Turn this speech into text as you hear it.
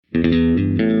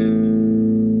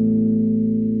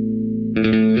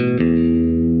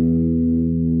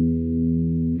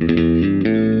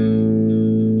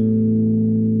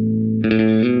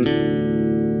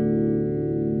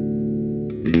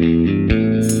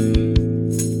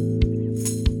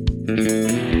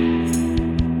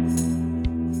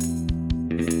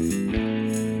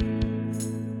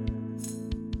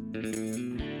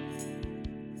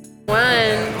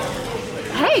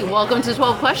Welcome to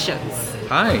 12 Questions.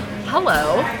 Hi.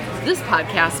 Hello. This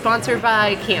podcast sponsored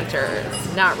by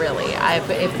Cantor's. Not really.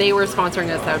 If they were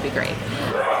sponsoring us, that would be great.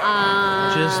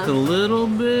 Just a little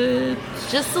bit.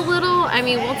 Just a little. I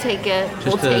mean, we'll take it.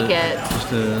 Just a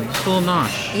little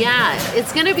nosh. Yeah.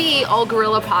 It's going to be all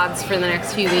Gorilla Pods for the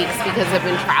next few weeks because I've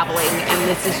been traveling, and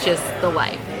this is just the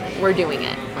life. We're doing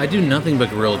it. I do nothing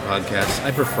but Gorilla podcasts. I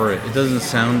prefer it. It doesn't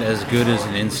sound as good as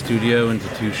an in-studio into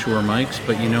two Shure mics,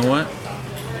 but you know what?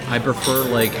 I prefer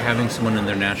having someone in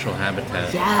their natural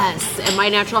habitat. Yes, and my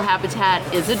natural habitat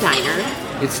is a diner.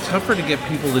 It's tougher to get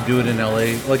people to do it in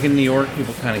LA. Like in New York,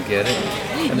 people kind of get it.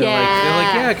 And they're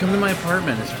like, yeah, come to my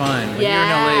apartment, it's fine. But here in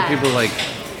LA, people are like,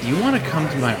 you want to come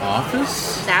to my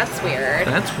office? That's weird.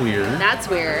 That's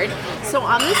weird. So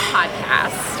on this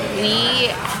podcast,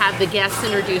 we have the guests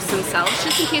introduce themselves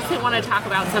just in case they want to talk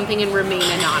about something and remain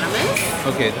anonymous.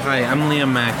 Okay, hi, I'm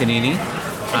Liam McEnany.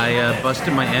 I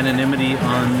busted my anonymity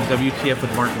on WTF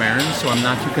with Mark Maron, so I'm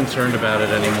not too concerned about it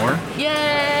anymore. Yay!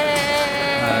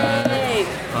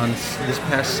 On this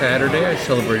past Saturday, I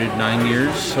celebrated 9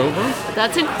 years sober.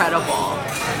 That's incredible.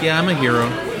 Yeah, I'm a hero.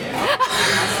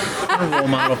 I'm a role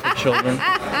model for children.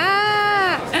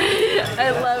 I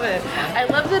love it. I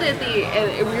love that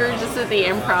we were just at the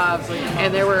Improv,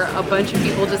 and there were a bunch of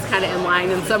people just kind of in line,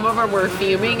 and some of them were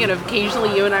fuming, and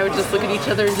occasionally you and I would just look at each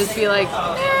other and just be like,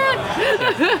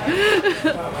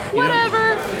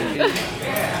 whatever.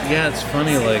 Yeah, it's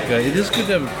funny. It is good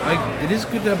to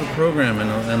have a program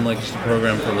and just a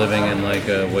program for living and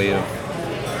a way of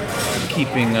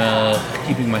keeping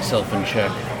myself in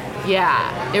check.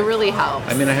 Yeah, it really helps.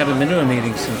 I mean, I haven't been to a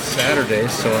meeting since Saturday,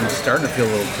 so I'm starting to feel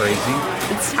a little crazy.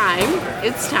 It's time.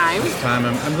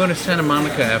 I'm going to Santa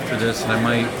Monica after this, and I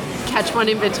might catch one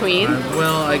in between.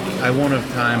 I won't have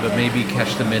time, but maybe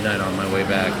catch the midnight on my way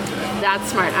back.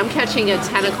 That's smart. I'm catching a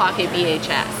 10 o'clock at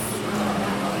BHS.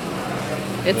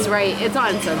 It's right. It's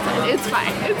on Sunset. It's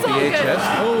fine. It's all good. BHS?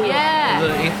 Oh, yeah.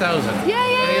 The 8,000.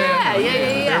 Yeah.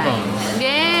 Barebones.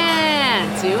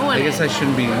 Yeah, doing it. I guess I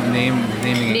shouldn't be naming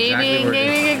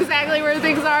exactly where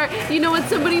things are. You know what?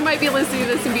 Somebody might be listening to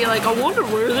this and be like, I wonder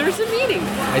where there's a meeting.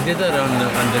 I did that on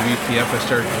WTF. I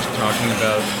started just talking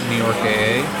about New York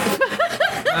AA.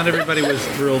 Not everybody was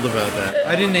thrilled about that.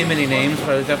 I didn't name any names, but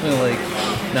I was definitely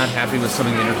not happy with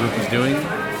something the intergroup was doing.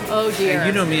 Oh dear. And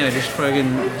you know me, I just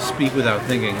fucking speak without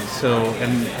thinking. So,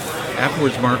 and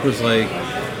afterwards Mark was like,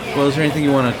 well, is there anything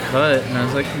you want to cut? And I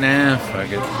was like, nah, fuck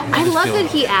it. I love that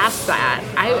he asked that.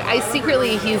 I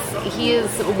secretly, he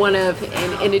is one of,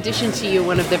 in addition to you,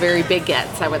 one of the very big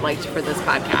gets I would like for this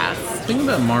podcast. The thing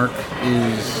about Mark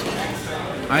is,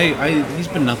 he's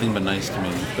been nothing but nice to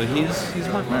me, but he's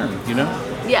Mark Maron, you know?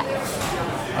 Yeah.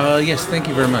 Yes, thank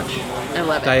you very much. I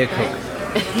love Diet Coke.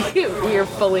 We are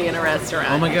fully in a restaurant.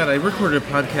 Oh my god, I recorded a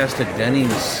podcast at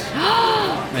Denny's.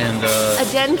 And a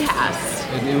Dencast.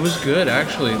 It was good,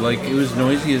 actually. It was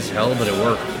noisy as hell, but it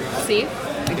worked. See?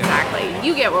 Exactly. Yeah.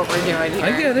 You get what we're doing here.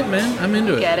 I get it, man. I'm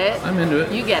into it. Get it? I'm into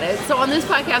it. You get it. So on this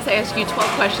podcast, I ask you 12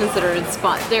 questions that are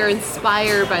they're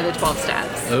inspired by the 12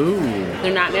 steps. Oh.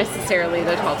 They're not necessarily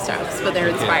the 12 steps, but they're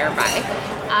inspired by.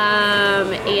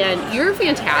 And you're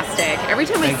fantastic. Every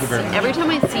time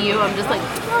I see you, I'm just like,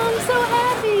 oh, I'm so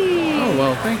happy. Oh,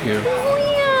 well, thank you.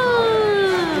 Yeah.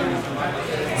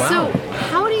 Wow. So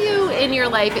how do you, in your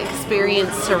life,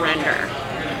 experience surrender?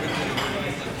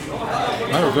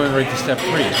 Oh, we're going right to step 3.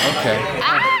 Okay.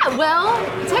 Well,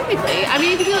 technically. I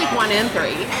mean, it could be 1 and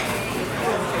 3.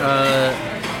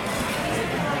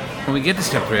 When we get to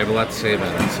step 3, I have a lot to say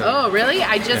about it. So. Oh, really?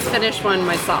 I just finished one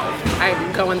myself.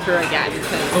 I'm going through again.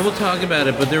 Well, we'll talk about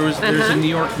it, but there's a New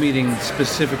York meeting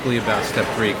specifically about step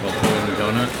 3 called Pulling the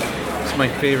Donut. It's my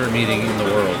favorite meeting in the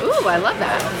world. Ooh, I love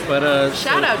that. But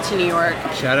Shout out to New York.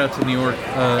 Shout out to New York.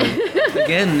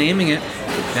 Again, naming it.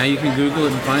 Now you can Google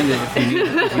it and find it if you need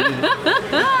it.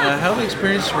 How have I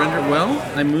experienced surrender? Well,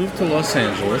 I moved to Los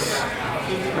Angeles.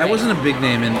 I wasn't a big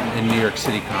name in New York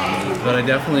City comedy, but I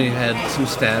definitely had some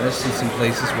status in some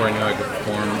places where I knew I could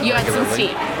perform. You had some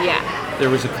steam, yeah. There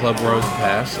was a club where I was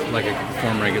past, I could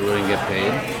perform regularly and get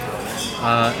paid.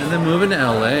 And then moving to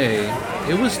LA,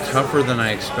 it was tougher than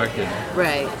I expected.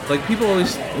 Right. People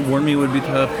always warned me it would be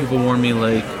tough. People warned me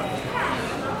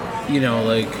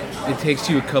it takes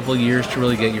you a couple years to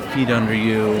really get your feet under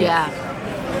you. Yeah.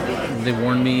 They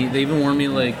even warned me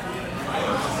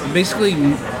basically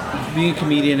being a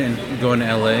comedian and going to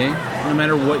LA, no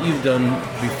matter what you've done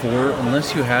before,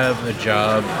 unless you have a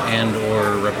job and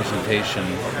or representation,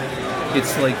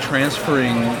 it's like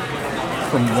transferring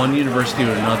from one university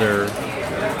to another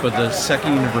but the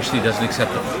second university doesn't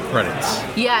accept the credits.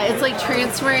 Yeah, it's like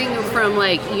transferring from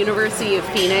like University of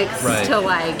Phoenix Right. to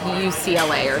like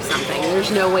UCLA or something.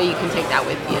 There's no way you can take that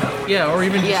with you. Yeah, or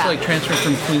even just Yeah. like transfer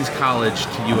from Queens College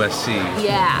to USC.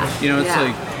 Yeah. You know, it's yeah.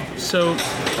 like, so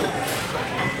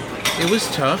it was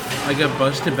tough. I got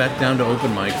busted back down to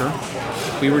open micer.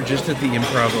 We were just at the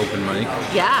improv open mic.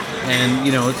 Yeah. And,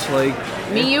 you know, it's like,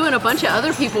 Me, you, and a bunch of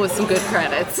other people with some good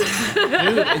credits. dude,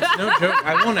 it's no joke.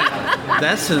 I won't.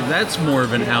 That's more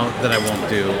of an out that I won't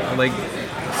do. Like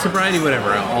sobriety, whatever.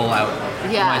 I'll out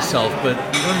Yeah. myself. But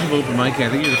in terms of open mic, I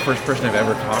think you're the first person I've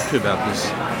ever talked to about this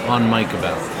on mic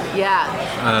about.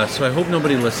 Yeah. So I hope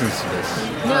nobody listens to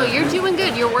this. No, you're doing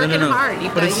good. You're working hard.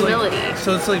 You've But got it's humility. Like,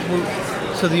 so it's like,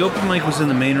 so the open mic was in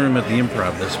the main room at the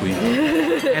Improv this week,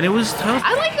 and it was tough.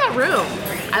 I like that room.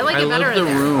 I like it better love the in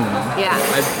there. room. Yeah.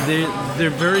 They're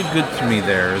very good to me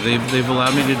there. They've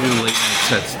allowed me to do late night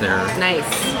sets there, Nice.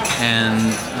 and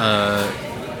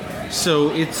so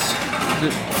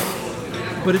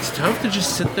but it's tough to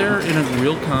just sit there in a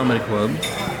real comedy club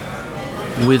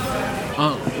with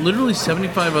literally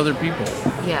 75 other people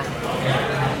Yeah.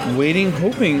 waiting,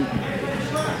 hoping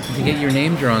to get your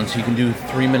name drawn so you can do a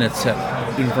 3-minute set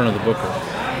in front of the booker.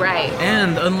 Right.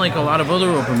 And unlike a lot of other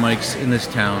open mics in this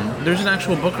town, there's an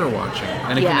actual booker watching,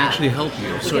 and it can Yeah. actually help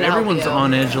you. So can help everyone's you.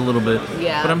 on edge a little bit.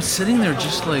 Yeah. But I'm sitting there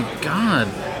just like, God,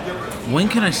 when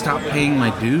can I stop paying my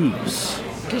dues?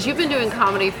 Because you've been doing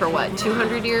comedy for what,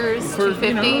 200 years? For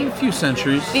 250? a few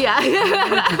centuries. Yeah.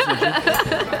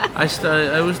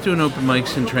 I was doing open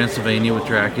mics in Transylvania with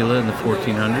Dracula in the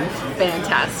 1400s.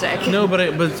 Fantastic. No,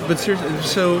 but seriously,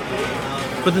 so,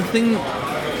 but the thing,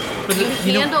 but You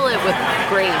you know, handle it with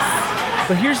grace.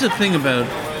 but here's the thing about,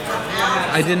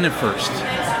 I didn't at first,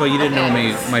 but you didn't know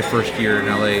Okay. me my first year in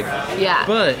LA. Yeah.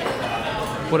 But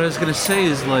what I was gonna say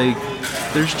is like,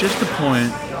 there's just a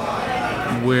point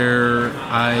where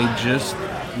I just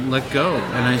let go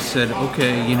and I said,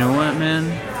 okay, you know what, man?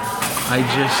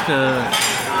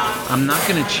 I'm not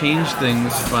gonna change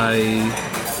things by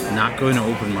not going to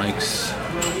open mics.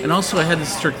 And also I had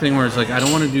this strict thing where it's like, I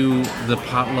don't want to do the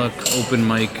potluck open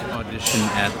mic audition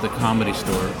at the Comedy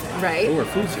Store. Right. Oh, our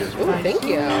food's here. Ooh, thank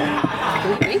you.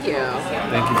 Ooh, thank you.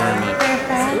 Thank you very much.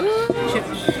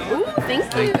 Ooh, thank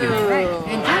you. Thank you.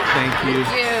 Thank you. Thank you.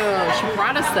 She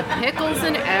brought us the pickles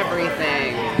and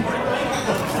everything.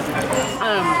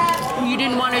 You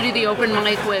didn't want to do the open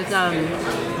mic with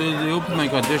The open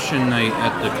mic audition night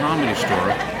at the Comedy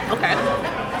Store. Okay.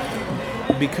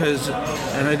 Because,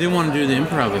 and I didn't want to do the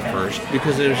improv at first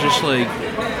because it was just like,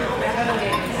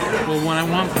 well, when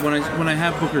I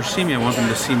have bookers see me, I want them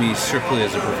to see me strictly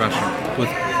as a professional with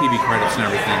PB credits and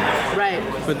everything. Right.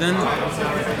 But then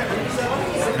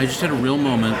I just had a real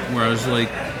moment where I was like,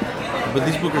 but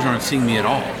these bookers aren't seeing me at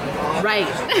all, Right.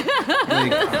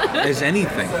 like as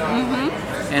anything.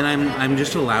 And I'm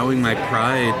just allowing my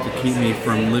pride to keep me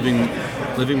from living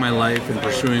my life and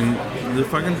pursuing the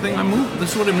fucking thing I moved.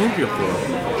 This is what I moved here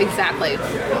for. Exactly.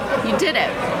 You did it.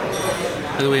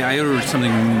 By the way, I ordered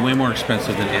something way more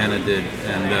expensive than Anna did,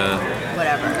 and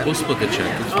Whatever. we'll split the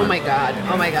check. It's Oh fine. my god.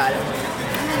 Oh my god.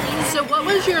 So what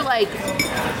was your like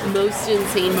most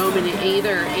insane moment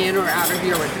either in or out of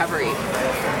your recovery?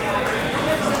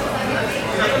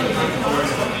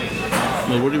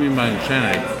 Well, what do you mean by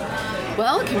insanity?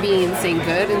 Well, it can be insane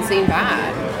good, insane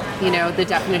bad. You know, the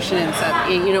definition in step,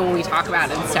 you know, when we talk about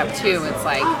it in step 2, it's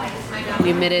like we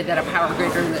admitted that a power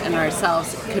greater than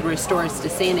ourselves could restore us to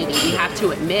sanity. We have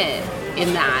to admit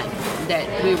in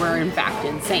that we were in fact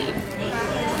insane.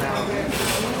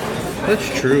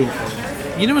 That's true.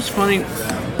 You know what's funny?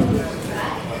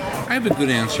 I have a good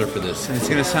answer for this, and it's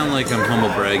going to sound like I'm humble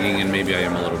bragging, and maybe I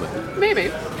am a little bit. Maybe.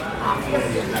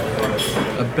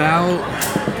 About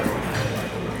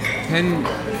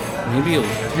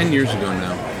 10 years ago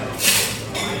now,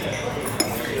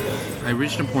 I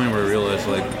reached a point where I realized,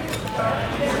 like,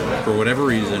 for whatever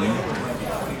reason,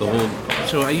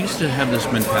 so I used to have this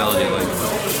mentality, like,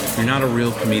 you're not a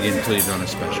real comedian until you've done a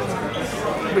special.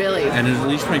 Really? And it at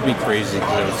least made me crazy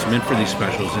because I would submit for these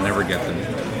specials and never get them.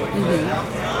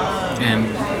 And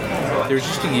there was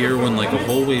just a year when, like, a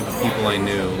whole wave of people I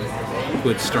knew who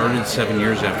had started 7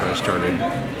 years after I started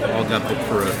all got booked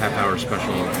for a half-hour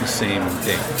special the same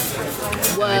day.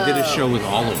 Whoa. I did a show with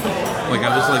all of them. Like,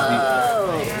 I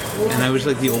was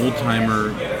like the old timer,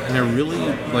 and I really,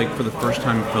 like, for the first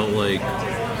time felt like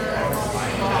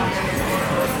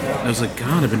I was like,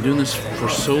 God, I've been doing this for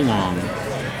so long,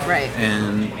 Right.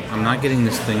 and I'm not getting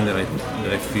this thing that I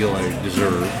feel I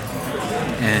deserve.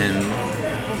 And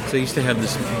so I used to have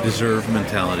this deserve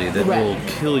mentality that Right. will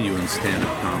kill you in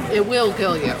stand-up comedy. It will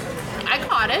kill you. I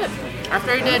caught it.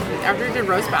 After I did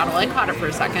Roast Battle, I caught it for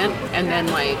a second, and then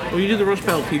like Well, you did the Roast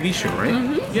Battle TV show, right?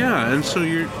 Mm-hmm. Yeah, and so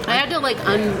you're. I had to like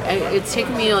it's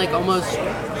taken me like almost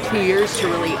 2 years to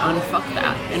really unfuck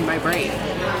that in my brain.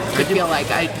 I feel like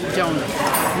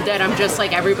that I'm just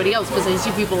like everybody else, because I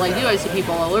see people like you, I see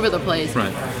people all over the place.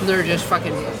 Right. They're just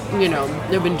fucking,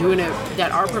 they've been doing it,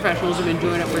 that are professionals, have been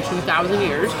doing it for 2,000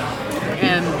 years,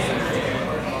 and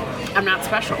I'm not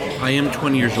special. I am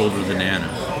 20 years older than Anna.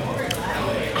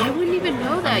 I wouldn't even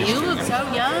know that. You look so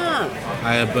young.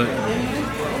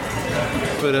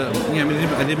 But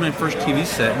yeah, I did my first TV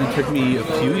set, and it took me a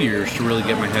few years to really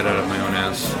get my head out of my own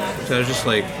ass. So I was just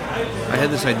like, I had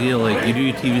this idea, like, you do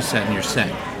your TV set and you're set.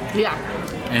 Yeah.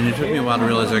 And it took me a while to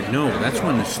realize, like, no, that's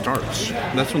when it starts.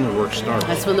 That's when the work starts.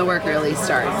 That's when the work really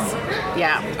starts.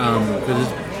 Yeah. Because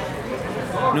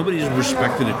nobody's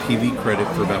respected a TV credit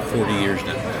for about 40 years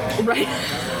now. Right.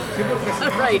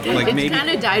 Right. Like it maybe- kind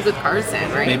of died with Carson,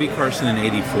 right? Maybe Carson in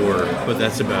 '84, but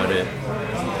that's about it.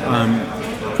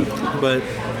 But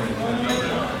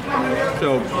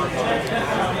so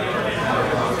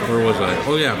where was I?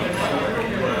 Oh yeah.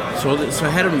 So I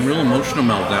had a real emotional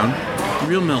meltdown.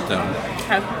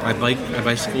 Okay. I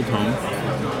bicycled home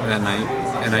that night,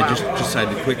 and I just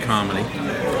decided to quit comedy.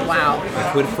 Wow.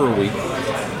 I quit for a week.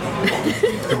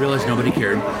 I realized nobody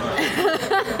cared.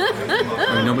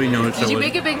 I mean, nobody noticed. Did you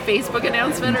make a big Facebook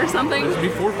announcement or something? It was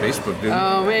before Facebook, dude.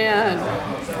 Oh man.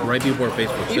 Right before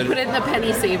Facebook. You put it in the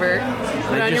penny saver.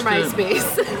 Put it on your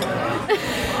MySpace.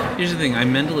 Here's the thing. I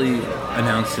mentally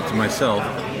announced it to myself,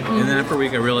 and then after a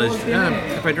week I realized,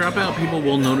 if I drop out, people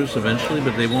will notice eventually,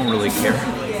 but they won't really care.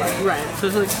 Right. So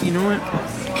it's like, you know what?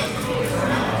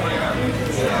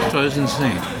 So I was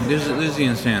insane. This is the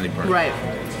insanity part. Right.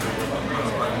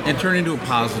 It turned into a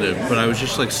positive, but I was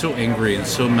just like so angry and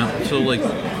so like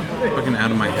fucking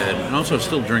out of my head, and also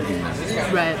still drinking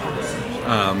then. Right.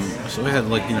 So I had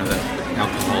like, that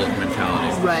alcoholic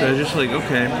mentality. Right. So I was just like,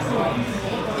 okay.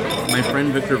 My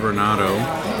friend Victor Vernado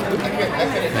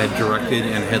had directed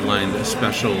and headlined a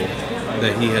special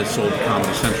that he had sold to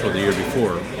Comedy Central the year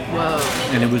before. Whoa.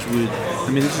 And it was with,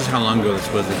 this is how long ago this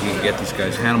was that he could get these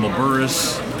guys. Hannibal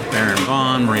Buress, Baron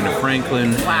Vaughn, Marina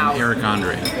Franklin, Wow. and Eric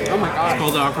Andre. Oh my God. It's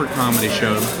called The Awkward Comedy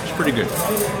Show. It's pretty good.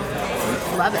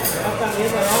 Love it.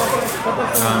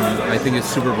 I think it's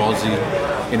super ballsy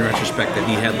in retrospect that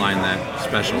he headlined that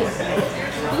special.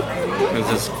 Because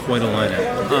it's quite a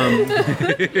lineup.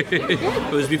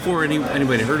 It was before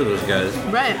anybody heard of those guys.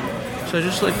 Right. So I was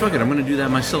just like, fuck it, I'm going to do that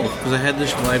myself. Because I had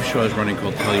this live show I was running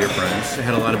called Tell Your Friends. It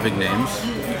had a lot of big names.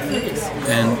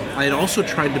 And I had also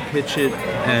tried to pitch it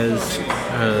as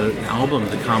an album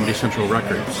to Comedy Central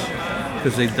Records.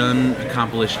 Because they'd done a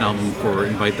compilation album for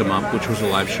Invite Them Up, which was a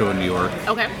live show in New York.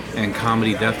 Okay. And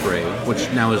Comedy Death Ray, which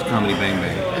now is Comedy Bang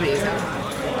Bang.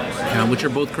 Amazing. Which are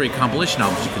both great compilation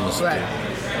albums you can listen Right.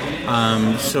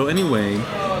 to. So anyway,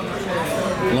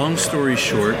 long story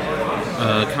short,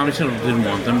 Comedy Central didn't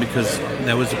want them because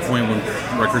that was the point when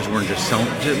records weren't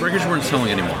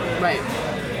selling anymore. Right.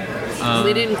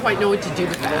 They didn't quite know what to do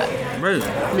with that. Right.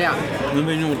 Yeah.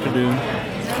 Nobody knew what to do.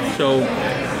 So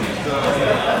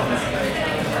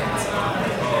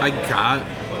I got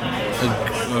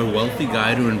a wealthy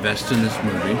guy to invest in this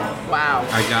movie. Wow.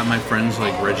 I got my friends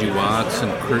like Reggie Watts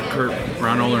and Kurt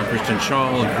Braunohler and Kristen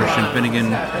Shaw and Christian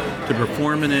Finnegan to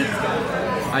perform in it.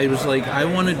 I was like, I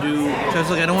don't want it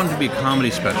to be a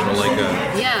comedy special,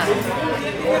 Yeah.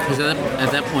 because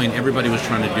at that point everybody was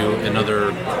trying to do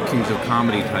another Kings of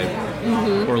Comedy type,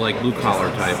 or like Blue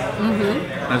Collar type.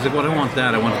 And I was like, well, I don't want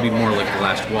that. I want it to be more like The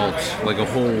Last Waltz, like a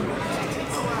whole,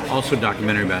 also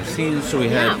documentary about scenes. So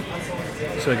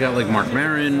I got like Mark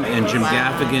Maron and Jim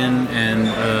Gaffigan and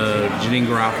Janine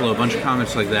Garofalo, a bunch of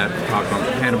comics like that to talk on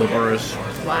Hannibal Buress.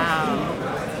 Wow.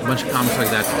 A bunch of comics like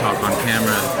that to talk on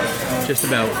camera, just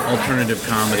about alternative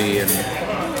comedy and,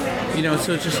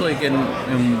 so it's just like, and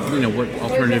what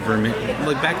alternative,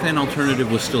 like back then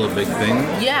alternative was still a big thing.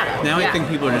 Yeah. Now yeah. I think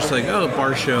people are just like, oh,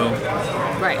 bar show,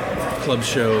 Right. club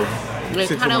show. It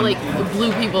 6 kind to of 1. like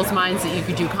blew people's minds that you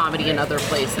could do comedy in other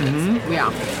places.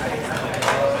 Yeah.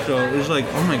 So it was like,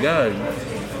 oh my God.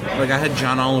 Like I had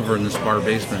John Oliver in this bar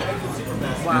basement.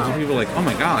 Wow. And so people were like, oh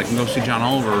my God, I can go see John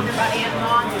Oliver.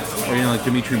 Or, like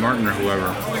Dimitri Martin or whoever.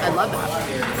 I love that.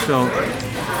 So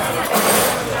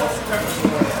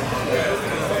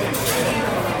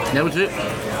that was it.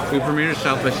 We premiered at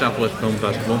South by Southwest Film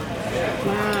Festival.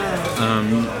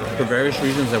 For various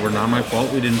reasons that were not my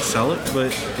fault, we didn't sell it,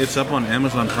 but it's up on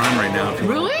Amazon Prime right now. If you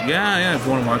Really? Yeah, if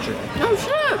you want to watch it. Oh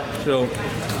shit. So,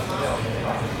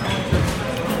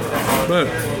 but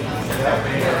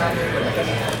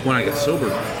when I got sober,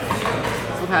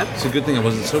 Okay. It's a good thing I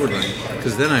wasn't sober then,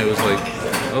 because then I was like,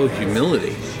 oh,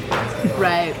 humility.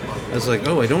 Right. I was like,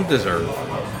 oh, I don't deserve.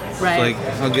 Right. Like,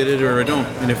 I'll get it or I don't.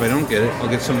 And if I don't get it, I'll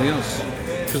get something else.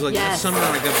 Because, like, that Yes. summer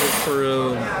I got booked for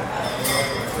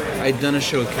I'd done a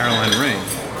show with Caroline Ray.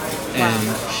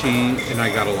 And she and I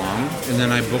got along. And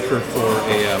then I booked her for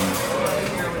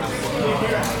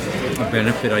a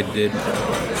benefit I did.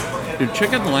 Dude,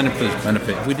 check out the lineup for this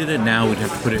benefit. If we did it now, we'd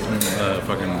have to put it in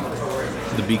fucking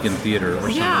the Beacon Theater or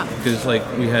something. Yeah. Because, like,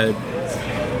 we had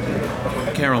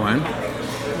Caroline.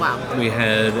 Wow. We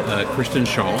had Kristen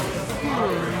Shaw.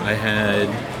 I had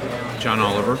John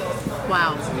Oliver.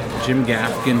 Wow. Jim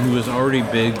Gaffigan, who was already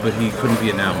big, but he couldn't be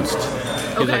announced.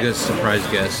 He was like a surprise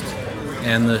guest.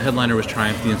 And the headliner was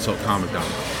Triumph the Insult Comic Con.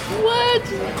 What?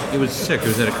 It was sick. It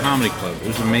was at a comedy club. It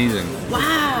was amazing.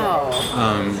 Wow.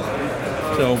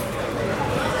 So,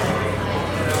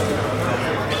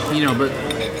 you know,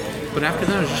 but after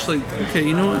that, I was just like, okay,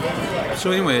 you know what?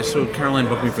 So anyway, so Caroline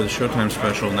booked me for the Showtime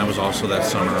special, and that was also that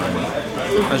summer. And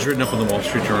I was written up in the Wall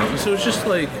Street Journal. So it was just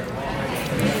like,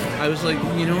 I was like,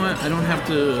 you know what? I don't have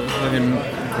to fucking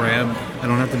grab. I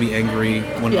don't have to be angry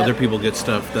when other people get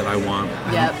stuff that I want.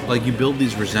 Yep. Like, you build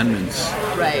these resentments.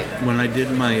 Right. When I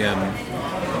did my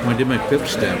fifth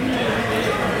step,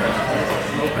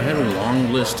 I had a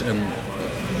long list, and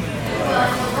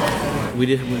we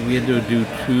had to do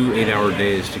 2 8-hour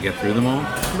days to get through them all.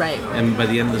 Right. And by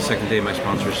the end of the second day, my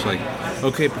sponsor was like,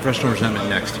 okay, professional resentment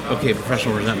next. Okay,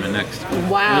 professional resentment next.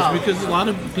 Wow. It was because a lot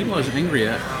of people I was angry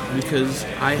at because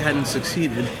I hadn't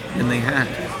succeeded and they had.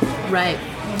 Right.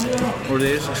 Or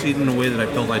they had succeeded in a way that I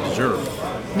felt I deserved.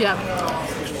 Yep.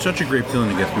 Such a great feeling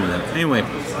to get through that. Anyway,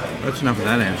 that's enough of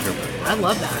that answer. I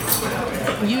love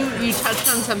that. You touched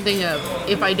on something of,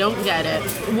 if I don't get it,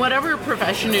 whatever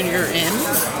profession you're in,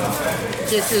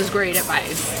 this is great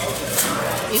advice.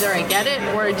 Either I get it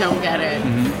or I don't get it.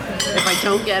 Mm-hmm. If I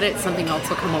don't get it, something else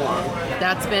will come along.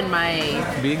 That's been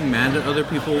my... Being mad at other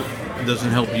people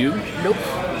doesn't help you. Nope.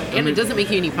 And it doesn't make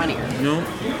you any funnier. No.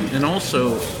 And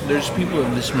also, there's people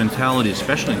with this mentality,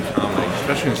 especially in comedy,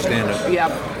 especially in stand-up,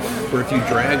 Yep. where if you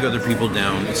drag other people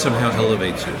down, it somehow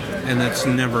elevates you. And that's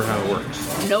never how it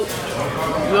works. Nope.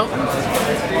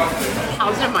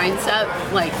 Positive mindset,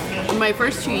 like, in my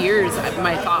first 2 years,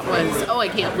 my thought was, oh, I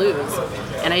can't lose.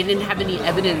 And I didn't have any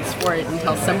evidence for it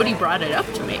until somebody brought it up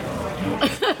to me.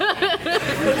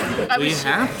 Well, you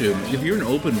have to. If you're an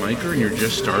open micer and you're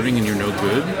just starting and you're no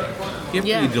good, you have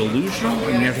to be delusional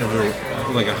and you have to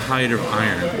have a hide of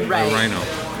iron, Right. a rhino.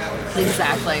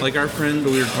 Exactly. Like our friend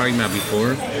that we were talking about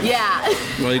before, yeah.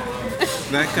 like,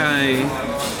 that guy,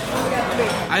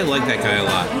 I like that guy a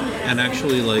lot. And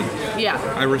actually, like, Yeah.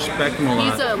 I respect him a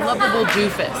lot. He's a lovable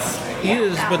doofus. He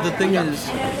is, but the thing is,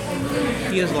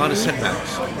 he has a lot of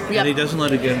setbacks. Yep. And he doesn't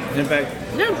let it get, in fact,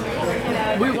 No.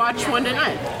 We watched one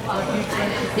tonight.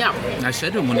 Yeah. I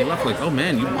said to him when he left, like, oh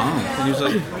man, you bombed. And he's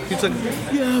like,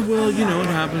 yeah, well, you know, it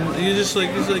happened. And he's like,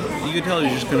 you could tell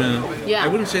he's just gonna, Yeah. I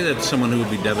wouldn't say that to someone who would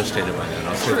be devastated by that.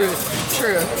 I'll say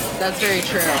True. That's very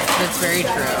true. That's very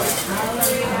true.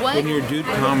 What? when you're a dude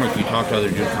comic, you talk to other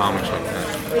dude comics like that.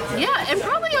 Yeah, and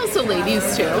probably also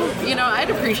ladies too. You know, I'd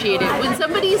appreciate it. When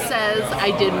somebody says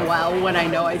I did well when I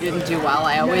know I didn't do well,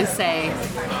 I always say,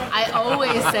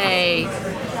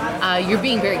 you're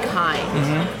being very kind.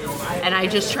 Mm-hmm. And I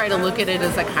just try to look at it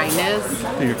as a kindness.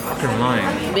 You're fucking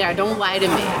lying. Yeah, don't lie to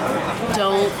me.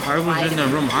 Don't I was lie in to that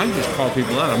me. room. I just call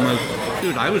people out. I'm like,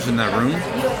 dude, I was in that room.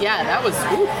 Yeah, that was...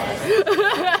 Ooh.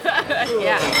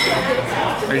 Yeah.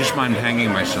 I just mind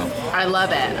hanging myself. I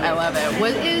love it.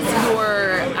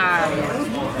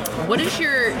 What is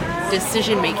your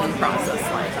decision-making process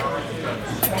like?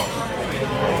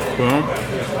 Well,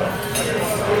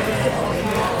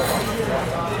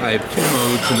 I have 2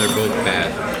 modes and they're both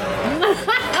bad.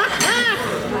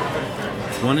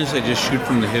 One is I just shoot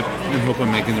from the hip and hope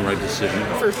I'm making the right decision.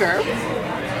 For sure.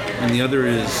 And the other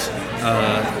is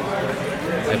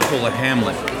I pull a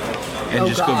Hamlet and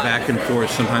just go back and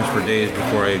forth sometimes for days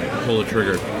before I pull a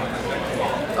trigger.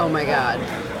 Oh my God.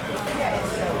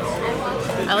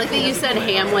 I like that you said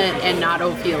Hamlet and not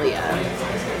Ophelia.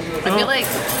 I feel like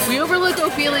we overlook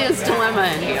Ophelia's dilemma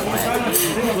in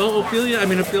Hamlet. Well,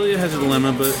 Ophelia has a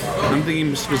dilemma, but I'm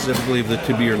thinking specifically of the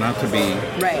to be or not to be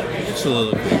Right.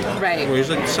 soliloquy. Right. Where he's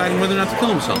like deciding whether or not to kill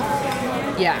himself.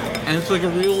 Yeah. And it's like a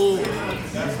real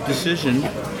decision,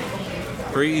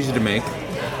 very easy to make.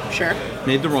 Sure.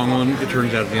 Made the wrong one, it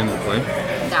turns out at the end of the play.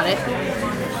 Got it.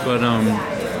 But,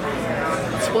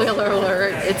 Spoiler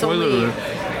alert. It's spoiler only alert.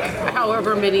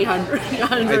 however many hundreds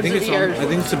I think of years. I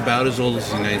think it's about as old as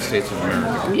the United States of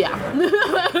America. Yeah.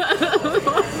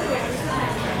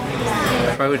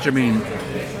 By which I mean,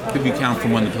 if you count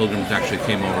from when the Pilgrims actually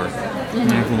came over,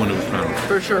 and from when it was founded.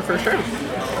 For sure, for sure.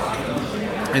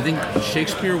 I think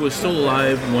Shakespeare was still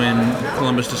alive when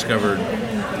Columbus discovered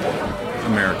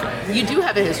America. You do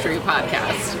have a history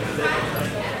podcast.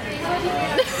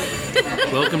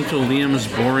 Welcome to Liam's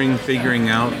boring figuring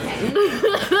out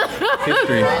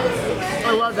history.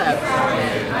 I love that.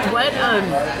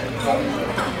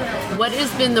 What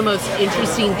has been the most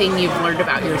interesting thing you've learned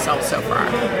about yourself so far?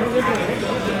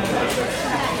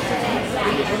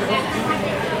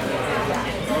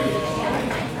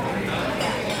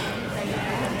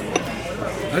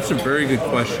 That's a very good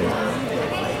question.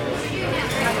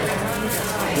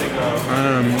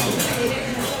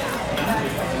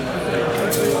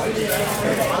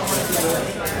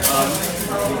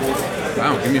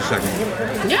 Wow, give me a second.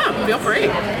 Yeah, feel free.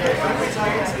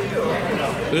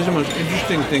 This is the most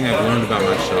interesting thing I've learned about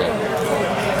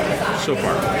myself so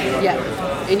far.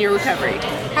 Yeah, in your recovery.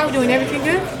 How are we doing? Everything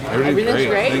good? Everything's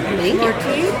great. Thank you. Thank More you.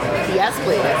 tea? Yes,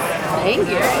 please. Thank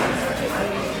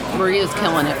you. Maria's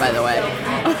killing it, by the way.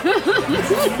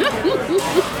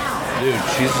 Dude,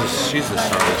 she's the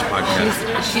star of this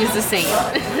podcast. She's the saint.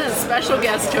 Special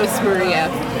guest host Maria.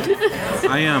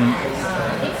 I am.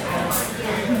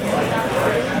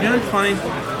 You know, it's funny.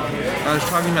 I was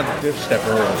talking about the fifth step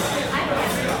earlier.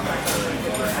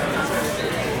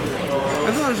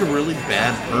 I thought I was a really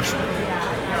bad person.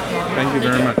 Thank you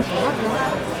very much.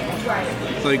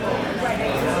 Like,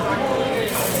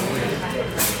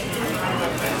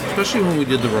 especially when we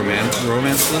did the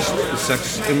romance list, the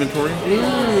sex inventory.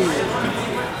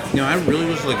 You know, I really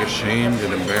was like ashamed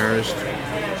and embarrassed.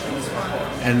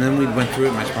 And then we went through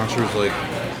it. My sponsor was like,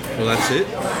 "Well, that's it."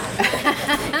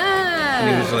 And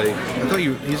he was like,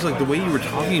 he's like, the way you were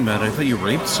talking about it, I thought you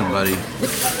raped somebody.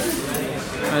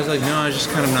 I was like, no, I was just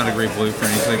kind of not a great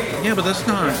boyfriend. He's like, yeah, but that's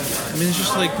not, I mean, it's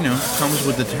just like, you know, comes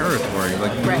with the territory.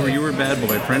 Like, Right. you were a bad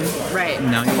boyfriend. Right.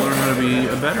 Now you learn how to be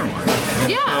a better one.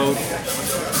 Yeah.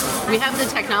 So, We have the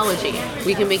technology.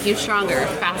 We can make you stronger,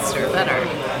 faster, better.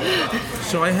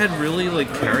 so I had really,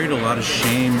 like, carried a lot of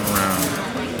shame around.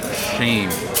 Shame.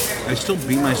 I still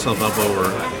beat myself up over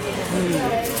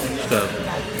stuff.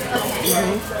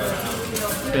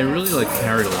 I really like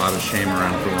carried a lot of shame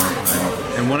around for a long time.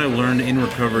 And what I learned in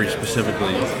recovery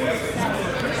specifically,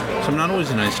 so I'm not always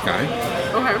a nice guy.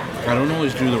 Okay. I don't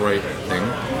always do the right thing.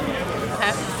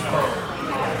 Okay.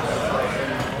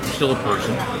 I'm still a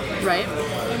person, Right.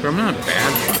 but I'm not a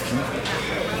bad person.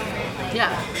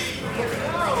 Yeah.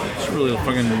 It's really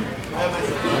fucking.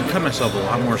 I cut myself a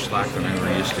lot more slack than I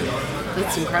ever used to.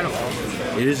 That's incredible.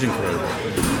 It is incredible.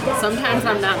 Sometimes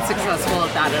I'm not successful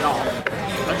at that at all.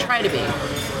 I try to be.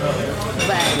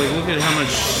 But Like, look at how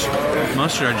much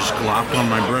mustard I just glopped on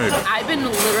my bread. I've been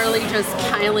literally just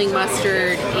piling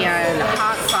mustard and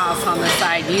hot sauce on the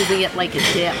side, using it like a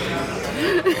dip.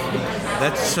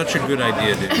 That's such a good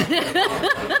idea, dude.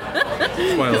 That's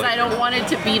why I Because like I don't want it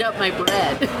to beat up my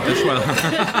bread. That's why.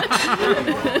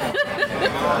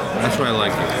 That's why I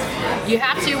like it. You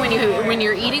have to, when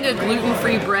you're eating a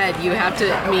gluten-free bread, you have to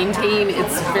maintain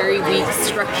its very weak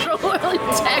structural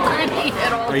integrity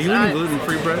at all Are you times. eating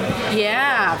gluten-free bread?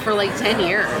 Yeah, for like 10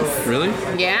 years. Really?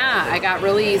 Yeah, I got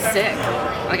really sick.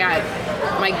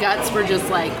 My guts were just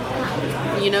like,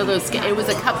 it was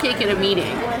a cupcake at a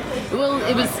meeting. Well,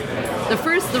 it was,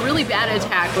 the really bad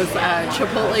attack was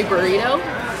Chipotle burrito.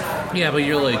 Yeah, but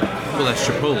you're like, well, that's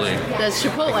Chipotle. That's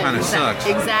Chipotle. It kinda sucks.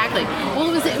 Exactly.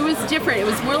 Well, it was different. It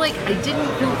was more like I didn't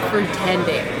poop for 10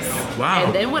 days. Wow.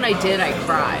 And then when I did, I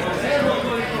cried.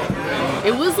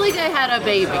 It was like I had a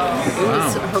baby. It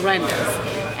was Wow. horrendous.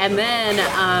 And then,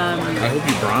 I hope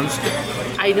you bronzed it.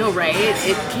 I know, right?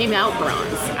 It came out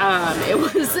bronze. It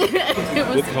was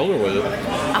What color was it?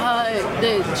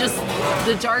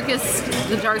 the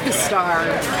darkest star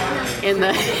in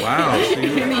the Wow, so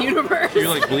in the universe. You're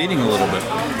like bleeding a little bit.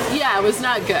 Yeah, it was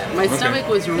not good. My stomach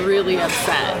was really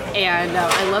upset, and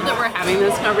I love that we're having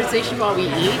this conversation while we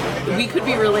eat. We could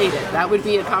be related. That would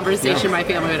be a conversation my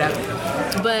family would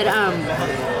have.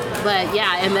 But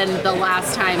yeah, and then the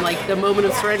last time, like the moment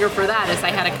of surrender for that is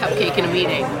I had a cupcake in a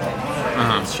meeting.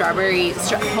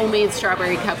 Homemade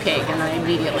strawberry cupcake, and I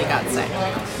immediately got sick.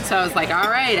 So I was like, all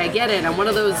right, I get it. I'm one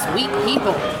of those weak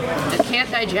people that can't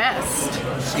digest.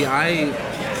 See,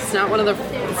 It's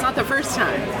not the first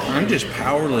time. I'm just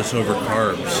powerless over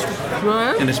carbs,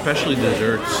 Huh? and especially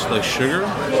desserts like sugar.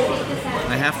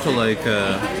 I have to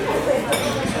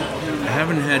I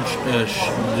haven't had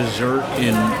dessert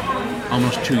in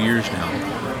almost 2 years now.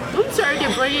 I'm sorry,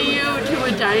 bringing you to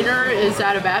a diner, is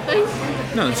that a bad thing?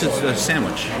 No, it's just a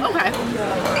sandwich. Okay.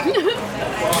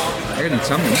 I gotta eat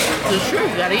something. It's true.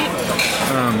 You gotta eat.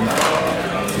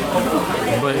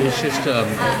 But it's just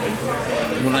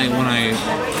when I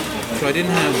so I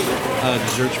didn't have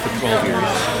desserts for 12 years.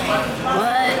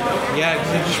 What? Yeah,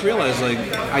 'cause I just realized like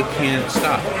I can't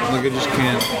stop. Like I just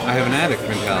can't. I have an addict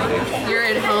mentality. You're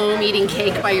at home eating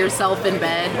cake by yourself in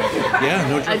bed. Yeah,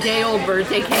 no A joke. day-old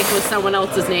birthday cake with someone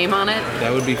else's name on it.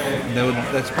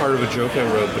 That's part of a joke I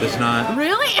wrote, but it's not.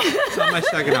 Really? It's not my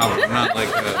second album. I'm not like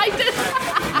I did.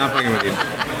 not fucking with you.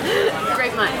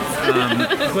 Great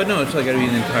minds. But no, it's like I'd eat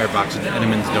an entire box of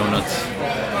Enemans donuts,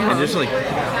 and just like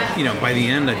by the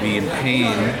end I'd be in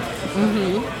pain,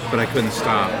 but I couldn't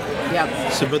stop.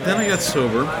 Yep. So, but then I got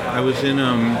sober. I was in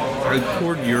I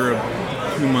toured Europe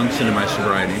 2 months into my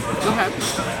sobriety, Okay.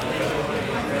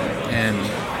 and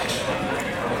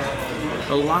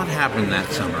a lot happened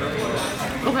that summer.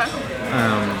 Okay.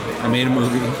 I made a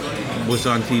movie, was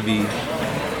on TV,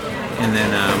 and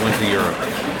then went to Europe.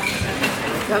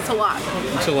 That's a lot.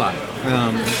 It's a lot.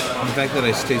 The fact that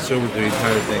I stayed sober through the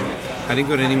entire thing. I didn't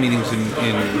go to any meetings in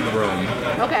Rome.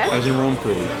 I Okay. was in Rome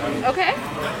for a week. Okay.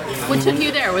 What took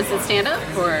you there? Was it stand-up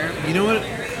or? You know what?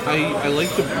 I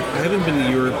like to. I haven't been to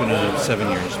Europe in 7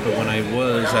 years, but when I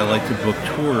was, I like to book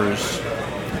tours.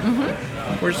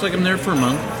 Where it's like I'm there for a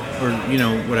month, or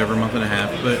whatever, month and a half.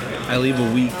 But I leave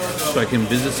a week so I can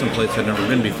visit some place I've never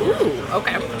been before. Ooh.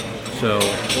 Okay. So,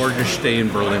 or just stay in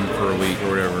Berlin for a week or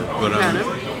whatever. But Got it.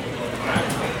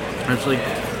 I was like,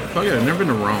 fuck it, I've never been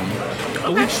to Rome.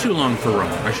 A week's too long for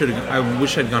Rome. I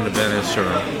wish I'd gone to Venice or.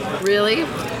 Really?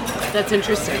 That's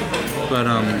interesting. But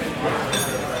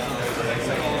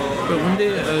one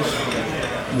day I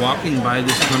was walking by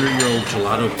this 100-year-old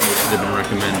gelato place that had been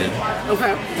recommended.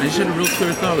 Okay. I just had a real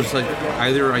clear thought. It was like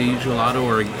either I eat gelato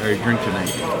or I drink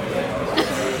tonight.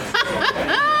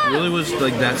 It really was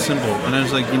like that simple. And I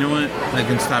was like, you know what? I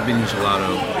can stop eating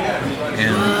gelato.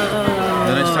 And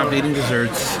then I stopped eating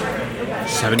desserts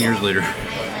 7 years later.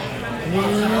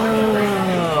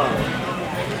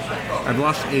 I've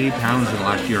lost 80 pounds in the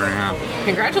last year and a half.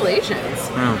 Congratulations.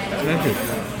 Oh, thank you.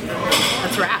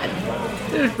 That's rad.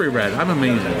 It was pretty rad. I'm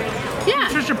amazing. Yeah.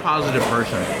 I'm such a positive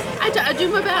person. I do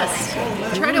my best.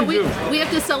 We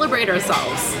have to celebrate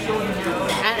ourselves.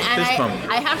 And Fist bump.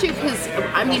 I have to, because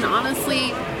I mean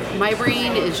honestly, my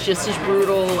brain is just as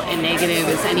brutal and negative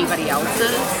as anybody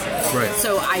else's. Right.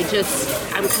 So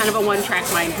I'm kind of a one-track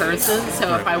mind person.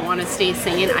 So if Right. I want to stay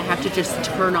sane, I have to just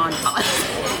turn on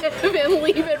positive and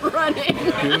leave it running.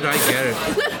 Dude, I get it.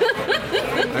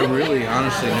 I really,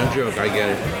 honestly, no joke, I get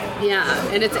it. Yeah,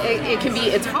 and it's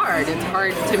hard. It's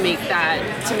hard to make that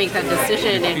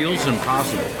decision. It And feels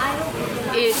impossible.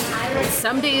 it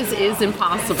some days is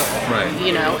impossible. Right.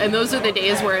 And those are the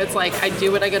days where it's like I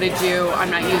do what I gotta do. I'm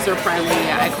not user friendly.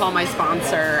 I call my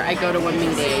sponsor. I go to a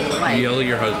meeting. Like Yell at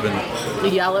your husband.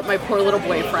 yell at my poor little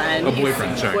boyfriend. Oh,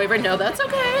 boyfriend, sorry. Boyfriend, no, that's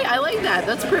okay. I like that.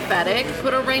 That's prophetic.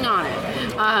 Put a ring on it.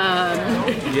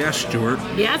 Yeah, Stuart.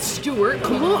 Yeah, Stuart,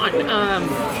 come on.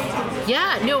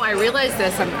 Yeah, no, I realize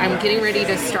this. I'm getting ready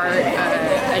to start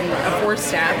a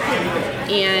 4-step,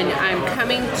 and I'm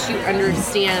coming to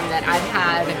understand that I've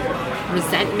had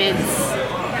resentments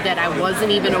that I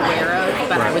wasn't even aware of,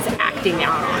 but I was acting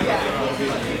out on.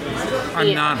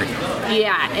 I'm nodding.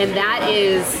 Yeah, and that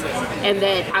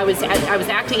I was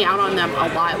acting out on them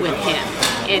a lot with him,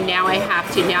 and now I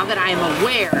have to. Now that I am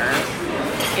aware,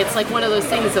 it's like one of those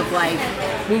things of like,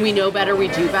 when we know better, we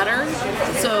do better.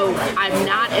 So I'm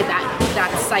not at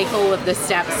that cycle of the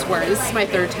steps where this is my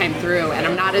 3rd time through, and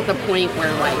I'm not at the point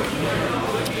where like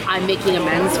I'm making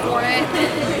amends for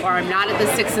it, or I'm not at the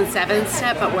 6th and 7th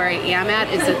step, but where I am at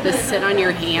is at the sit on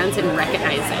your hands and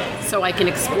recognize it, so I can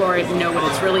explore it and know what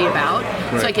it's really about,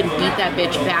 so I can beat that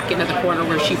bitch back into the corner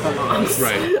where she belongs.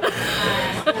 Right.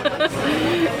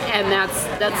 And that's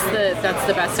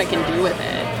the best I can do with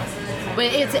it. But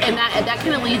that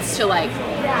kind of leads to like,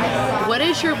 what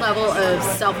is your level of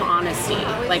self-honesty?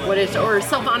 Like or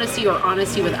self-honesty or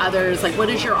honesty with others? Like what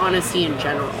is your honesty in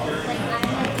general?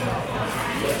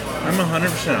 I'm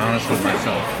 100% honest with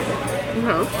myself.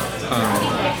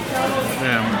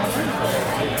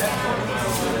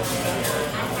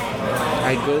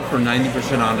 I go for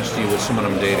 90% honesty with someone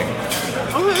I'm dating.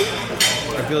 Okay.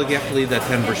 I feel like you have to leave that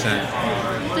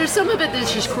 10%. There's some of it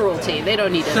that's just cruelty. They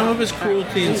don't need it. Some of it's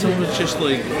cruelty, and some of it's just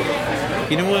like,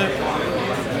 you know what?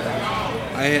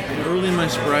 Early in my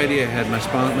sobriety, I had my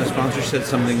sponsor said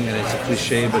something, and it's a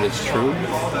cliche, but it's true.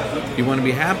 Do you want to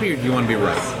be happy or do you want to be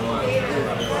right?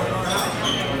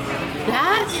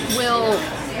 That will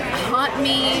haunt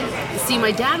me. See,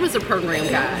 my dad was a program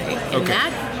guy, and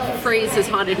that phrase has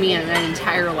haunted me an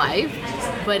entire life.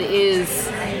 but is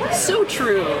so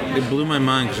true. It blew my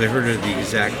mind because I heard it at the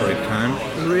exact right time.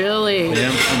 Really?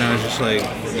 Yeah, and I was just like,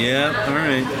 yeah, all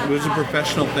right. It was a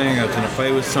professional thing. I was in a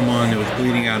fight with someone. It was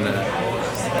bleeding out.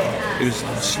 It was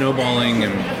snowballing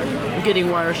and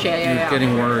Getting worse, yeah.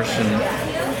 getting worse, and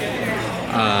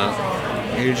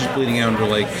it was just bleeding out into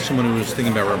like someone who was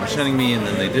thinking about representing me, and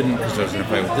then they didn't because I was in a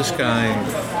fight with this guy.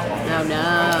 Oh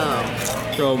no.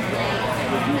 So,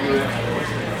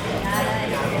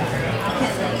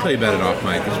 I'll tell you about it off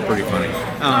mic. It's pretty funny.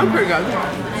 I'm pretty good.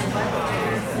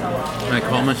 And I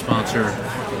called my sponsor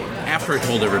after I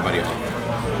told everybody off.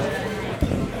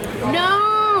 No.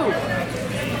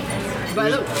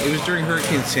 It was during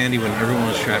Hurricane Sandy when everyone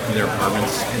was trapped in their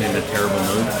apartments and in a terrible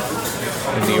mood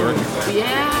in New York.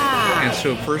 Yeah. And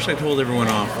so first I told everyone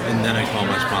off, and then I called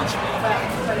my sponsor.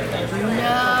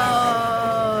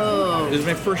 No. It was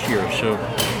my first year, so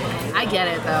I get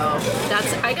it though.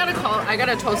 I got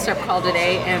a 12-step call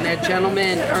today, and a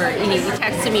gentleman, he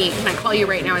texted me, "Can I call you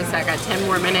right now?" I said, "I got 10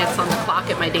 more minutes on the clock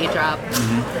at my day job.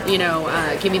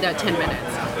 Give me that 10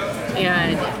 minutes."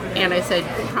 And I said,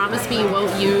 "Promise me you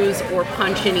won't use or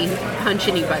punch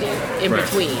anybody in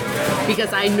between,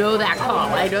 because I know that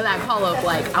call. I know that call of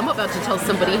like, I'm about to tell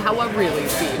somebody how I really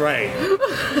feel." Right.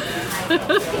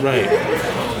 Right.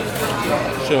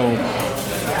 So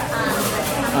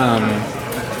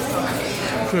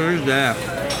there's that.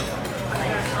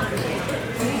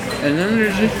 And then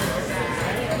there's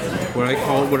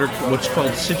what's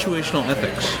called situational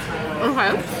ethics.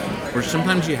 Okay. Where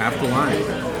sometimes you have to lie.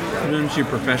 Sometimes you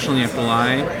professionally have to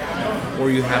lie, or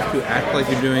you have to act like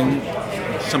you're doing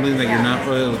something that you're not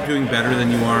doing better than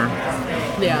you are.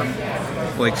 Yeah.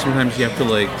 Like sometimes you have to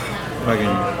like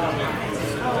fucking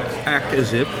act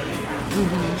as if.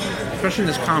 Especially in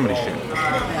this comedy shit.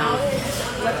 Yeah.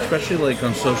 Especially like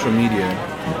on social media.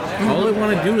 All I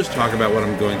want to do is talk about what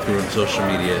I'm going through on social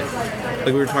media. Like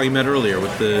we were talking about earlier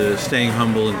with the staying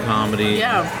humble in comedy.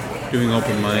 Yeah. Doing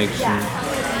open mics. And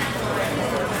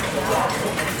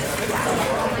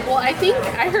I think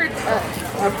I heard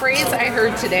a phrase I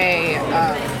heard today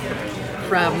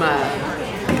from a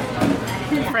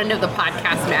friend of the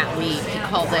podcast, Matt Lee.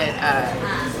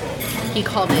 He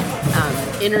called it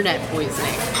internet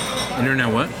poisoning.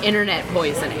 Internet what? Internet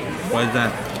poisoning. Why is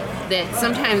that? That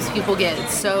sometimes people get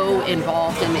so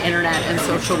involved in the internet and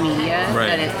social media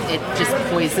that it just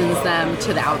poisons them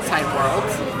to the outside world.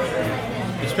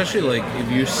 Especially like if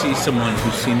you see someone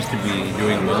who seems to be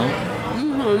doing well.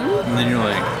 And then you're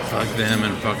like, fuck them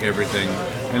and fuck everything.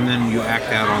 And then you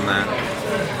act out on that.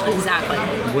 Exactly.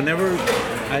 Whenever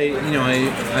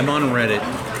I'm on Reddit,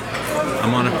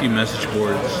 I'm on a few message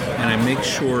boards, and I make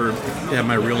sure to have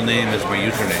my real name as my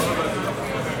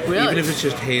username. Really? Even if it's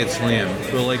just, hey, it's Liam.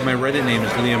 So like my Reddit name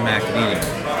is Liam McAneny.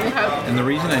 Okay. And the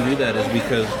reason I do that is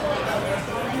because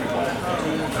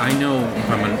I know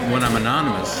when I'm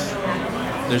anonymous,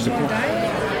 there's a point.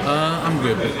 I'm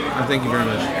good. Thank you very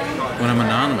much. When I'm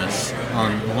anonymous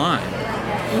online,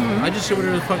 I just say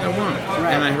whatever the fuck I want.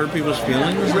 Right. And I hurt people's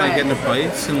feelings, and I get into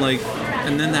fights, and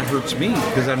then that hurts me,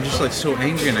 because I'm just like so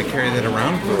angry, and I carry that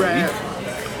around for a week.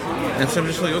 And so I'm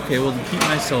just like, okay, well, to keep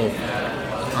myself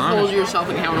honest. Hold yourself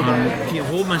accountable.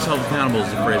 Hold myself accountable is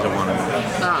the phrase I want to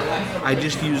use. I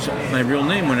just use my real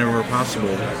name whenever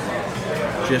possible.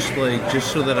 Just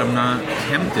so that I'm not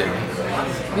tempted.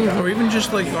 Or even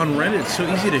just like on Reddit, it's so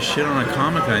easy to shit on a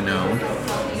comic I know,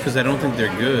 because I don't think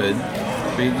they're good.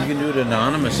 But you can do it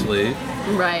anonymously.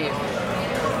 Right.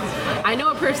 I know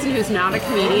a person who's not a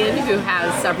comedian who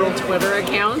has several Twitter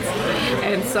accounts,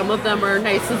 and some of them are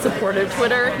nice and supportive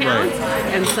Twitter accounts,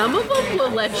 and some of them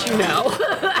will let you know.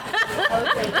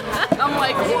 I'm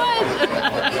like, what?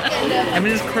 I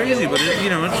mean, it's crazy, but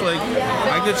it's like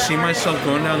I could see myself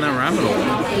going down that rabbit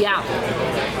hole. Yeah.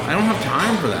 I don't have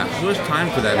time for that. Who has time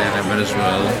for that in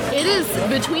Venezuela? It is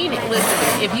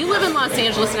listen, if you live in Los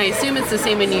Angeles, and I assume it's the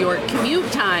same in New York,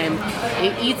 commute time,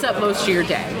 it eats up most of your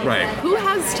day. Right. Who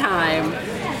has time?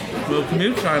 Well,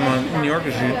 commute time in New York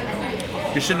is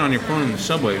you're sitting on your phone in the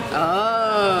subway.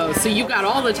 Oh, so you got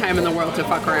all the time in the world to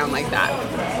fuck around like that.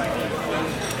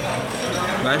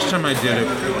 Last time I did it,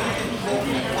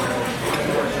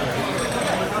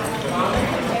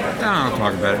 I'll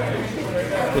talk about it.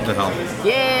 What the hell?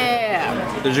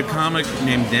 Yeah. There's a comic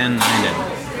named Dan Ninen.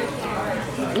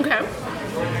 Okay.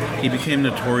 He became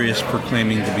notorious for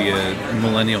claiming to be a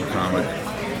millennial comic.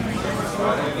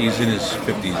 He's in his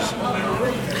 50s.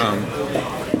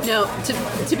 No,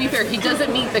 to be fair, he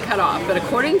doesn't meet the cutoff, but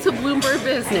according to Bloomberg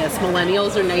Business,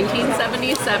 millennials are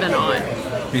 1977 on.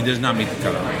 He does not meet the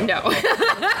cutoff. No.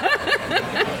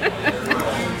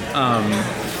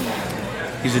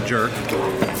 He's a jerk.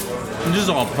 And this is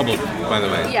all public, by the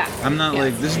way. Yeah. I'm not Yeah.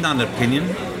 like, this is not an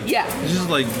opinion. Yeah. This is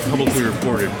like publicly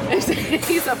reported.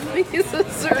 he's a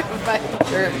certified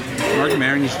jerk. Mark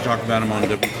Maron used to talk about him on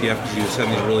WTF because he was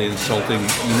sending these really insulting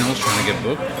emails trying to get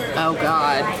booked. Oh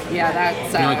God. Yeah,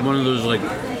 that's Like one of those like,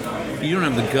 you don't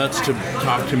have the guts to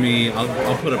talk to me.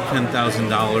 I'll put up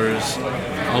 $10,000.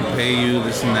 I'll pay you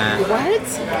this and that. what?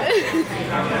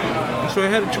 So I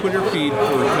had a Twitter feed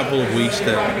for a couple of weeks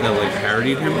that like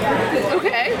parodied him.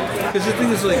 Okay. Because the thing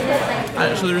is like,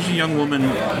 so there's a young woman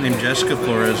named Jessica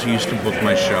Flores who used to book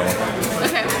my show.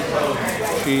 Okay.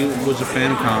 She was a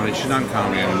fan of comedy. She's not in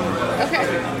comedy anymore. Okay.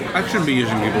 I shouldn't be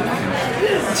using people's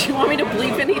names. Do you want me to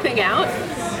bleep anything out?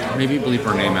 Maybe bleep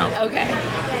her name out. Okay.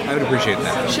 I would appreciate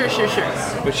that. Sure.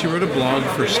 But she wrote a blog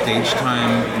for Stage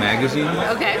Time magazine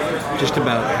Okay. just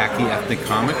about hacky ethnic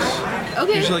comics.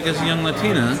 Okay. She's like, as a young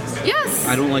Latina, Yes.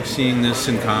 I don't like seeing this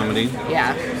in comedy.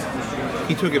 Yeah.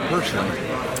 He took it personally.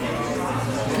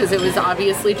 Because it was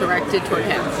obviously directed toward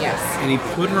him. Yes. And he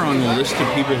put her on a list of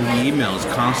people who he emails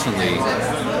constantly,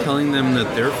 telling them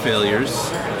that they're failures,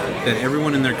 that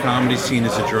everyone in their comedy scene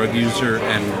is a drug user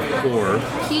and poor.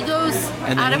 He goes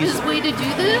And then out of he's- his way to do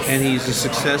this? And he's a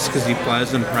success because he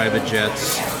flies on private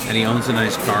jets and he owns a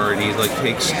nice car and he like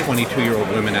takes 22-year-old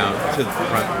women out to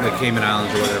the Cayman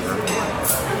Islands or whatever.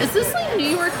 Is this like New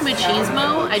York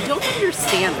machismo? I don't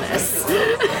understand this.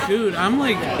 Dude, I'm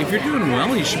like, if you're doing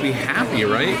well, you should be happy,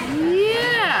 right?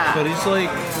 Yeah. But he's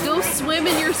like, Go swim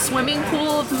in your swimming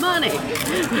pool of money.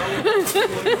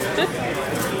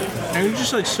 and he's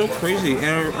just like so crazy.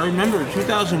 And I remember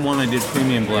 2001, I did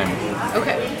Premium Blame.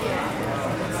 Okay.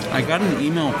 I got an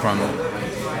email from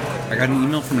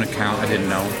an account I didn't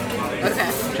know,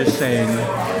 Okay. just saying,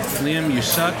 Liam, you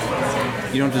suck.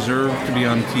 You don't deserve to be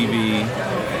on TV.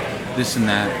 This and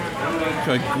that.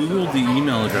 So I googled the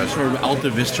email address, or Alta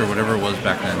Vista, or whatever it was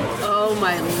back then, Oh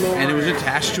my lord. and it was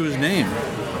attached to his name.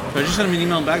 So I just sent him an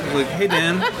email back, like, "Hey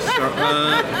Dan,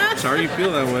 sorry you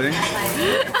feel that way.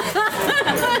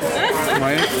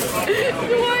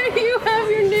 Why do you have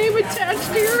your name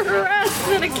attached to your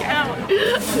harassment account?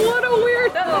 What a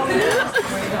weirdo.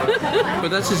 But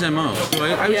that's his MO. So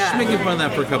I was just making fun of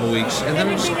that for a couple weeks, and then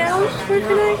I just, Anything else for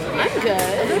tonight? I'm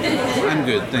good. I'm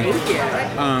good, thank you.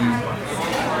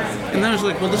 And then I was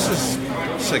like, well, this is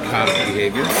psychotic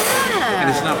behavior, and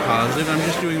it's not positive. I'm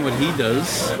just doing what he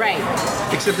does, Right.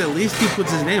 except at least he puts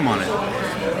his name on it.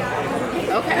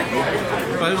 Okay.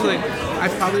 But I was like, I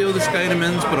probably owe this guy an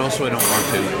amends, but also I don't want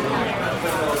to.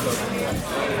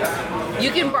 You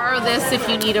can borrow this if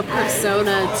you need a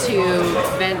persona to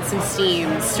vent some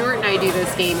steam. Stuart and I do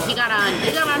this game. He got on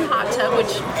Hot Tub,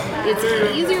 which it's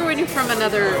easier when you're from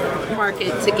another market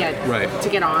to get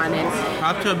on. And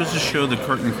Hot Tub is a show that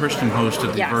Kurt and Kristen host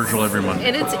at the Virgil every month.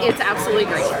 And it's absolutely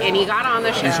great. And he got on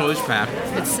the show. It's always packed.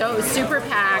 It's so super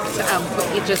packed.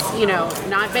 It just,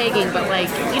 not begging, but like,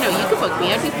 you could book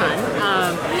me. I'd be fun.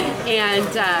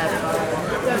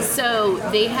 So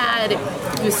he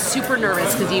was super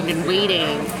nervous because he'd been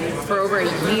waiting for over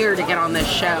a year to get on this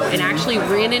show, and actually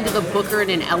ran into the booker in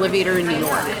an elevator in New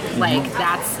York. Like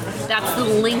that's the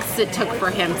lengths it took for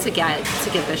him to get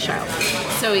the show.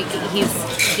 So he's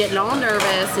getting all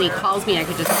nervous, and he calls me. I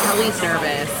could just tell he's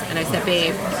nervous, and I said,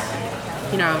 babe,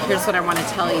 here's what I want to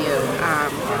tell you.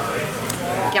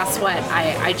 Guess what?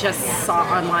 I just saw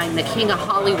online the King of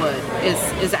Hollywood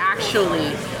is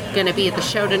actually going to be at the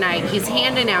show tonight. He's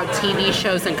handing out TV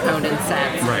shows and Conan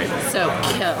sets. Right. So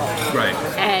kill. Right.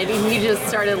 And he just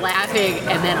started laughing,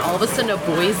 and then all of a sudden a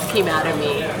voice came out of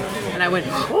me. And I went,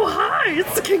 oh, hi,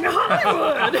 it's the King of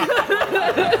Hollywood.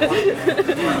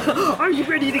 Are you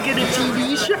ready to get a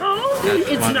TV show?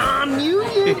 It's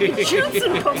non-union. It shoots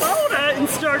in Pomona and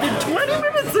started 20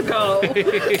 minutes ago.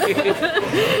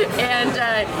 And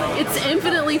it's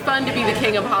infinitely fun to be the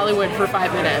King of Hollywood for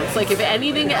 5 minutes. Like, if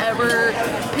anything ever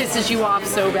pisses you off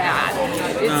so bad,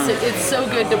 it's so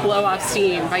good to blow off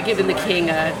steam by giving the king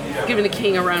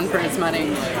a run for his money.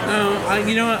 No,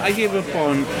 I gave up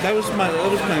on that was my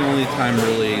only time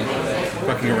really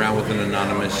fucking around with an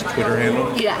anonymous Twitter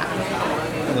handle. Yeah.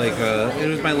 Like it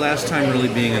was my last time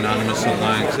really being anonymous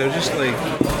online, because I was just like,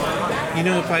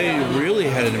 if I really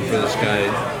had it in for this guy,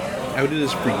 I would do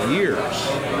this for years.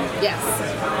 Yes.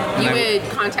 You would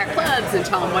contact clubs and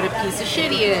tell them what a piece of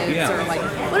shit he is, or like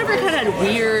whatever kind of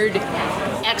weird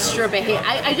extra behavior.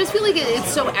 I just feel like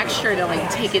it's so extra to like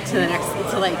take it to the next,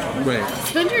 to like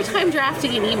spend your time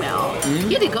drafting an email. Mm-hmm.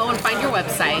 You had to go and find your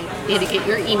website. You had to get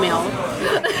your email.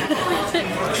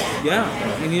 Yeah,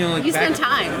 and like you spend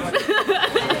time.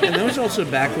 And that was also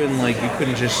back when like you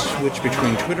couldn't just switch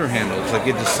between Twitter handles. Like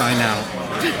you had to sign out,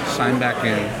 sign back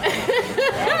in.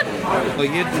 Like,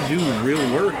 you had to do real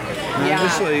work. And Yeah. I'm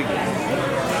just like,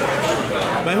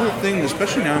 my whole thing,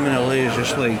 especially now I'm in LA, is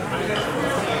just like,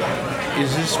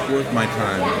 is this worth my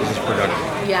time? Is this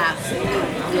productive? Yeah.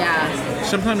 Yeah.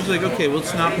 Sometimes it's like, okay, well,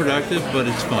 it's not productive, but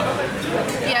it's fun.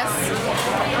 Yes.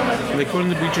 Like, going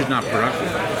to the beach is not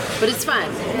productive. But it's fun.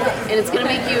 And it's going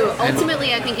to make you,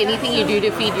 ultimately, I think anything you do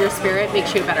to feed your spirit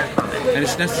makes you a better comic. And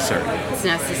it's necessary. It's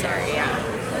necessary, yeah.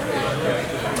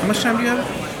 How much time do you have?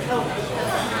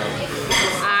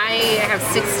 I have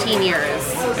 16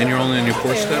 years. And you're only on your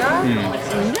fourth step?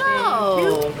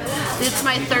 No! It's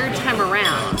my third time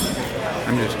around.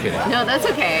 I'm just kidding. No, that's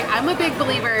okay. I'm a big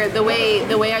believer. The way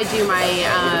I do my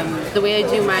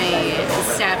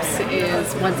steps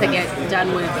is once I get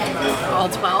done with all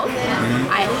 12,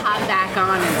 I hop back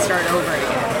on and start over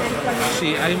again.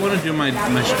 See, I want to do my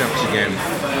steps again,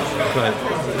 but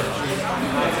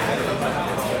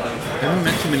I haven't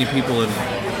met too many people in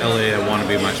LA that want to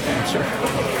be my sponsor.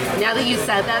 Now that you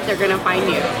said that, they're gonna find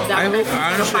you. I hope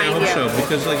so,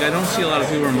 because like I don't see a lot of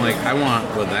people where I'm like, I want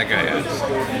what that guy has.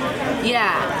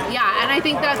 Yeah, and I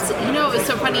think that's, it's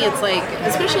so funny. It's like,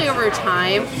 especially over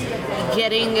time,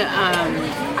 getting,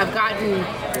 I've gotten,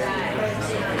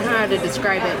 I don't know how to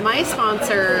describe it. My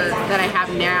sponsor that I have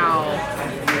now,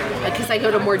 because I go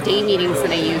to more day meetings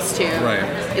than I used to. Right.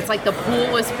 It's like the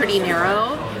pool was pretty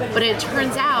narrow, but it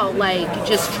turns out like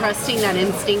just trusting that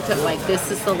instinct of like, this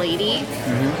is the lady,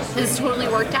 has totally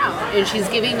worked out. And she's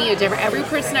giving me every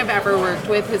person I've ever worked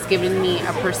with has given me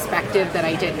a perspective that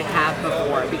I didn't have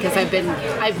before, because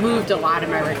I've moved a lot in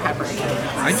my recovery.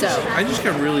 I just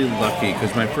got really lucky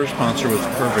because my first sponsor was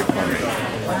perfect for me.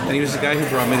 And he was the guy who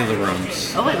brought me to the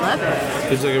rooms. Oh, I love it.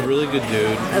 He was like a really good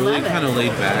dude, really kind of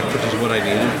laid back, which is what I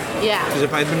needed. Yeah. Because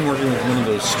if I'd been working with one of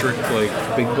those strict, like,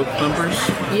 big book thumpers,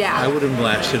 I would have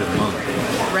blasted a month.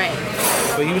 Right.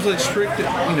 But he was like strict,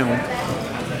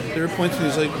 there were points when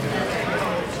he's like,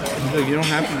 you don't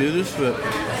have to do this, but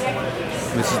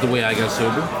this is the way I got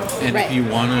sober. And if you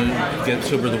want to get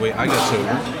sober the way I got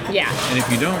sober, and if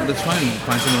you don't, that's fine.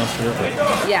 Find someone else to work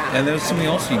with. Yeah. And there's something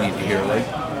else you need to hear, like.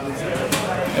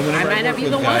 And whenever I work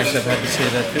with guys, I've had to say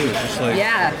that too. It's just like,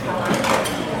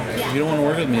 if you don't want to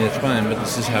work with me, it's fine, but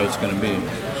this is how it's going to be.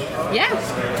 Yeah.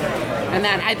 And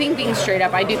then I think being straight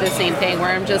up, I do the same thing where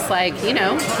I'm just like,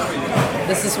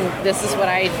 this is what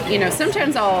I,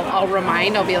 sometimes I'll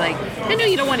remind, I'll be like, I know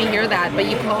you don't want to hear that, but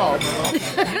you called.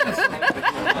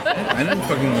 I didn't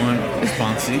fucking want a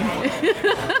sponsee.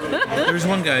 There was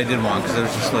one guy I did want because I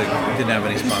was just like, I didn't have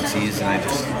any sponsees, and I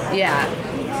just.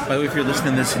 By the way, if you're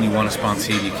listening to this and you want a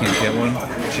sponsee and you can't get one,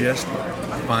 just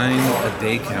find a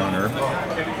day counter,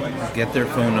 get their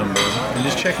phone number, and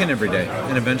just check in every day.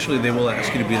 And eventually they will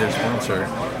ask you to be their sponsor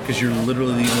because you're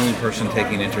literally the only person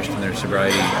taking interest in their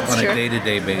sobriety on a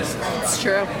day-to-day basis. It's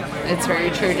true. It's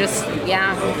very true. Just,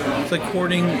 It's like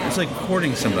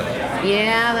courting somebody.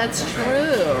 Yeah, that's true.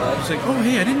 It's like, oh,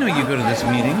 hey, I didn't know you go to this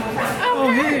meeting. Oh,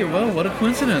 hey, well, what a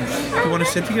coincidence. You want to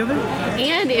sit together?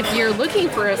 And if you're looking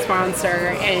for a sponsor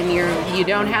and you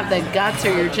don't have the guts,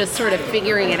 or you're just sort of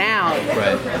figuring it out,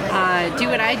 do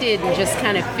what I did and just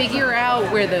kind of figure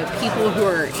out where the people who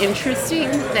are interesting,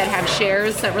 that have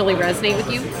shares that really resonate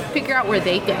with you, figure out where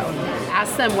they go.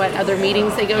 Ask them what other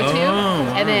meetings they go to,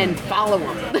 and then follow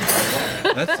them.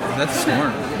 That's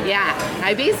smart. Yeah,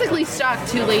 I basically stalked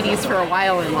two ladies for a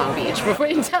while in Long Beach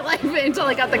until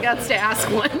I got the guts to ask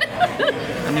one.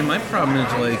 I mean, my problem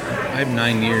is like I have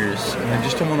 9 years, and I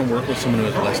just don't want to work with someone who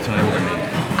has less time than me.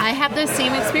 I have the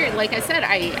same experience. Like I said,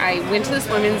 I went to this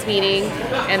women's meeting,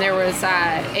 and there was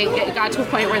it got to a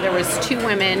point where there was two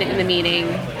women in the meeting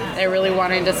that really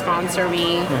wanted to sponsor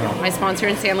me. My sponsor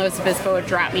in San Luis Obispo had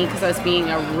dropped me because I was being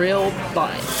a real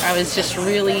butt. I was just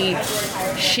really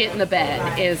shit in the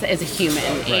bed as a human,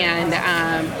 and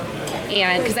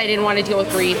because I didn't want to deal with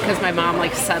grief because my mom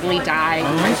suddenly died.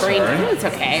 My brain, it's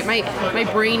okay. My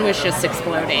brain was just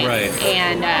exploding,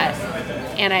 and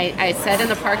I said in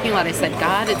the parking lot, I said,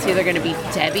 God, it's either going to be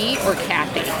Debbie or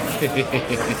Kathy.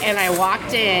 And I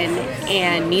walked in,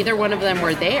 and neither one of them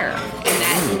were there. And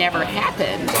that never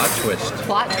happened. Plot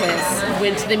twist.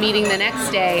 Went to the meeting the next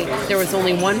day. There was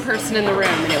only one person in the room,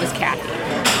 and it was Kathy.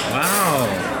 Wow.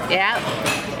 Yeah.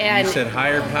 And you said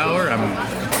higher power?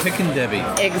 I'm picking Debbie.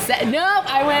 No,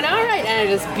 I went, all right. And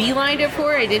I just beelined it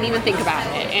for her. I didn't even think about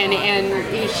it.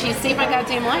 And she saved my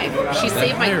goddamn life. She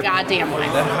saved my goddamn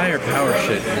life. That higher power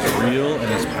shit is real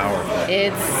and it's powerful.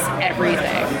 It's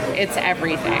everything. It's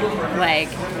everything.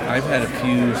 I've had a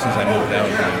few since I moved out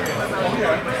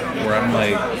here where I'm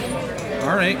like,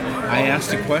 all right, I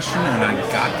asked a question and I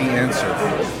got the answer.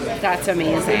 That's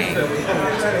amazing.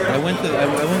 I won't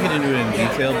get into it in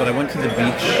detail, but I went to the beach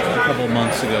a couple of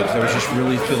months ago because I was just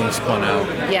really feeling spun out.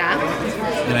 Yeah.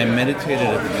 And I meditated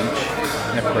at the beach.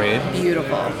 I prayed.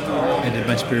 Beautiful. I did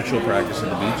my spiritual practice at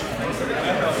the beach.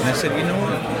 And I said, you know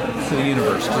what? To the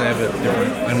universe, because I have a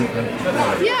different...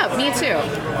 Yeah, me too.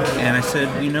 And I said,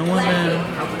 you know what, man?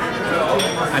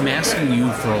 I'm asking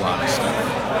you for a lot of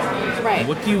stuff. Right.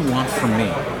 What do you want from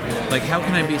me? Like, how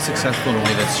can I be successful in a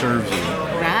way that serves you?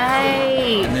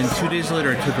 Right. And then 2 days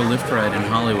later, I took a Lyft ride in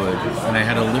Hollywood, and I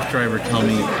had a Lyft driver tell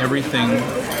me everything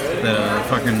that I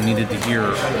fucking needed to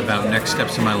hear about next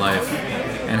steps in my life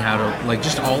and how to, like,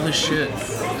 just all this shit.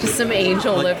 Just some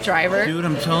angel Lyft driver. Dude,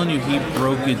 I'm telling you, he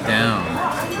broke it down.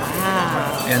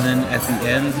 Wow. And then at the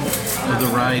end of the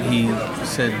ride, he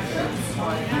said,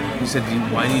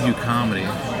 why do you do comedy?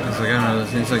 I was like, I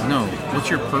don't know. He's like, no, what's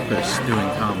your purpose doing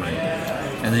comedy?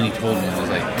 And then he told me, I was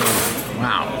like, oh,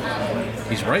 wow,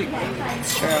 he's right.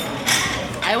 It's true.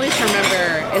 I always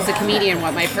remember as a comedian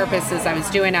what my purpose is. I was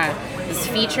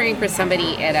featuring for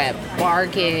somebody at a bar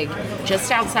gig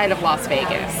just outside of Las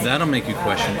Vegas. That'll make you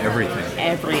question everything.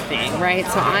 Everything, right?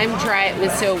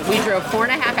 So we drove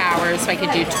 4.5 hours, so I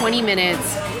could do 20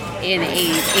 minutes in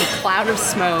a cloud of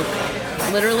smoke.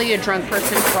 Literally a drunk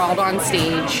person crawled on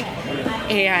stage,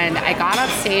 and I got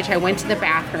off stage, I went to the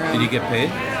bathroom. Did you get paid?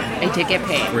 I did get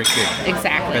paid. Great gig.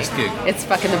 Exactly. Best gig. It's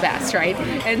fucking the best, right?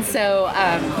 And so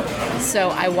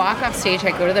I walk off stage,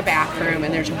 I go to the bathroom,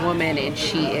 and there's a woman, and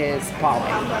she is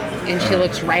bawling. And she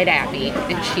looks right at me,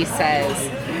 and she says,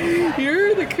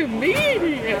 "You're the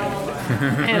comedian."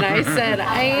 And I said,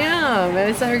 "I am."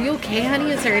 And I said, "Are you okay,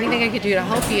 honey? Is there anything I could do to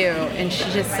help you?" And she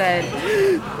just said,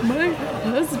 "My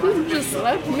husband just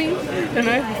left me, and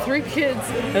I have 3 kids,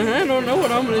 and I don't know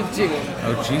what I'm going to do."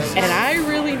 Oh, Jesus. And I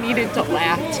really needed to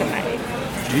laugh tonight.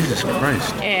 Jesus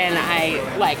Christ. And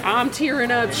I'm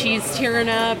tearing up, she's tearing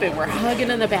up, and we're hugging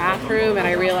in the bathroom, and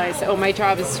I realized, my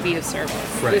job is to be of service.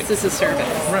 Right. This is a service.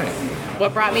 Right.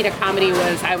 What brought me to comedy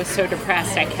was I was so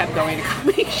depressed I kept going to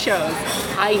comedy shows.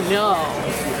 I know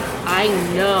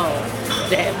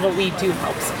that what we do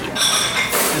helps people.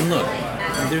 And look,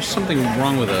 there's something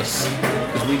wrong with us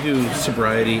because we do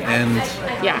sobriety and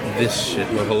this shit.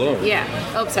 Well, hello. Yeah.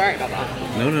 Oh, sorry about that.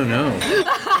 No.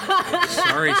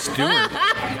 Sorry, Stuart.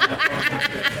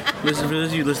 Listen, for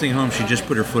those of you listening home, she just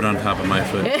put her foot on top of my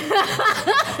foot.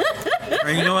 All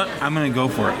right, you know what? I'm going to go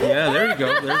for it. Yeah, there you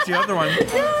go. There's the other one.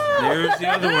 There's the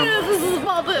other one. This is a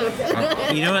small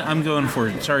booth. You know what? I'm going for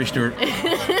it. Sorry, Stuart.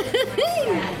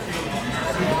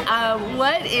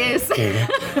 What is...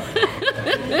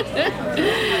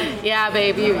 Yeah,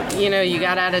 babe, you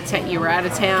got out of you were out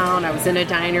of town. I was in a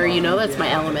diner. That's my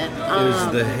element. It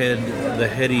was the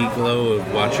heady glow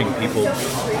of watching people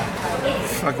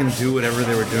fucking do whatever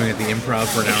they were doing at the Improv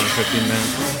for an hour and 15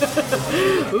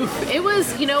 minutes. Oof. It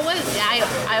was, you know what?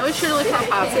 I always try to look for a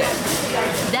positive.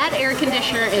 That air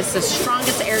conditioner is the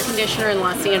strongest air conditioner in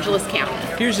Los Angeles County.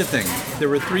 Here's the thing. There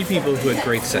were 3 people who had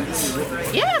great sets.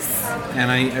 Yes.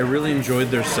 And I really enjoyed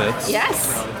their sets.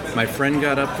 Yes. My friend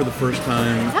got up for the first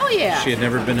time. Hell yeah. She had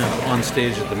never been on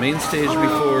stage at the main stage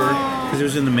before because it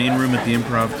was in the main room at the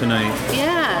Improv tonight.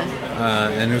 Yeah.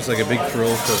 And it was like a big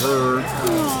thrill for her.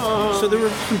 Aww. So there were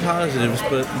some positives,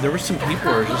 but there were some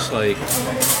people who were just like,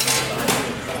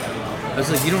 I was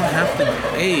like, you don't have to,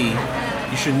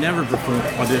 you should never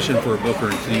audition for a booker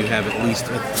until you have at least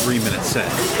a 3-minute set.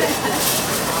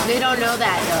 They don't know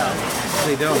that, though.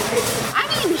 They don't.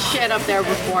 I've eaten shit up there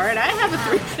before, and I have a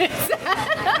 3-minute set.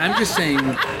 I'm just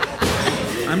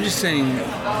saying,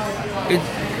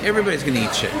 everybody's gonna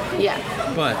eat shit. Yeah.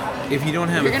 But if you don't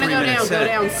have You're a 3-minute set, go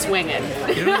down swinging.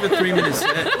 You don't have a 3-minute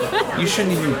set, you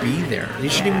shouldn't even be there. You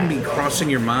shouldn't even be crossing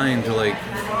your mind to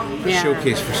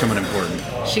showcase for someone important.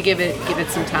 Should give it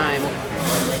some time.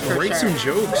 Write some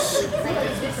jokes.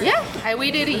 Yeah,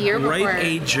 we did a year before. Write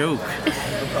a joke.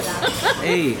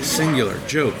 A singular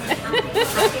joke.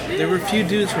 There were a few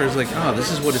dudes where it's like, this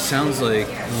is what it sounds like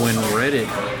when Reddit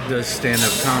does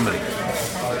stand-up comedy.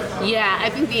 Yeah, I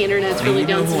think the internet's really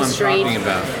done some strange. You know who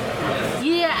I'm talking about.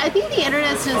 Yeah, I think the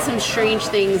internet's done some strange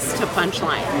things to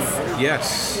punchlines.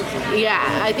 Yes. Yeah,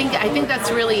 I think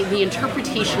that's really the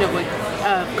interpretation of what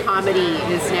comedy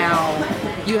is now.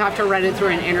 You have to run it through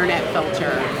an internet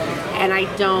filter, and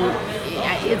it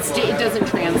doesn't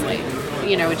translate.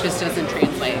 It just doesn't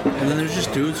translate. And then there's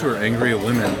just dudes who are angry at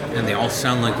women, and they all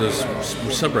sound like those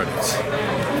subreddits.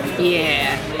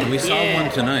 Yeah. And we saw one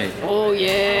tonight. Oh,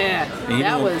 yeah. And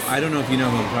I don't know if you know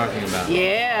who I'm talking about.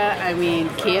 Yeah, I mean,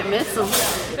 can't miss them.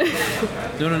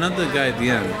 No, not the guy at the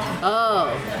end.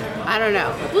 Oh, I don't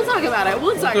know. We'll talk about it.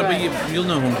 But you'll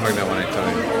know who I'm talking about when I tell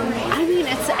you. I mean,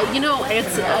 it's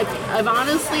I'm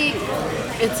honestly,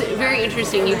 it's very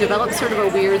interesting. You develop sort of a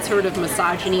weird sort of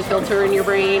misogyny filter in your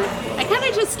brain. I kind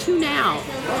of just tune out.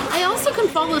 I also can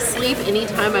fall asleep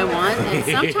anytime I want, and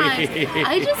sometimes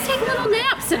I just take little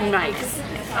naps in mics.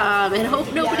 And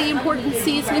hope nobody important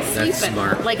sees me sleeping. That's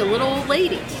smart. Like a little old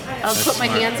lady. I'll put my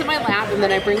hands in my lap, and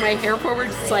then I bring my hair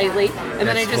forward slightly, and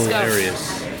then I just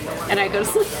hilarious. go. And I go to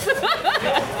sleep.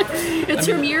 It's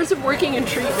from years of working in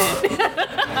treatment.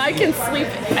 I can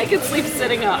sleep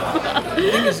sitting up.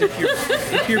 The thing is, if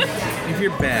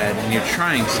you're bad and you're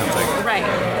trying something, Right.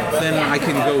 then I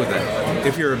can go with that.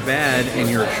 If you're bad and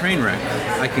you're a train wreck,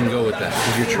 I can go with that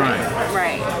because you're trying.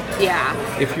 Right. Yeah.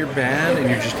 If you're bad and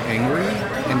you're just angry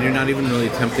and you're not even really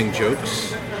attempting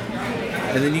jokes,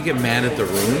 and then you get mad at the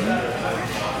room.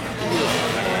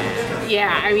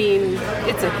 Yeah, I mean,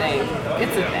 it's a thing.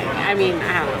 It's a thing. I mean,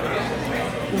 I don't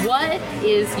know. What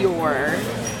is your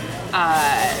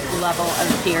level of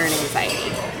fear and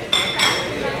anxiety?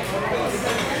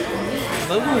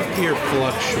 Level of fear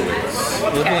fluctuates.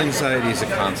 Level of anxiety is a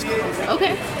constant.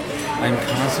 Okay. I'm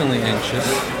constantly anxious.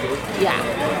 Yeah.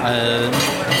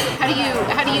 How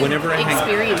do you Whenever I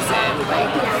experience it?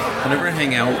 Like, Whenever I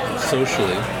hang out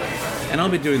socially, and I'll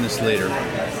be doing this later.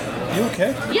 You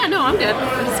okay? yeah, no, I'm good.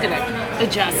 I'm just gonna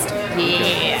adjust.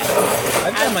 Yeah.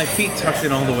 I've got my feet tucked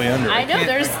in all the way under. I know can't-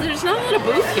 there's not a lot of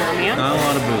booth here, man. Not a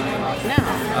lot of booth. No.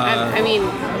 I mean,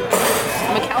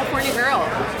 I'm a California girl.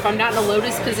 If I'm not in a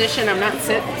lotus position, I'm not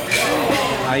sitting.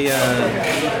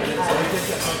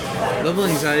 Level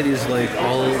anxiety is like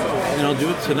and I'll do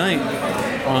it tonight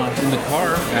in the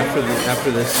car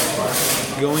after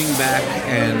this, going back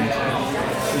and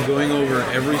going over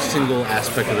every single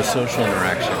aspect of the social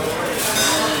interaction.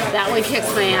 That one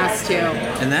kicks my ass too.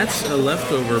 And that's a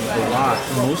leftover,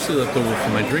 mostly leftover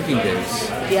from my drinking days.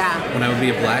 Yeah. When I would be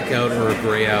a blackout or a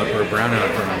gray out or a brown out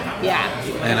for me. Yeah.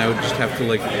 And I would just have to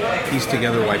like piece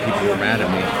together why people were mad at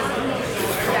me.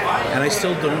 And I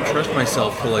still don't trust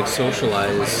myself to like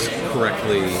socialize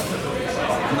correctly.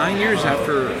 9 years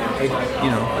after I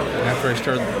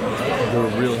started the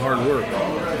real hard work.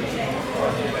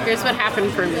 Here's what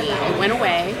happened for me. It went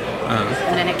away,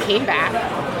 and then it came back,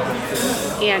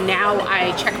 and now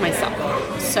I check myself.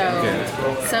 So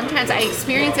sometimes I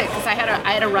experience it because I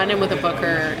had a run-in with a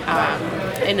booker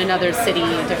in another city,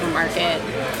 a different market.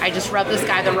 I just rubbed this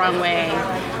guy the wrong way,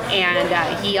 and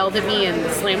he yelled at me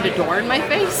and slammed a door in my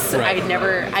face. Right. I'd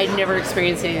never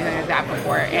experienced anything like that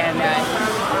before, and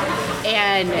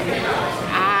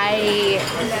I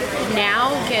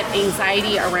now get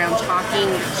anxiety around talking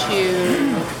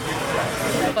to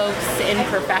folks in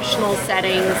professional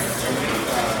settings.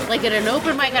 Like at an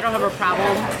open mic, I don't have a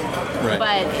problem. Right.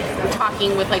 But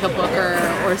talking with like a booker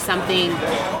or something,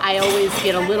 I always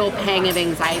get a little pang of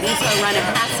anxiety, so I run it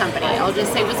past somebody. I'll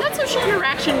just say, was that social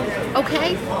interaction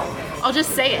okay? I'll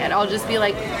just say it. I'll just be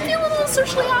like, feel a little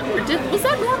socially awkward. Was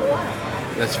that normal?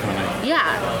 That's funny. Yeah.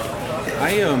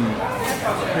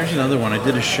 Here's another one. I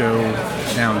did a show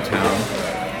downtown,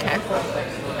 Okay.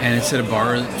 and it's at a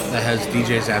bar that has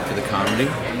DJs after the comedy.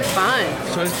 Fun.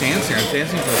 So I was dancing. I was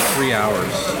dancing for like 3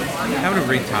 hours, having a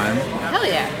great time. Hell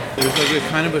yeah. There was like a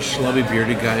kind of a schlubby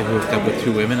bearded guy who hooked up with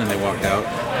 2 women, and they walked out.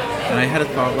 And I had a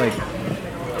thought like,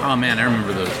 oh man, I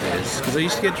remember those days because I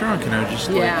used to get drunk and I would just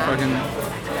like fucking.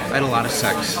 I had a lot of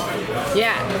sex.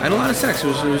 Yeah. I had a lot of sex. It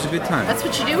was a good time. That's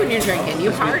what you do when you're drinking.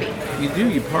 You party.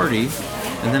 You party.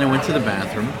 And then I went to the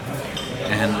bathroom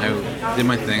and I did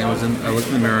my thing. I looked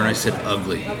in the mirror and I said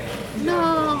ugly. No.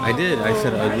 I did. I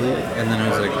said ugly. And then I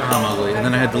was like, oh, I'm ugly. And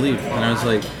then I had to leave. And I was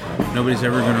like, nobody's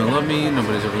ever going to love me.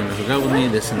 Nobody's ever going to hook up with me,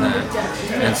 this and that.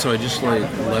 And so I just like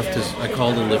left I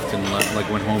called a lift and left, like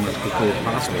went home as quickly as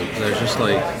possible. Because I was just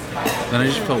like, then I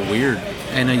just felt weird.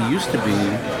 And I used to be,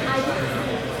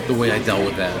 the way I dealt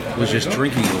with that was just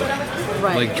drinking away.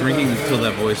 Right. Like drinking until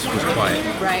that voice was quiet.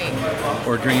 Right.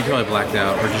 Or drinking until I blacked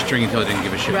out. Or just drinking until I didn't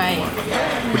give a shit anymore.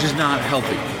 Which is not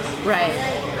healthy. Right.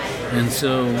 And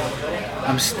so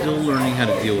I'm still learning how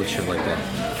to deal with shit like that.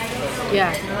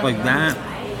 Yeah. Like that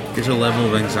is a level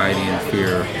of anxiety and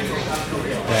fear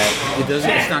that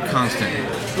it's not constant.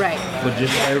 Right. But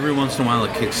just every once in a while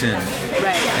it kicks in.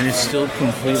 Right. And it's still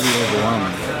completely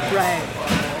overwhelming. Right.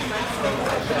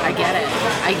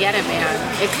 I get it,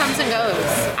 man. It comes and goes.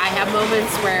 I have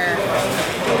moments where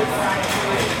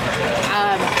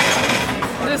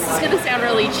this is going to sound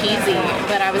really cheesy,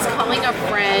 but I was calling a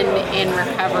friend in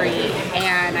recovery,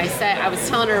 and I was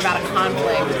telling her about a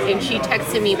conflict, and she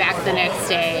texted me back the next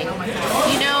day.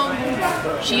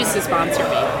 She used to sponsor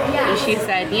me, and she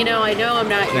said, I know I'm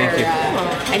not your.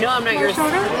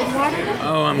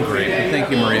 Oh, I'm great. Thank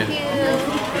you, Maria.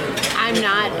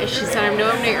 she said, I'm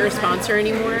not your sponsor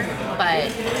anymore, but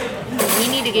we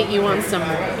need to get you on some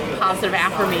positive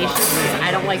affirmations.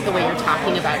 I don't like the way you're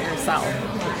talking about yourself.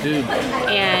 Dude.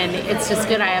 And it's just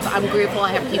good. I'm grateful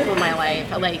I have people in my life.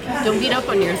 Like, don't beat up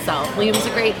on yourself. Liam's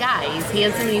a great guy. He's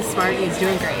handsome, he's smart, and he's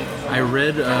doing great. I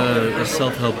read a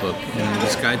self-help book, and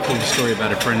this guy told a story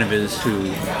about a friend of his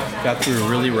who got through a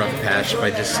really rough patch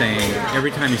by just saying, every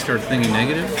time he started thinking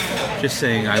negative, just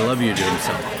saying, I love you to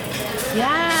himself.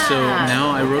 Yeah. So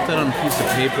now I wrote that on a piece of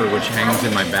paper, which hangs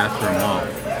in my bathroom wall.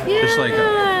 Yeah. Just like,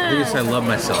 I guess I love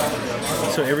myself.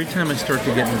 So every time I start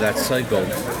to get into that cycle,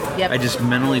 I just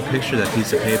mentally picture that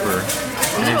piece of paper,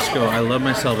 and I just go, I love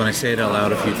myself, and I say it out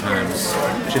loud a few times,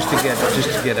 just to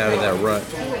get out of that rut.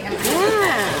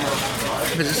 Yeah.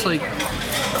 Because it's like,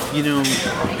 you know,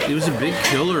 it was a big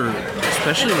killer,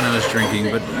 especially when I was drinking,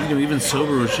 but you know, even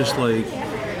sober, it was just like,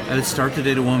 I'd start to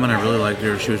date a woman, I really liked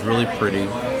her, she was really pretty,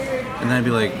 and then I'd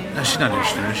be like, oh, she's not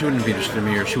interested in me, she wouldn't be interested in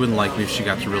me, or she wouldn't like me if she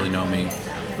got to really know me.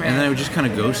 Right. And then I would just kind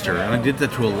of ghost her, and I did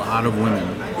that to a lot of women.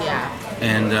 Yeah.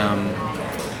 And,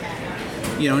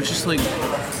 you know, it's just like,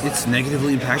 it's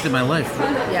negatively impacted my life.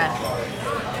 Yeah.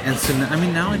 And so, I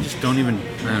mean, now I just don't even,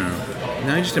 I don't know.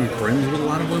 Now I just am friends with a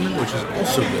lot of women, which is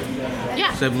also good.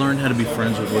 Yeah. So I've learned how to be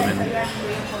friends with women,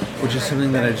 which is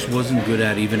something that I just wasn't good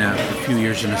at even after a few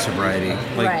years into sobriety.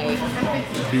 Like,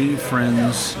 being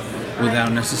friends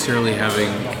without necessarily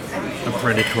having a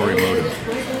predatory motive.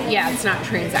 Yeah, it's not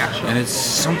transactional. And it's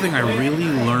something I really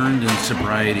learned in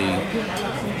sobriety.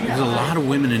 Because a lot of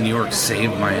women in New York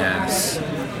saved my ass.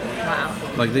 Wow.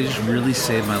 Like, they just really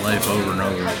saved my life over and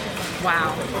over.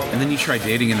 Wow. And then you try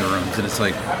dating in the rooms, and it's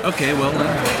like, okay, well,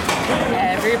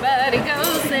 everybody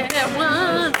goes there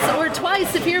once or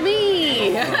twice if you're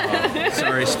me.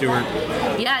 Sorry, Stuart.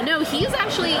 Yeah, no, he's a...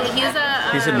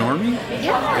 he's a normie?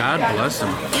 Yeah. God bless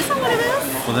him. He's not one of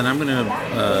us. Well, then I'm going to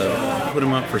put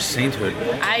him up for sainthood.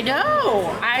 I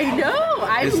know. I'm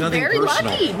it's nothing very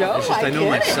personal. lucky. No, it's just I know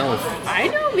myself. I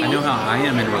know me. I know how I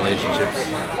am in relationships.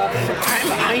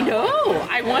 I know.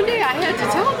 One day I had to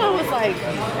tell him, I was like,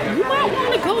 you might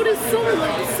want to go to some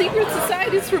like, secret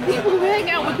societies for people who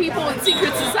hang out with people in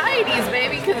secret societies,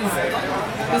 baby, because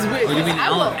what do you mean,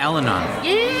 Al-Anon?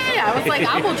 Yeah, I was like,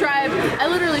 I will drive. I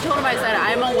literally told him, I said,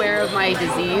 I'm aware of my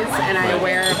disease, and I'm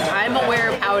aware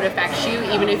of how it affects you,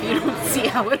 even if you don't see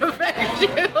how it affects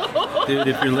you. Dude,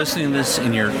 if you're listening to this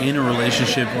and you're in a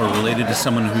relationship or related to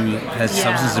someone who has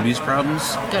substance abuse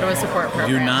problems, go to a support program.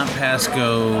 Do not pass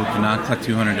go. Do not collect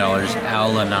 $200.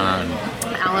 Al-Anon.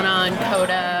 Al-Anon,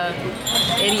 Coda,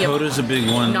 Coda's a big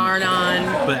one. Nar-Anon.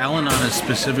 But Al-Anon is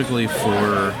specifically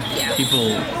for people,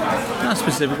 not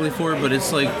specifically for, but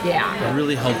it's like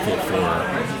really helpful for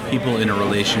people in a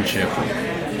relationship.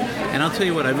 And I'll tell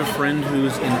you what, I have a friend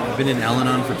who's been in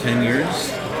Al-Anon for 10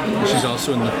 years. She's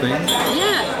also in the thing.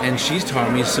 Yeah. And she's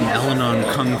taught me some Al-Anon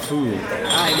kung fu.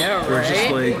 I know, right? Where it's just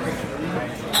like,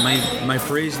 my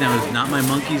phrase now is not my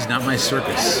monkeys, not my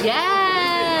circus.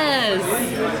 Yes.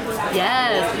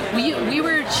 We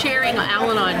were sharing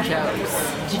Al-Anon jokes.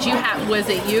 Was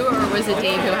it you or was it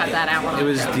Dave who had that Al-Anon It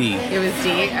was joke? D. It was D?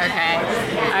 Okay.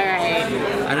 All right.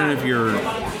 I don't know if your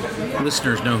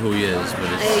listeners know who he is, but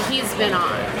he's been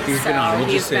on. He's been on. We'll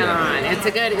just say that. It's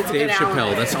a good Dave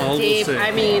Chappelle. That's all Dave, we'll say.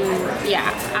 I mean,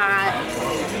 yeah.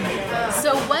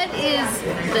 So what is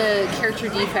the character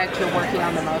defect you're working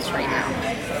on the most right now?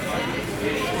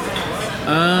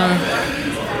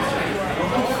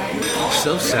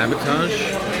 Self-sabotage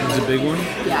is a big one.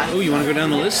 Yeah. Oh, you want to go down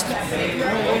the list?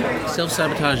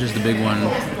 Self-sabotage is the big one.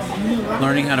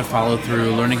 Learning how to follow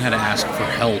through, learning how to ask for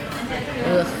help.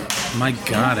 Ugh. My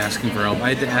God, asking for help.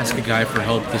 I had to ask a guy for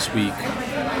help this week.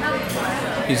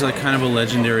 He's like kind of a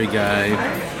legendary guy.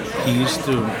 He was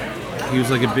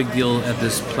like a big deal at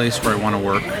this place where I want to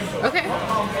work. Okay.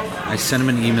 I sent him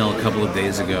an email a couple of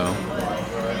days ago.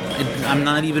 I'm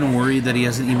not even worried that he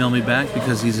hasn't emailed me back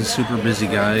because he's a super busy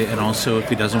guy, and also if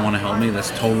he doesn't want to help me,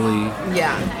 that's totally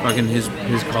fucking his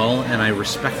call, and I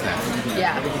respect that.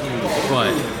 Yeah.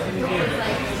 But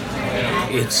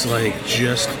it's like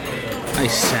I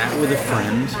sat with a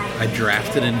friend, I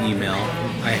drafted an email,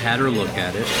 I had her look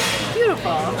at it.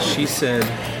 Beautiful. She said,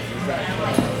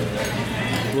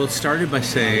 well, it started by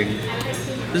saying,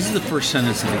 this is the first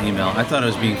sentence of the email. I thought I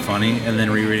was being funny, and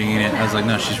then rereading it, I was like,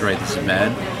 no, she's right, this is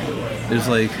bad. There's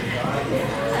like,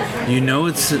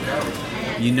 it's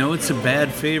a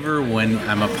bad favor when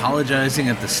I'm apologizing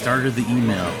at the start of the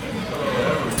email.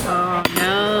 Oh,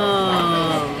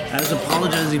 no. I was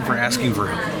apologizing for asking for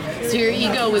help. So your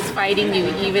ego was fighting you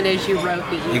even as you wrote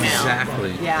the email.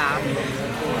 Exactly. Yeah.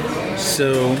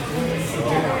 So,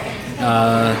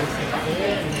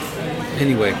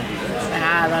 anyway.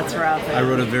 Ah, that's rough. I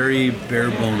wrote a very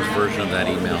bare bones version of that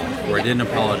email where I didn't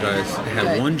apologize. It had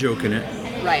Good. one joke in it,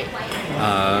 Right.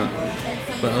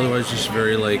 but otherwise just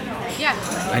very like, Yeah.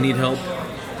 I need help.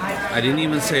 I didn't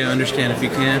even say I understand if you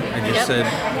can't. I just Yep.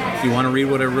 said, if you want to read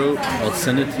what I wrote, I'll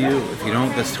send it to you. If you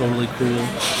don't, that's totally cool.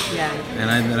 Yeah.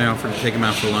 And then I offered to take him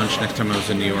out for lunch next time I was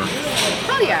in New York.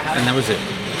 Hell yeah. And that was it.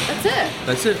 That's it.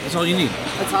 That's it. That's all you need.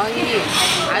 That's all you need.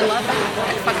 I love that.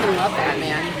 I fucking love that,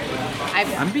 man.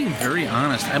 I'm being very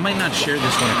honest. I might not share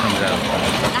this when it comes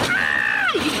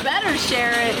out. You better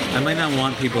share it. I might not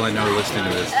want people I know listening to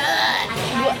this.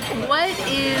 What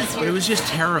is But it your... was just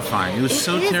terrifying. It was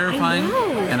so is, I terrifying.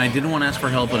 know. And I didn't want to ask for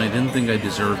help, and I didn't think I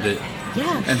deserved it.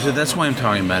 Yeah. And so that's why I'm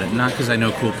talking about it. Not because I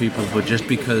know cool people, but just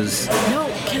because... No,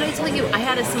 can I tell you, I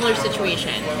had a similar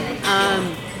situation.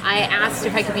 I asked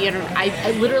if I could be in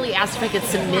I literally asked if I could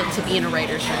submit to be in a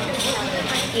writer's room.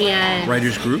 And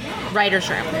Writers group? writer's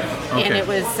room. And Okay. it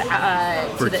was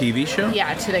For to a TV show?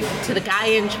 Yeah, to the guy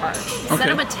in charge. Sent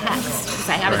him a text because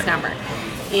I have his Right. number.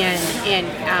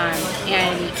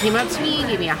 And he came up to me,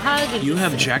 gave me a hug. And You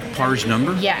have Jack Parr's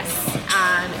number? Yes.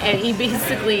 And he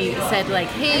basically said, like,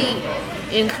 hey,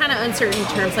 in kind of uncertain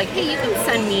terms, like, hey, you can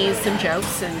send me some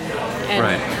jokes. And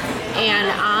Right.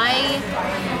 And I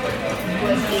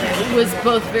was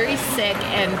both very sick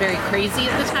and very crazy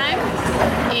at the time.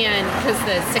 And because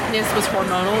the sickness was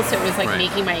hormonal, so it was like Right.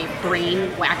 making my brain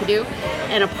wackadoo.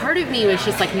 And a part of me was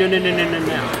just like, no.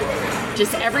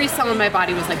 Just every cell in my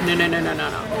body was like, no.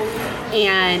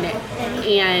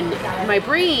 And my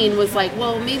brain was like,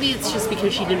 well, maybe it's just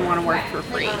because she didn't want to work for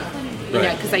free. You know,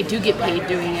 Right. because I do get paid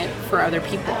doing it for other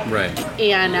people. Right.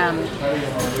 And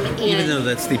Even though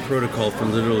that's the protocol for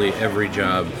literally every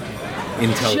job in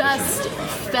television. just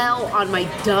fell on my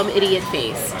dumb idiot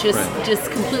face. Right. Just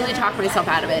completely talked myself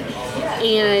out of it.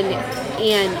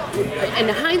 And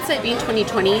hindsight being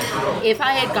 2020, if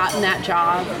I had gotten that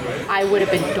job, I would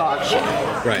have been dog shit.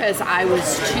 Right. Because I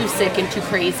was too sick and too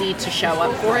crazy to show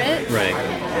up for it. Right.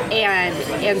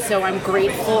 And so I'm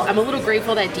grateful. I'm a little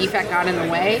grateful that defect got in the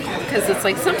way, because it's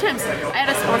like sometimes I had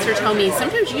a sponsor tell me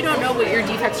sometimes you don't know what your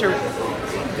defects are.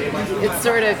 It's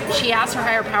sort of, she asks her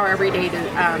higher power every day to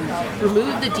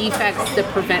remove the defects that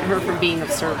prevent her from being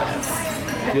of service.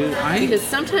 Dude, Because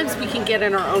sometimes we can get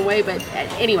in our own way, but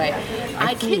anyway,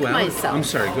 I flew kick out. myself. I'm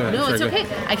sorry, go ahead. No, Sorry, it's go okay.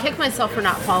 ahead. I kick myself for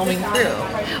not following through,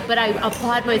 but I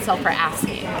applaud myself for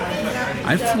asking.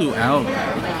 I flew out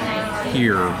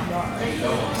here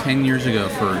 10 years ago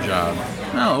for a job.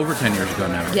 No, over 10 years ago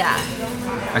now. Yeah.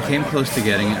 I came close to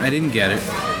getting it. I didn't get it.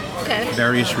 Okay.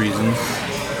 Various reasons.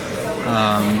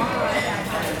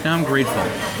 Now I'm grateful.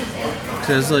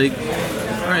 Because, like,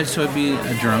 all right, so I'd be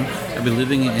a drunk. I'd be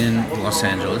living in Los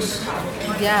Angeles.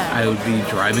 Yeah. I would be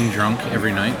driving drunk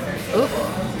every night. Oop.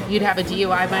 You'd have a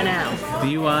DUI by now,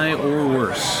 DUI or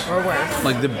worse. or worse.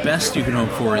 Like, the best you can hope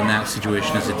for in that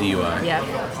situation is a DUI. Yeah.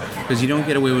 Because you don't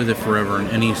get away with it forever in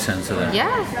any sense of that. Yeah.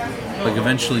 Like,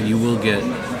 eventually you'll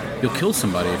kill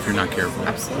somebody if you're not careful.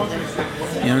 Absolutely.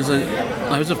 You know,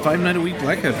 I was a 5-night-a-week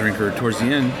blackout drinker towards the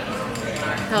end.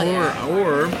 Hell yeah.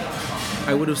 Or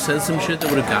I would have said some shit that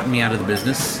would have gotten me out of the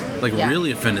business. Like, Yeah.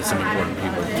 really offended some important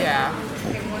people. Yeah.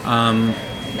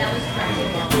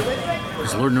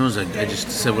 Because Lord knows I just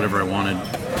said whatever I wanted.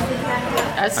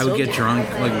 I would get drunk,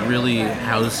 like really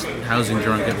housing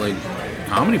drunk at like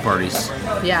comedy parties.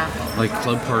 Yeah. Like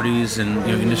club parties and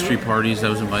industry parties I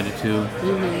was invited to.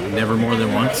 Never more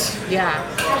than once. Yeah.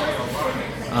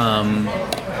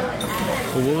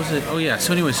 But what was it? Oh yeah.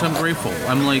 So anyway, so I'm grateful.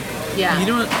 I'm like, Yeah. you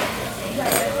know what?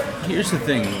 Here's the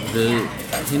thing. The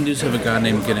Hindus have a god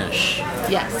named Ganesh.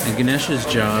 Yes. And Ganesh's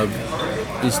job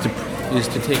is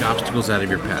to take obstacles out of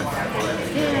your path.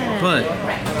 Yeah. But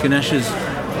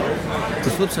the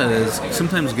flip side is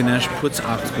sometimes Ganesh puts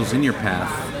obstacles in your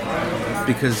path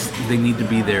because they need to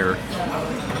be there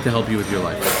to help you with your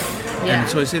life. Yeah. And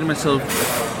so I say to myself,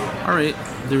 all right,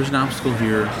 there was an obstacle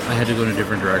here. I had to go in a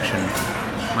different direction.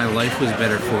 My life was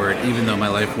better for it, even though my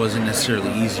life wasn't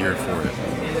necessarily easier for it.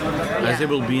 I was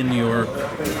able to be in New York.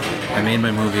 I made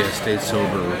my movie. I stayed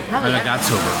sober. Hell And yeah. I got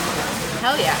sober.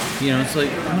 Hell yeah. You know, it's like,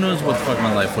 who knows what the fuck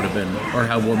my life would have been, or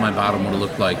what my bottom would have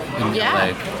looked like in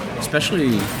Yeah. LA.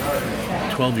 Especially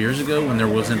 12 years ago when there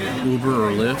wasn't Uber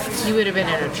or Lyft. You would have been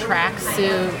in a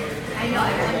tracksuit,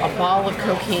 a ball of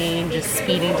cocaine, just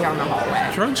speeding down the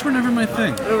hallway. Drugs were never my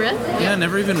thing. Oh, really? Yeah,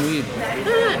 never even weed.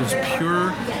 It was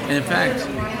pure. And in fact,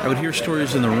 I would hear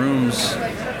stories in the rooms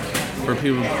where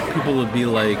people would be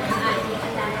like,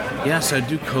 yes, I'd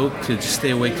do coke to just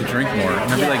stay awake to drink more.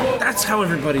 And I'd be like, that's how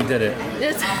everybody did it.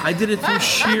 It's, I did it through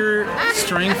sheer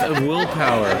strength of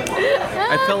willpower.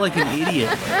 I felt like an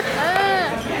idiot.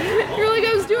 you're like,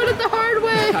 I was doing it the hard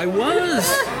way. I was.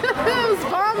 I was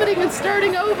vomiting and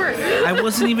starting over. I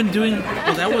wasn't even doing.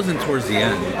 Well, that wasn't towards the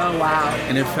end. Oh, wow.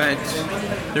 And in fact,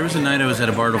 there was a night I was at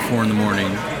a bar till 4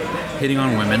 a.m, hitting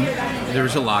on women. There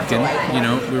was a lock-in.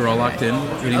 We were all locked in,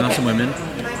 hitting on some women.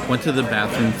 Went to the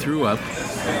bathroom, threw up.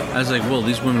 I was like, well,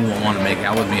 these women won't want to make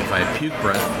out with me if I have puke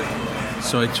breath.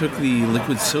 So I took the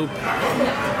liquid soap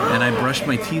and I brushed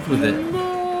my teeth with it.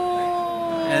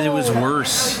 And it was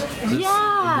worse. It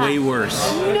was way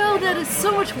worse. No, that is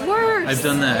so much worse. I've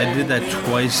done that. I did that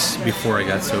twice before I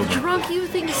got sober. Drunk you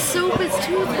think soap is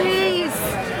toothpaste.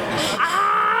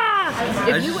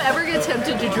 If you ever get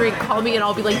tempted to drink, call me and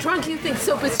I'll be like, drunk you think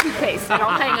soap is toothpaste. And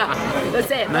I'll hang up.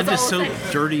 That's it. Not That's just soap,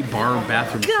 dirty bar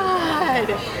bathroom soap. God.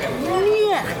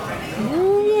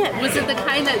 Yeah. Was it the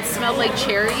kind that smelled like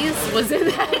cherries? Was it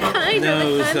that kind?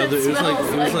 No, or the kind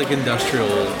it was like industrial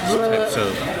type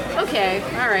soap. Okay,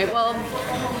 all right. Well,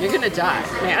 you're gonna die,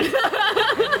 man.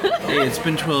 Hey, it's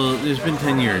been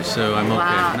 10 years, so I'm okay.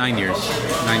 Wow. 9 years,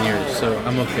 so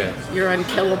I'm okay. You're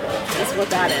unkillable. That's what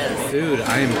that is. Dude,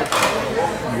 I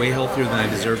am way healthier than I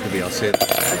deserve to be. I'll say that.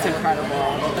 That's incredible.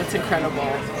 That's incredible.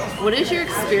 What is your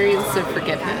experience of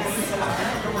forgiveness?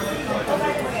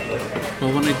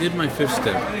 Well, when I did my 5th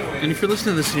step, and if you're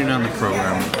listening to this and you're not in the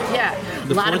program, Yeah,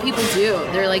 a lot of people do.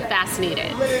 They're like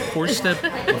fascinated. 4th step,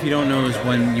 if you don't know, is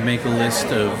when you make a list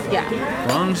of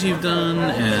wrongs you've done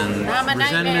and I'm a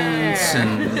resentments nightmare.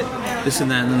 and this and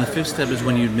that. And then the 5th step is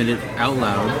when you admit it out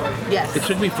loud. Yes. It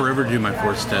took me forever to do my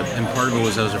 4th step, and part of it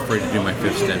was I was afraid to do my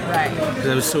 5th step. Right. Because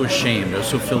I was so ashamed. I was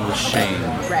so filled with shame.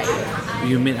 Right.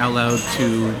 You admit out loud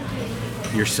to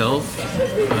yourself,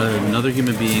 another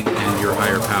human being, and your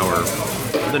higher power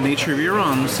the nature of your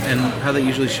wrongs. And how that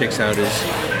usually shakes out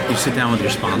is you sit down with your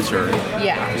sponsor.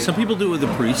 Yeah. Some people do it with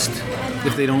a priest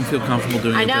if they don't feel comfortable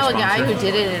doing it I with know their a guy sponsor. who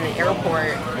did it in an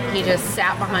airport. He just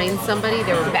sat behind somebody.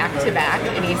 They were back to back,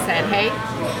 and he said, "Hey,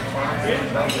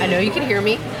 I know you can hear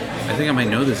me. I think I might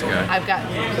know this guy. I've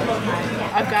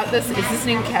got this. Is his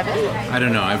name Kevin? I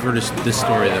don't know. I've heard this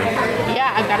story though.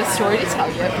 Yeah, I've got a story to tell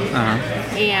you, Uh-huh.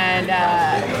 and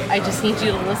I just need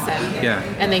you to listen." Yeah.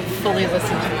 And they fully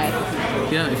listened to it.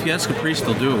 Yeah, if you ask a priest,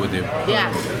 they'll do it with you.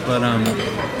 Yeah. But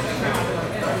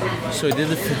so I did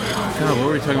the. God, what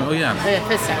were we talking about? Oh yeah.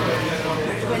 Fifth step.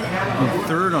 And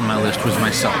 3rd on my list was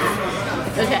myself.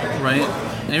 Okay. Right?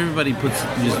 Everybody puts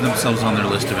themselves on their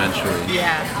list eventually.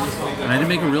 Yeah. And I had to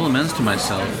make a real amends to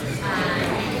myself.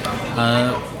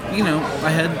 I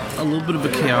had a little bit of a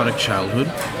chaotic childhood,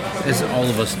 as all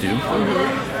of us do.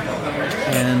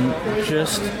 And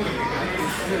just,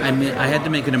 I had to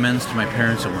make an amends to my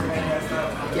parents at one point.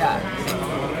 Yeah.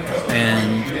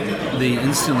 And they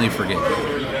instantly forgave me.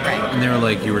 Right. And they were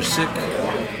like, you were sick,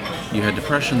 you had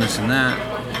depression, this and that.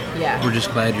 Yeah. We're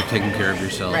just glad you're taking care of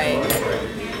yourself. Right.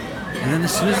 And then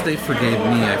as soon as they forgave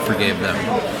me, I forgave them.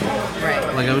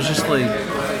 Right. Like, I was just like,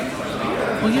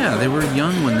 well, yeah, they were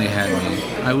young when they had me.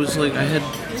 I was like, I had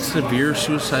severe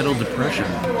suicidal depression.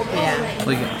 Yeah.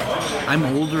 Like, I'm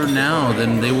older now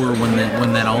than they were when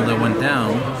that all that went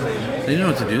down. They didn't know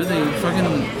what to do. They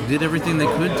fucking did everything they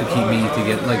could to keep me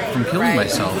from killing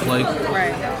myself. Like,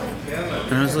 Right.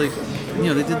 and I was like,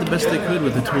 they did the best they could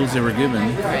with the tools they were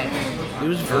given. Right. It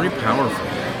was very powerful.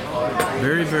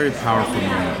 Very, very powerful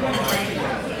moment.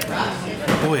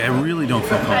 Boy, I really don't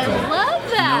feel I comfortable love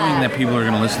that. knowing that people are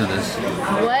going to listen to this.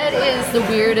 What is the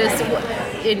weirdest,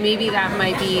 and maybe that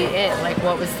might be it, like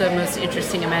what was the most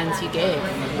interesting amends you gave?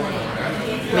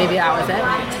 Maybe that was it?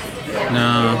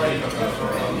 No.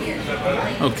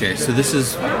 Okay, so this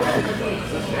is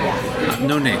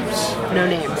no names. No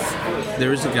names.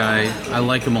 There is a guy, I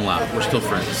like him a lot. We're still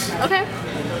friends. Okay.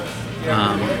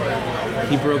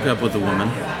 He broke up with a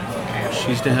woman. She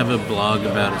used to have a blog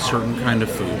about a certain kind of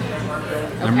food.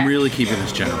 I'm really keeping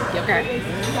this general. Okay.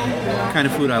 Kind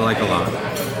of food I like a lot.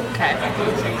 Okay.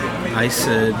 I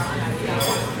said,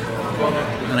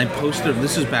 and I posted,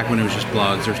 this is back when it was just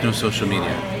blogs, there's no social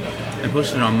media. I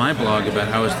posted on my blog about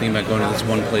how I was thinking about going to this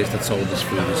one place that sold this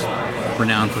food. It's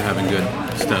renowned for having good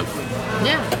stuff.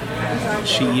 Yeah.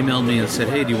 She emailed me and said,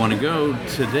 hey, do you want to go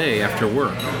today after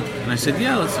work? And I said,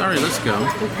 yeah, let's go.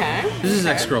 Okay. This is his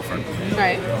ex-girlfriend.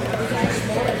 Right.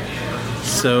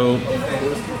 So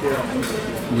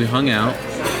we hung out.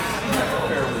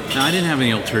 Now, I didn't have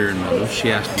any ulterior motive.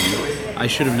 She asked me. I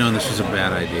should have known this was a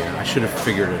bad idea. I should have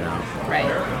figured it out. Right.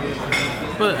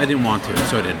 But I didn't want to,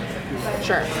 so I didn't.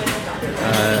 Sure.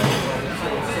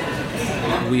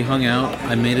 We hung out.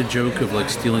 I made a joke of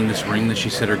stealing this ring that she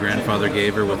said her grandfather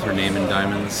gave her with her name in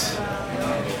diamonds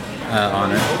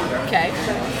on it. Okay.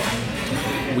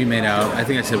 We made out. I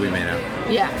think I said we made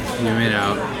out. Yeah. We made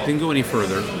out. Didn't go any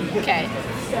further. Okay.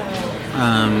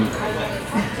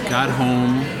 Got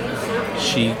home.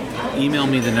 She emailed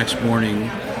me the next morning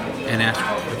and asked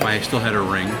if I still had her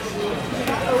ring.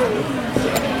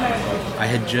 I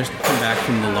had just come back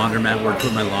from the laundromat where I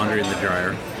put my laundry in the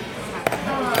dryer.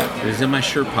 It was in my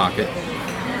shirt pocket.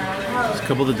 A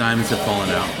couple of the diamonds had fallen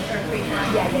out.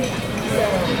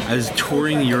 I was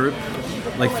touring Europe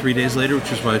like 3 days later,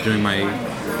 which is why I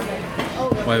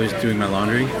was doing my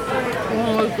laundry.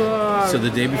 Oh my god. So the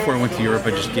day before I went to Europe,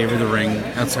 I just gave her the ring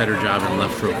outside her job and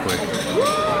left real quick.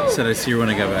 Said I'd see her when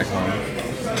I got back home.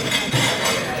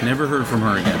 Never heard from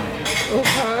her again.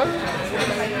 Okay.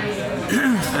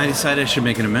 I decided I should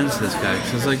make an amends to this guy.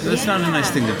 Because I was like, that's not a nice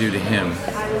thing to do to him.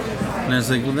 And I was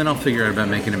like, well, then I'll figure out about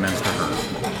making amends to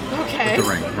her. Okay. With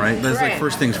the ring, right? But it's like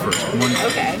first things first. One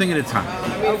thing at a time.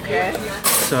 Okay.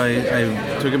 So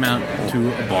I took him out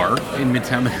to a bar in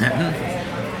Midtown Manhattan.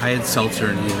 I had seltzer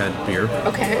and he had beer.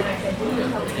 Okay.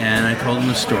 And I told him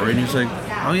the story and he was like,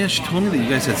 oh yeah, she told me that you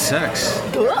guys had sex.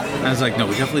 I was like, no,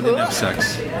 we definitely didn't have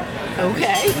sex.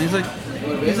 Okay. And he's like,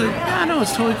 ah, no,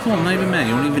 it's totally cool. I'm not even mad.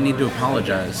 You don't even need to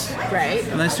apologize. Right.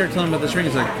 And I started telling him about this ring.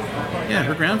 He's like, yeah,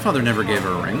 her grandfather never gave her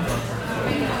a ring.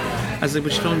 I was like,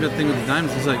 but she told me about the thing with the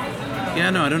diamonds. He's like, yeah,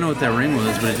 no, I don't know what that ring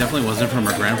was, but it definitely wasn't from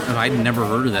her grandfather. I'd never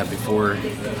heard of that before.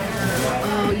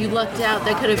 Oh, you lucked out.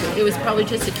 It was probably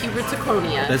just a Cupid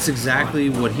zirconia. That's exactly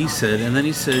what he said. And then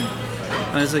he said,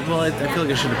 I was like, well, I feel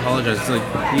like I should apologize. It's like,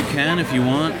 you can if you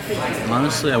want.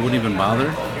 Honestly, I wouldn't even bother.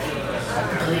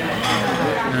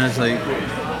 And I was like,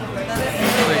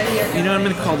 you know, I'm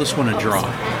going to call this one a draw.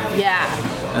 Yeah.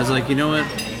 I was like, you know what?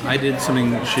 I did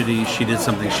something shitty. She did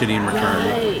something shitty in return.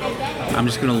 Right. I'm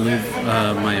just going to live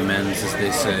my amends, as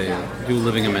they say. Do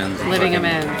living amends. Living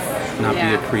amends. Not be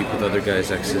a creep with other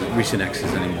guys' recent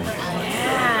exes anymore.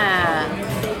 Yeah.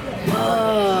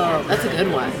 Whoa. That's a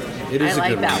good one. It is I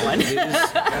like good that one. It is,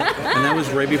 and that was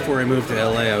right before I moved to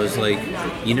LA. I was like,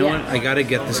 you know what? I got to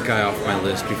get this guy off my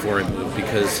list before I move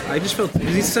because I just felt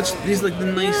he's like the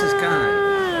nicest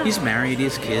guy. He's married, he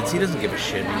has kids, he doesn't give a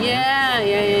shit anymore.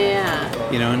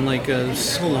 Yeah. You know, and like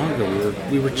so long ago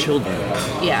we were children.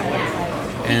 Yeah.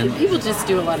 And people just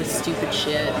do a lot of stupid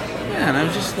shit. Yeah, and I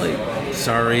was just like,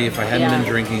 sorry, if I hadn't been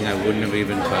drinking, I wouldn't have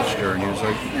even touched her. And he was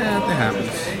like, yeah, that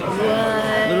happens.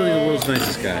 What? Literally the world's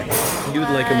nicest guy. You would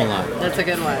like him a lot. That's a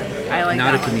good one. I like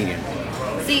Not that a comedian.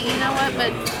 See, you know what?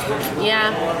 But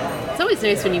yeah, it's always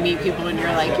nice when you meet people and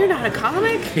you're like, you're not a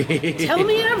comic? Tell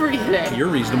me everything. You're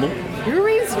reasonable. You're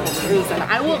reasonable. Listen,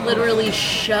 I will literally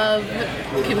shove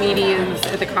comedians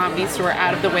at the Comedy Store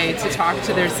out of the way to talk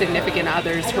to their significant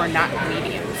others who are not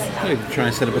comedians. You're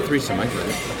trying to set up a threesome, I get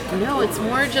it. No, it's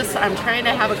more just I'm trying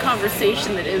to have a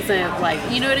conversation that isn't like,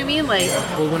 you know what I mean? Like,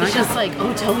 when it's just like,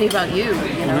 oh, tell me about you. You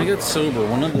know? When I got sober,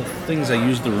 one of the things I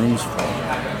used the rooms for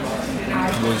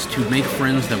was to make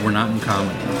friends that were not in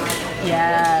comedy.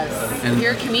 Yes. And if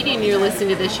you're a comedian, you're listening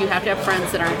to this, you have to have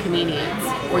friends that aren't comedians,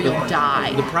 or you'll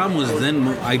die. The problem was then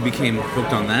I became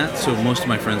hooked on that, so most of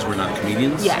my friends were not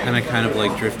comedians. Yeah. And I kind of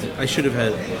like drifted. I should have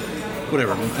had,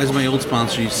 whatever. As my old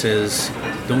sponsor says,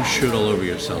 don't shit all over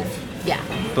yourself. Yeah.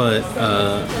 But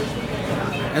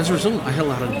as a result, I had a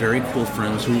lot of very cool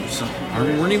friends who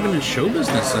weren't even in show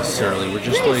business necessarily. We're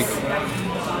just like,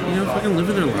 you know, fucking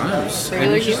living their lives.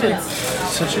 Regular and it's just humans. like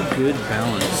such a good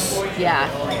balance. Yeah.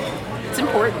 It's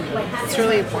important. It's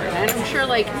really important. And I'm sure,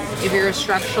 like, if you're a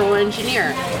structural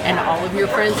engineer and all of your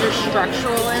friends are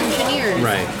structural engineers,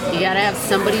 Right. You gotta have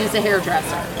somebody who's a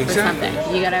hairdresser or Exactly.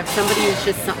 something. You gotta have somebody who's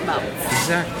just something else.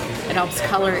 Exactly. It helps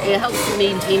color. It helps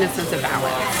maintain a sense of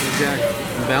balance.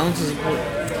 Exactly. Balance is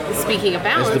important, Speaking of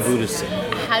as balance, the Buddhists say.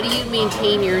 how do you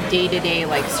maintain your day-to-day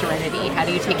like serenity? How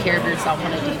do you take care of yourself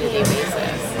on a day-to-day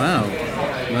basis? Wow.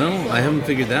 Well, I haven't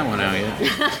figured that one out yet.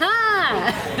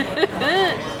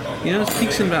 You know, it's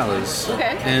peaks and valleys.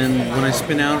 Okay. And when I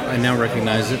spin out, I now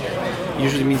recognize it.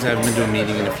 Usually means I haven't been to a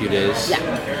meeting in a few days. Yeah,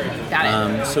 got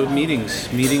it. So meetings,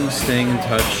 staying in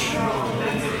touch.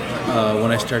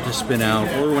 When I start to spin out,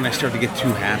 or when I start to get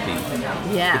too happy,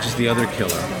 Yeah. which is the other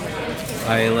killer.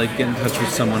 I like get in touch with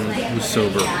someone who's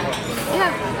sober.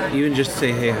 Yeah. Even just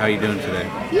say, hey, how you doing today?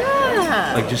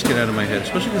 Yeah. Like, just get out of my head,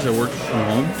 especially because I work from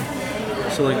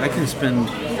home. So, like, I can spend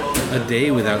a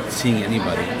day without seeing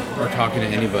anybody or talking to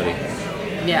anybody.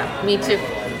 Yeah, me too.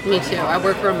 Me too. I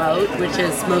work remote, which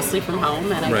is mostly from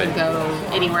home, and I Right. can go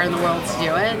anywhere in the world to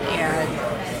do it. And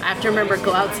I have to remember to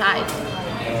go outside.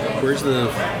 Where's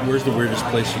the weirdest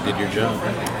place you did your job?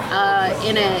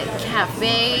 In a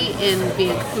cafe in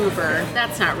Vancouver.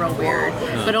 That's not real weird,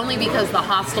 but only because the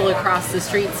hostel across the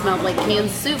street smelled like canned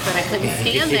soup, and I couldn't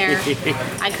stand there.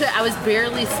 I was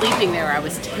barely sleeping there. I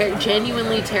was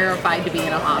genuinely terrified to be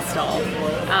in a hostel.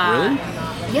 Really?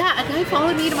 Yeah, a guy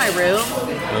followed me to my room,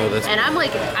 Oh, that's and I'm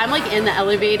like in the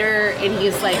elevator, and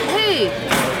he's like, "Hey,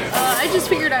 I just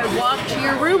figured I'd walk to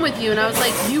your room with you," and I was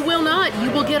like, "You will not. You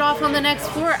will get off on the next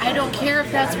floor. I don't care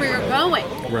if that's where you're going."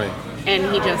 right. And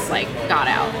he just like got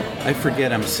out. I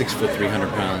forget I'm 6 foot 300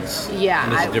 pounds. Yeah,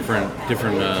 And it's a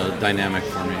different dynamic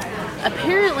for me.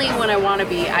 Apparently, when I want to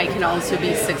be, I can also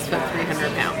be 6 foot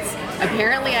 300 pounds.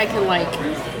 Apparently, I can like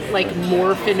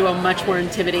morph into a much more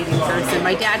intimidating person.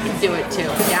 My dad could do it too.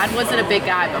 My dad wasn't a big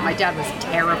guy, but my dad was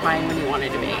terrifying when he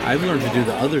wanted to be. I've learned to do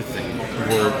the other thing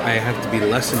where I have to be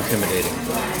less intimidating.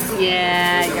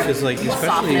 Yeah, you Because like, soften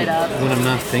especially it up. when I'm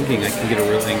not thinking, I can get a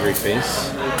real angry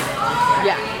face.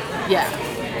 Yeah.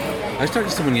 I was talking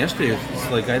to someone yesterday. It's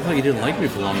like, I thought you didn't like me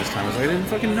for the longest time. I was like, I didn't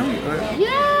fucking know you.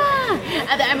 Yeah.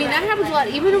 I mean, that happens a lot.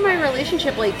 Even in my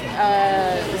relationship, like,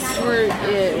 Stuart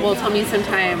will tell me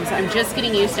sometimes, I'm just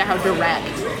getting used to how direct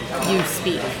you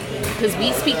speak. Because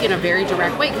we speak in a very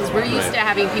direct way. Because we're used Right. to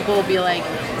having people be like,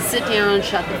 sit down,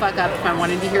 shut the fuck up. If I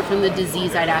wanted to hear from the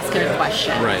disease, I'd ask it a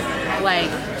question. Right. Like,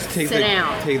 sit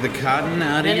down. Take the cotton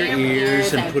out of your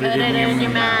ears and put it in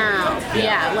your mouth.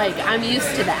 Yeah, like I'm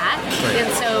used to that. Right.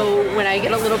 And so when I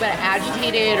get a little bit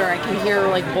agitated or I can hear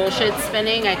like bullshit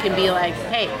spinning, I can be like,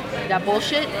 hey, that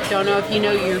bullshit, don't know if you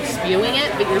know you're spewing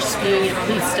it, but you're spewing it,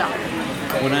 please stop.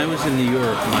 When I was in New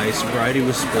York, my sobriety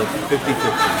was split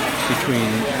 50-50 between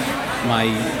my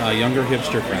younger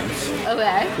hipster friends,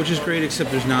 Okay. which is great, except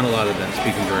there's not a lot of that,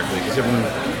 speaking directly, because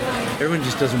everyone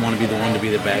just doesn't want to be the one to be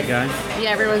the bad guy.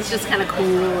 Yeah, everyone's just kind of cool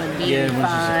and being everyone's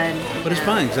fun. But it's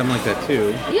fine, because I'm like that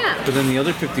too. Yeah. But then the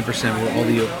other 50% were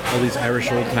all these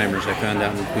Irish old-timers I found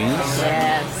out in Queens.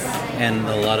 Yes. And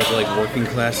a lot of like working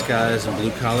class guys and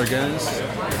blue collar guys.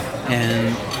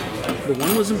 And the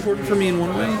one was important for me in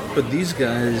one way, but these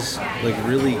guys like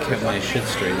really kept my shit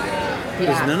straight.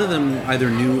 Because Yeah. none of them either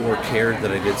knew or cared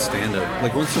that I did stand up.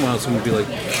 Like once in a while someone would be like,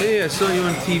 hey, I saw you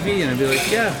on TV, and I'd be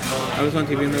like, yeah, I was on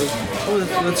TV, and they're like, oh,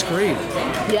 that's great.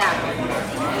 Yeah.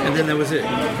 And then that was it.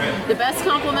 The best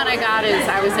compliment I got is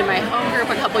I was in my home group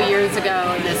a couple years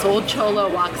ago, and this old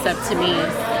cholo walks up to me,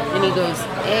 and he goes,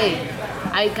 hey,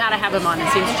 I gotta have him on.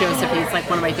 His name's Joseph. He's like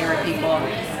one of my favorite people.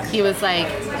 He was like,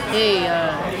 hey,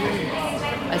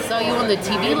 I saw you on the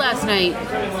TV last night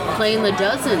playing the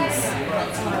Dozens.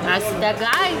 And I said,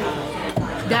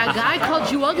 that guy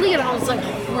called you ugly, and I was like,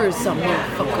 where's some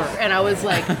motherfucker? And I was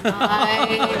like,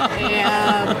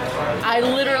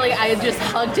 I just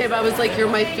hugged him. I was like, you're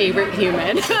my favorite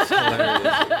human. That's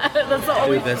the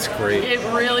only. Dude, that's great. It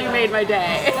really made my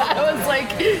day. I was like,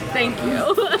 thank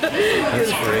you.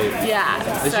 That's great.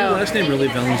 Yeah. Is so your last name really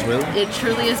Valenzuela? it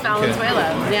truly is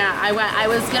Valenzuela. Yeah, I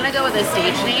was gonna go with a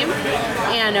stage name,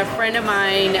 and a friend of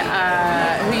mine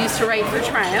who used to write for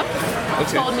Triumph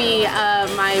told me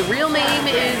my real name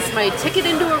is my ticket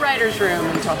into a writer's room,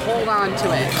 and to hold on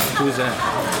to it. Who is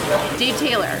that? Dave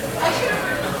Taylor.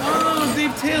 Oh,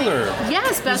 Dave Taylor.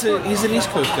 Yes, best. He's an East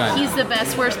Coast guy. He's the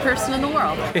best worst person in the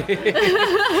world.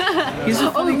 He's a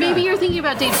Oh, funny maybe guy. you're thinking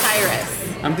about Dave Cyrus.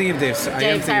 I'm thinking of Dave. I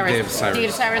am thinking of Dave Cyrus.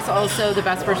 Dave Cyrus also the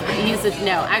best person. He's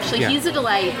a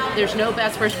delight. There's no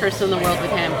best worst person in the world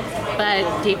with him,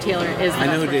 but Dave Taylor is. I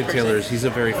know who Dave Taylor is. He's a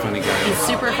very funny guy. He's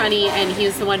super funny, and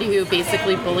he's the one who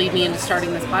basically bullied me into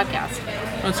starting this podcast.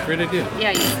 Oh, that's a great idea.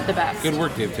 Yeah, he's the best. Good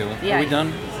work, Dave Taylor. Yeah. Are we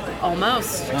done?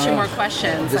 Almost. Two more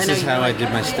questions. This I know is you how I like- did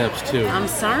my steps too. I'm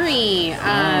sorry.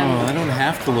 I don't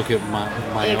have to look at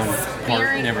my own part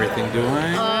and everything, do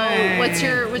I? What's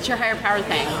your higher power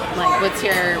thing? Like, what's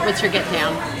your get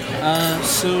down?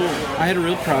 So I had a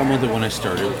real problem with it when I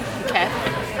started Okay.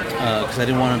 because I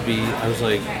didn't want to be. I was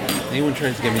like, anyone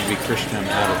tries to get me to be Christian, I'm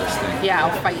out of this thing. Yeah,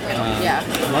 I'll fight you. Yeah.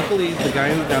 Luckily, the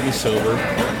guy who got me sober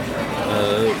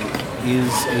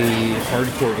is a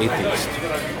hardcore atheist.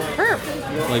 Perf.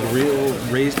 Like real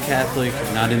raised Catholic,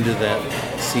 not into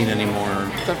that scene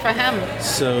anymore. Good for him.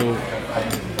 So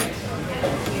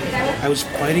I was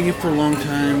fighting it for a long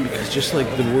time because just like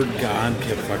the word God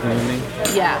kept fucking with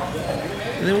me. Yeah.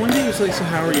 And then one day he was like, so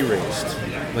how are you raised?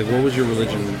 Like, what was your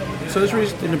religion? So I was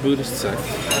raised in a Buddhist sect.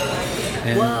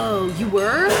 And Whoa, you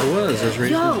were? I was raised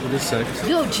in Yo. a Buddhist sect.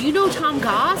 Yo, do you know Tom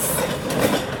Goss?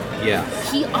 Yeah.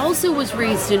 He also was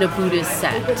raised in a Buddhist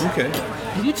sect. Okay.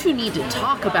 You two need to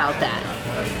talk about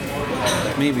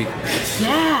that. Maybe.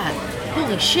 Yeah.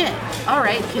 Holy shit. All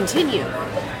right, continue.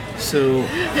 So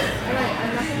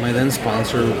my then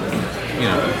sponsor,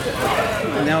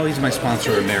 now he's my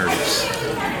sponsor emeritus.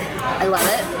 I love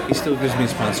it. He still gives me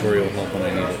sponsorial help when I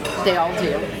need it. They all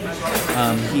do.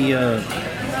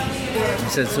 He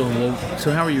said,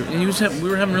 so how are you? And we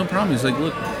were having a real problem. He was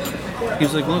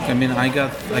like, look, I mean, I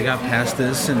got past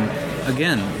this, and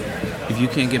again, if you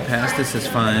can't get past this, it's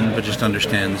fine, but just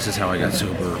understand this is how I got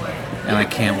sober, and I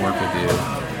can't work with you.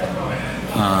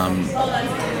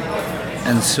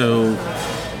 And so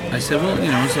I said, well,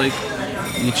 it's like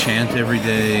you chant every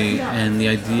day, and the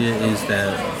idea is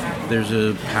that there's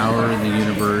a power in the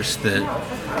universe that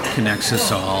connects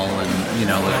us all, and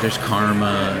like there's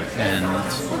karma, and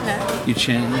you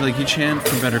chant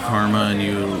for better karma, and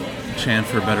you chant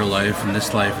for a better life in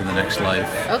this life and the next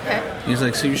life. Okay. He's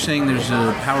like, so you're saying there's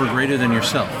a power greater than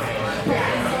yourself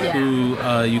who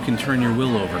you can turn your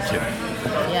will over to?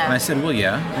 Yeah. And I said, well,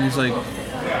 yeah. And he's like,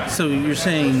 so you're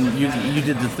saying you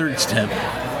did the third step?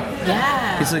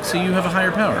 Yeah. He's like, so you have a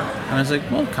higher power? And I was like,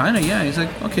 well, kind of, yeah. He's like,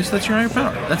 okay, so that's your higher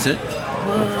power. That's it.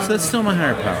 So that's still my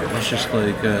higher power. It's just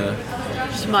like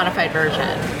just a modified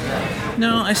version.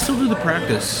 No, I still do the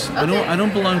practice. Okay. I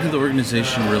don't belong to the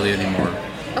organization really anymore.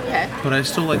 Okay. But I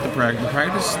still like the practice. The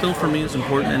practice still for me is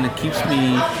important, and it keeps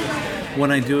me,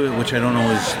 when I do it, which I don't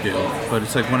always do, but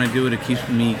it's like when I do it, it keeps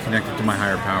me connected to my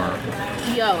higher power.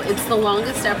 Yo, it's the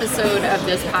longest episode of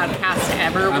this podcast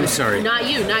ever. I'm sorry. Not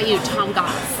you, Tom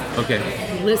Goss. Okay.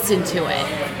 Listen to it.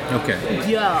 Okay.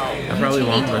 Yo. I probably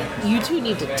won't, but... You two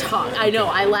need to talk. I know,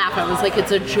 I laugh. I was like,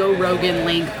 it's a Joe Rogan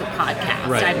length podcast.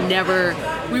 Right. I've never...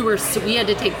 We had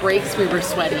to take breaks. We were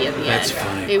sweaty at the end. That's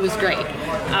fine. It was great.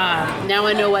 Now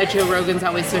I know why Joe Rogan's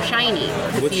always so shiny.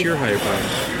 What's your higher power?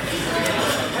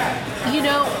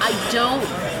 I don't...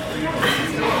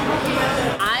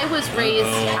 I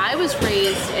was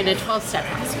raised in a 12-step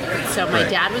household. So my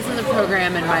dad was in the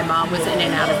program, and my mom was in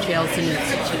and out of jails and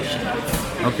institutions.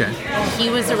 Okay. He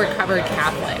was a recovered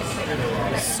Catholic.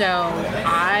 So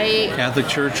Catholic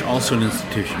Church, also an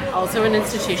institution. Also an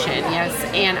institution, yes.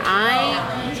 And I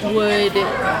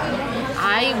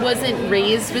wasn't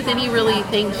raised with any really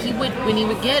thing. When he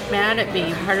would get mad at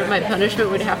me, part of my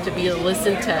punishment would have to be to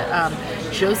listen to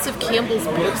Joseph Campbell's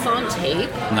books on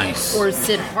tape. Nice. Or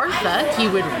Siddhartha. He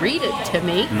would read it to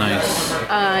me.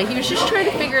 Nice. He was just trying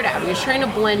to figure it out. He was trying to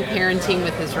blend parenting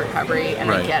with his recovery,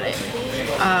 and I get it.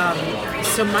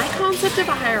 So my concept of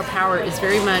a higher power is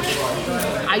very much,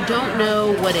 I don't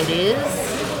know what it is,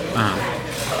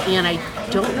 and I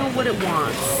don't know what it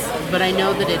wants, but I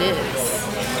know that it is.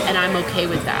 And I'm okay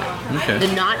with that. Okay.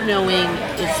 The not knowing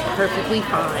is perfectly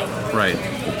fine. Right.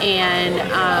 And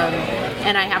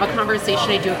I have a conversation.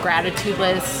 I do a gratitude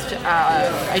list.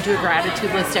 I do a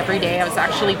gratitude list every day. I was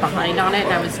actually behind on it,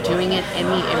 and I was doing it in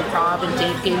the improv, and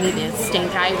Dave gave me this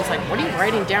stink eye. He was like, what are you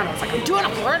writing down? I was like, I'm doing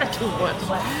a gratitude list.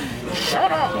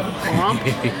 Shut up, grump.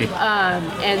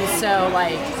 And so,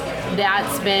 like,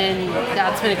 that's been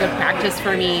a good practice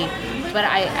for me. But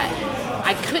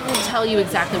I couldn't tell you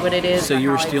exactly what it is. So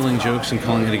you were stealing jokes and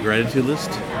calling it a gratitude list?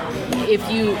 If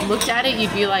you looked at it,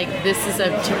 you'd be like, this is a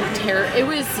terror. It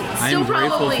was still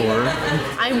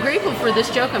I'm grateful for this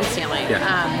joke I'm stealing.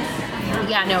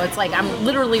 Yeah. It's like I'm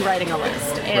literally writing a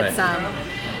list. It's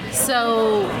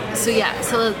so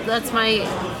that's my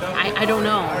I don't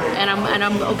know, and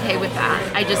I'm okay with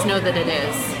that. I just know that it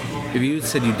is. If you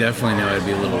said you definitely know, I'd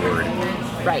be a little worried.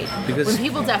 Right. Because when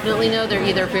people definitely know, they're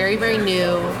either very, very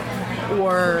new,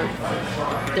 or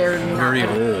they're not very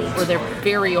old, or they're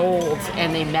very old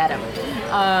and they met him.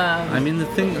 I mean, the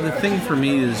thing for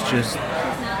me is just,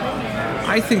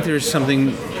 I think there's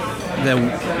something that,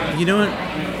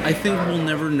 I think we'll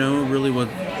never know really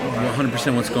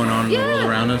 100% what's going on in the world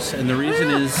around us, and the reason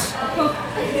is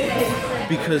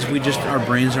because our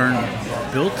brains aren't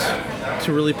built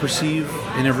to really perceive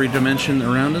in every dimension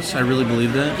around us. I really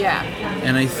believe that. Yeah.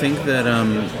 And I think that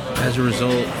as a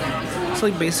result, it's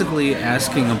like basically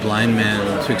asking a blind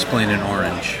man to explain an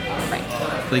orange.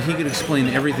 Right. Like he could explain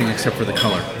everything except for the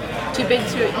color. It's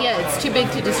too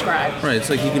big to describe. Right, it's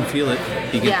like he can feel it,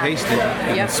 he can taste it,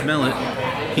 he can smell it,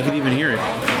 he can even hear it.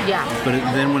 Yeah. But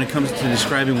then when it comes to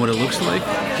describing what it looks like,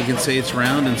 he can say it's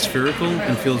round and spherical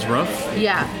and feels rough.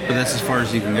 Yeah. But that's as far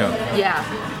as he can go. Yeah.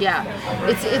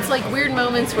 It's like weird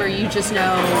moments where you just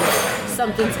know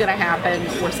something's gonna happen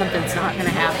or something's not gonna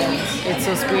happen. It's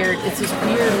those weird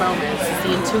moments. It's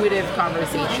the intuitive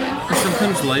conversation. And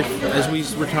sometimes life, as we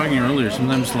were talking earlier,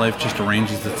 sometimes life just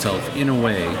arranges itself in a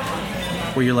way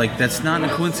where you're like, that's not a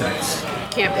coincidence.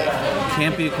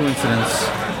 Can't be a coincidence.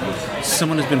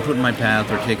 Someone has been put in my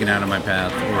path or taken out of my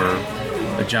path, or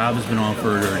a job has been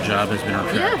offered or a job has been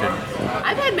retracted. Yeah.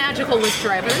 I've had magical Lyft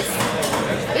drivers.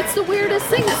 It's the weirdest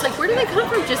thing. It's like, where do they come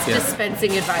from just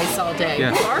dispensing advice all day?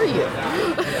 Yeah. Who are you?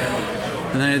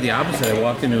 And then I had the opposite.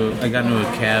 I got into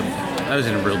a cab. I was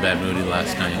in a real bad mood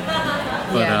last night.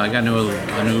 But I got into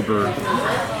an Uber,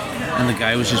 and the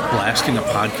guy was just blasting a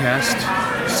podcast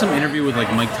watched some interview with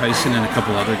like Mike Tyson and a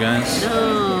couple other guys.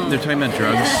 No. They're talking about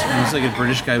drugs, and it's like a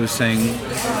British guy was saying,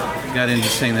 got into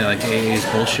saying that like AA is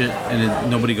bullshit,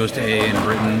 and nobody goes to AA in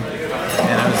Britain.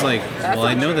 And I was like, well,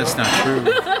 I know that's not true.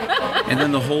 And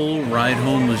then the whole ride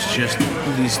home was just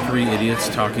these three idiots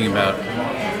talking about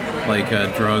like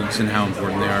drugs and how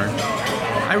important they are.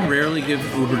 I rarely give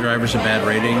Uber drivers a bad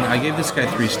rating. I gave this guy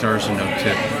 3 stars and no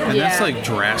tip, and that's like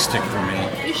drastic for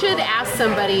me. You should ask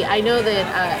somebody. I know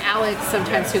that Alex,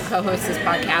 sometimes who co-hosts this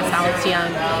podcast, Alex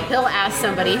Young, he'll ask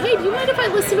somebody, hey, do you mind if I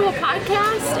listen to a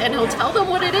podcast? And he'll tell them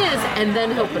what it is, and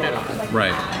then he'll put it on.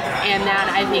 Right. And that,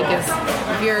 I think, is,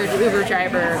 if you're an Uber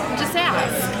driver, just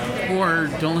ask. Or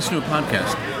don't listen to a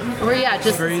podcast. Or, just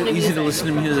it's very easy to listen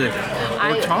to music.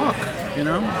 Or talk, you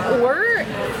know?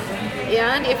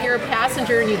 And if you're a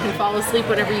passenger and you can fall asleep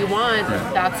whenever you want,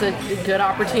 that's a good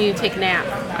opportunity to take a nap.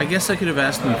 I guess I could have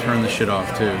asked them to turn the shit off,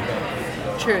 too.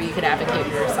 True, you could advocate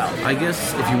for yourself. I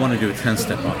guess if you want to do a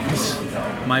 10-step on this,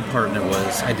 my part in it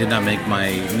was I did not make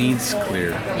my needs clear.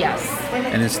 Yes.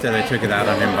 And instead I took it out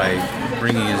on him by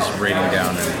bringing his rating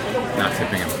down and not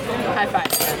tipping him. High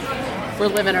five. We're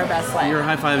living our best life. You're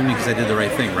high-fiving me because I did the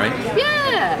right thing, right?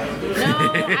 Yeah.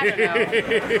 No, I don't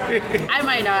know. I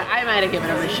might not. I might have given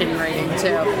him a shitty rating,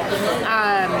 too.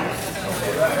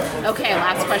 Okay,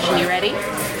 last question. You ready?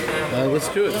 Let's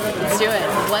do it. Let's do it.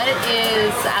 What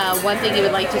is one thing you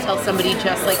would like to tell somebody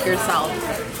just like yourself?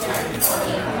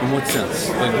 In what sense?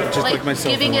 Like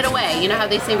myself? Giving it away. You know how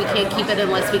they say we can't keep it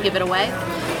unless we give it away?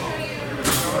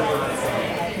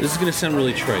 This is going to sound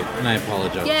really trite, and I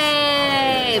apologize.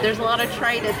 Yay! There's a lot of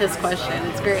trite at this question.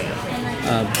 It's great.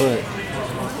 But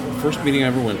first meeting I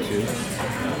ever went to,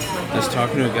 I was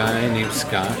talking to a guy named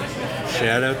Scott.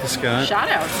 Shout out to Scott. Shout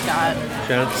out, Scott.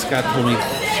 Shout out to Scott. Told me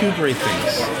 2 great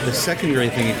things. The second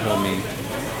great thing he told me,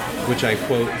 which I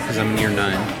quote because I'm in year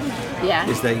 9,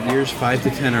 is that years 5 to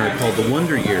 10 are called the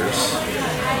wonder years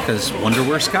because wonder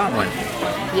where Scott went.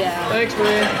 Yeah. Thanks,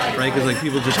 man. Right? Because like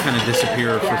people just kind of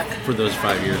disappear for those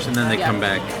 5 years, and then they come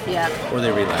back, or they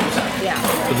relapse. Yeah.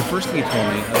 But the first thing he told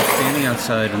me, I was standing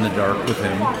outside in the dark with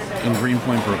him in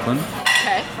Greenpoint, Brooklyn.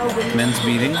 Okay. Men's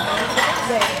meeting.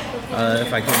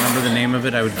 If I could remember the name of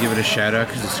it, I would give it a shout out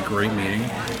because it's a great meeting.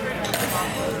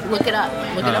 Look it up.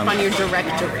 Look it up on your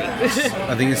directory.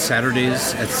 I think it's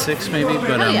Saturdays at 6 maybe,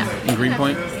 but in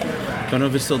Greenpoint. Don't know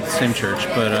if it's still at the same church,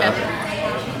 but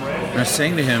I was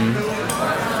saying to him,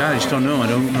 God, I just don't know. I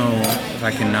don't know if I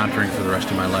can not drink for the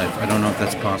rest of my life. I don't know if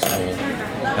that's possible.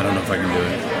 I don't know if I can do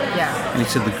it. Yeah. And he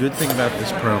said the good thing about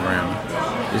this program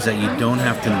is that you don't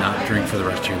have to not drink for the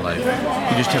rest of your life.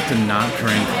 You just have to not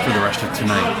drink for the rest of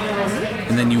tonight.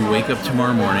 And then you wake up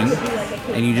tomorrow morning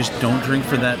and you just don't drink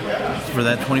for that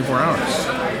 24 hours.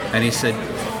 And he said,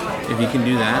 if you can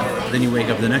do that, then you wake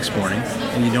up the next morning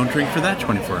and you don't drink for that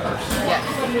 24 hours. Yeah.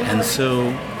 And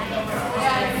so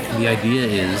the idea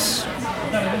is,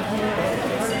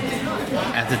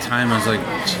 at the time I was like,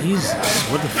 Jesus,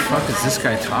 what the fuck is this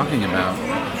guy talking about?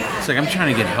 It's like, I'm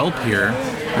trying to get help here.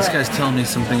 This guy's telling me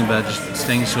something about just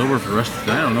staying sober for the rest of the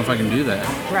night. I don't know if I can do that.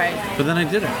 Right. But then I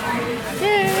did it.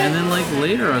 Yeah. And then like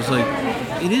later I was like,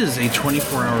 it is a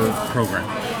 24-hour program.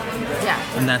 Yeah.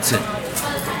 And that's it.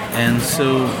 And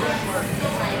so,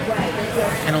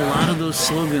 and a lot of those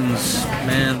slogans,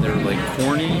 man, they're like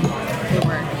corny. They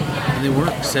work. And they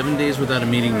work. 7 days without a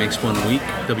meeting makes 1 week.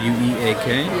 WEAK.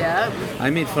 Yeah. I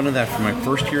made fun of that for my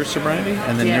first year of sobriety,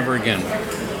 and then never again.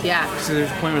 Yeah. So there's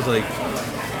a point where it's like,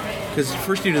 because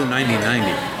first you do the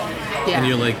 90-90. And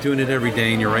you're like doing it every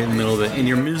day, and you're right in the middle of it, and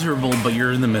you're miserable, but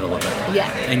you're in the middle of it.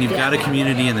 Yeah. And you've got a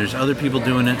community, and there's other people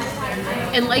doing it.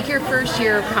 And like your first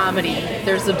year of comedy,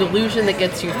 there's a delusion that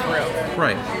gets you through.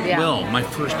 Right. Yeah. Well, my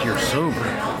first year sober,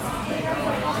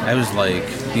 I was like,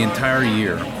 the entire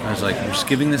year, I was like, we're just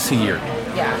giving this a year.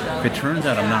 Yeah. If it turns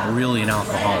out I'm not really an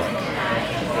alcoholic,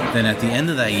 then at the end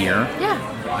of that year,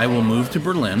 I will move to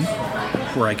Berlin,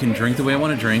 where I can drink the way I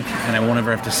want to drink, and I won't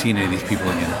ever have to see any of these people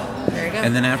again. There you go.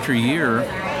 And then after a year,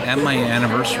 at my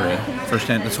anniversary,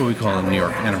 that's what we call it in New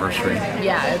York, anniversary.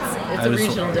 Yeah, it's a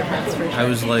regional difference for sure. I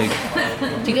was like...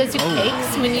 Do you guys do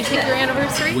cakes when you take your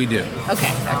anniversary? We do.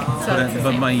 Okay. So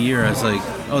but my year, I was like,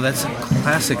 oh, that's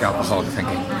classic alcoholic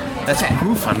thinking. That's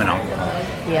proof I'm an alcoholic.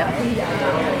 Yeah.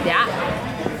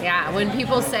 When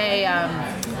people say,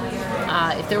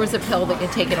 if there was a pill that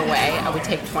could take it away, I would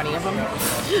take 20 of them.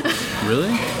 Really?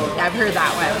 Yeah, I've heard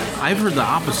that one. I've heard the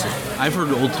opposite. I've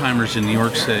heard old-timers in New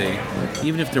York say,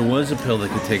 even if there was a pill that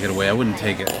could take it away, I wouldn't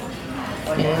take it.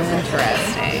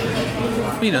 Interesting.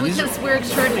 You know, because we're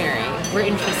extraordinary. We're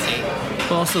interesting.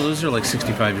 Well, also, those are like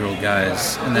 65-year-old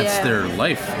guys, and that's their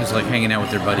life, is like hanging out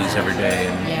with their buddies every day,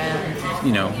 and,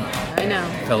 you know, I know.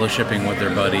 fellowshipping with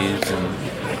their buddies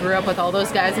and Grew up with all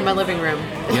those guys in my living room.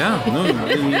 yeah, no,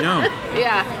 you know.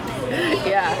 Yeah.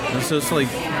 Yeah. And so it's like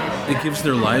it gives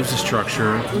their lives a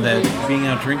structure that being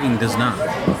out drinking does not.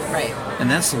 Right.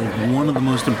 And that's one of the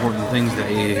most important things that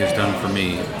AA has done for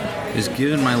me is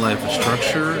given my life a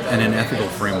structure and an ethical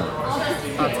framework.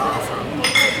 That's awesome.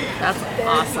 That's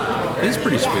awesome. It's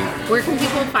pretty sweet. Where can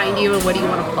people find you and what do you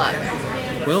want to plug?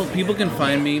 Well, people can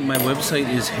find me. My website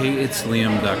is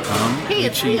heyitsliam.com. Hey,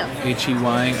 it's Liam.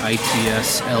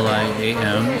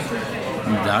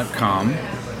 HEYITSLIAM.com.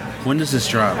 When does this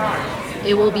drop?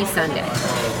 It will be Sunday.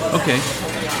 Okay.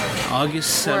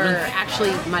 August Or 7th?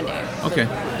 actually Monday. Okay.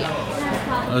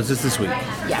 Yeah. Oh, is this week?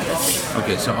 Yeah, this week.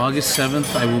 Okay, so August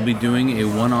 7th, I will be doing a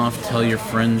one-off Tell Your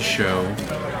Friends show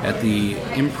at the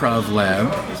Improv Lab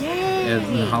at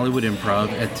the Hollywood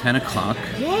Improv at 10 o'clock.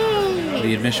 Yay!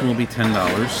 The admission will be $10.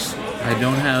 I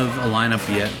don't have a lineup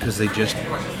yet because they just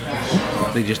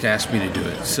asked me to do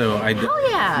it. So I Hell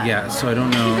yeah! Yeah, so I don't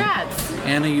know. Congrats!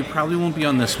 Anna, you probably won't be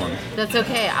on this one. That's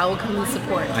okay. I will come and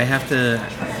support. I have to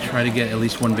try to get at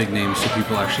least one big name so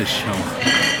people actually show up.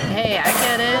 Hey, I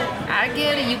get it. I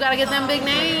get it. You gotta get them big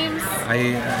names.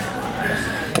 I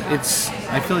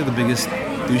feel like the biggest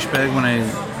douchebag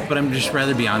but I'm just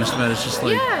rather be honest about it. It's just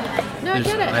like Yeah. No, I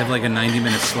get it. I have like a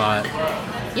 90-minute slot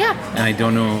Yeah. and I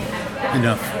don't know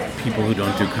enough people who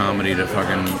don't do comedy to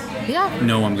fucking Yeah.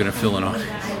 know I'm gonna fill an audience.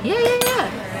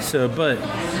 Yeah. So, but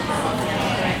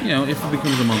you know, if it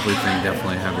becomes a monthly thing,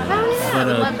 definitely have it. Oh yeah, But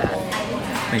I love that.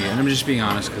 thank you. And I'm just being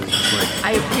honest because it's like,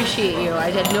 I appreciate you.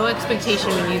 I had no expectation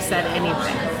when you said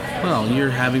anything. well, you're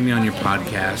having me on your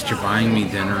podcast. You're buying me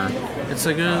dinner. It's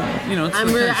like a, you know, it's like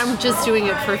this. I'm just doing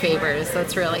it for favors.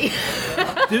 That's really.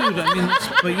 Dude, I mean,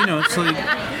 but you know, it's like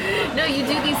No, you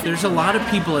do these. there's a lot of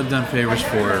people I've done favors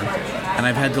for, and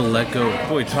I've had to let go.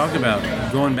 Boy, talk about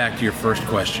going back to your first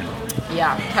question.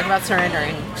 Yeah. Talk about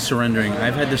surrendering. Surrendering.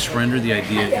 I've had to surrender the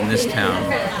idea in this town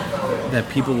that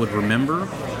people would remember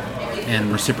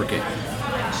and reciprocate.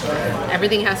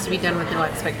 Everything has to be done with no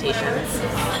expectations.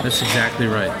 That's exactly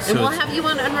right. And we'll have you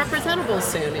on Unrepresentable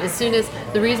soon. As soon as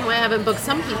the reason why I haven't booked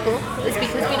some people is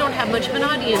because we don't have much of an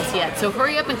audience yet. So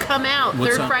hurry up and come out.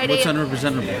 what's Third Friday. What's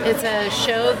unrepresentable? It's a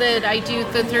show that I do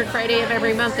the third Friday of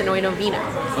every month in Oino Vino.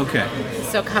 Okay,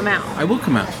 So come out. I will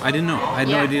come out. I didn't know. I had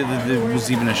no Yeah. idea that there was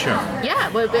even a show. Yeah,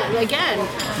 but again,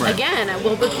 Right.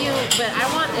 we'll book you. But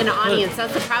I want an audience.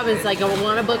 That's the problem. Is like I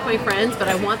want to book my friends, but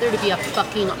I want there to be a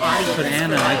fucking audience. But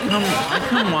Anna, I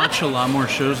come watch a lot more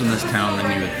shows in this town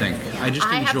than you would think. I just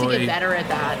I have to enjoy. get better at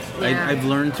that. Yeah. I've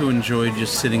learned to enjoy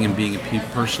just sitting and being a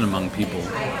person among people.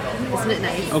 Isn't it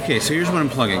nice? Okay, so here's what I'm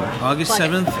plugging. August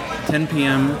Plug it. 7th, 10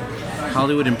 p.m.,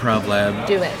 Hollywood Improv Lab.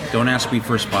 Do it. Don't ask me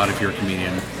for a spot if you're a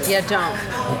comedian. Yeah,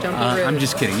 don't be rude. I'm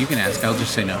just kidding. You can ask. I'll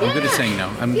just say no. I'm good at Yeah. saying no.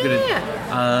 I'm Yeah. good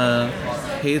at...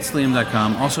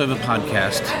 HeyIt'sLiam.com. Also have a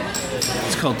podcast.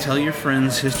 It's called Tell Your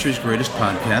Friends History's Greatest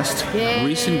Podcast. Yay.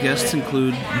 Recent guests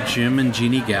include Jim and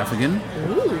Jeannie Gaffigan.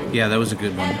 Ooh, Yeah, that was a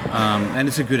good one. And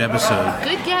it's a good episode.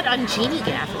 good get on Jeannie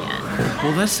Gaffigan.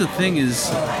 Well, that's the thing is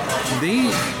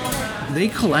they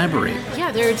collaborate.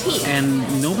 Yeah, they're a team.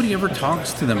 And nobody ever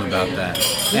talks to them about that.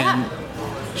 Yeah. And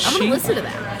I'm gonna listen to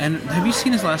that. And have you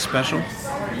seen his last special?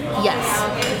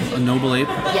 Yes. A Noble Ape?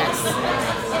 Yes.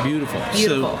 Beautiful.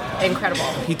 Beautiful. Incredible.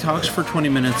 So he talks for 20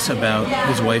 minutes about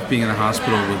his wife being in the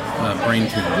hospital with brain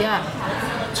tumor.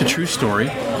 Yeah. It's a true story.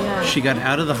 Yeah. She got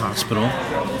out of the hospital,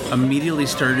 immediately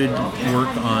started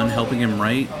work on helping him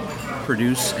write,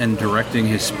 produce, and directing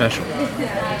his special,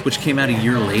 which came out a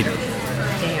year later,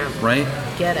 Damn. right?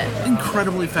 Get it.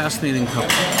 Incredibly fascinating couple.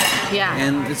 Yeah.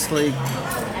 And it's like,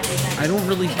 I don't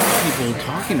really hear people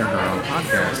talking to her on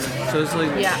podcasts. So it's like,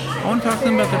 Yeah. I want to talk to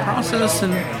them about their process.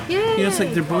 And, you know, it's like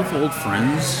Yay. they're both old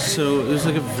friends. So it was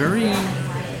like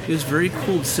it was very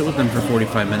cool to sit with them for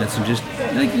 45 minutes and just,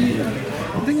 like,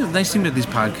 I think the nice thing about these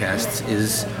podcasts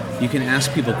is you can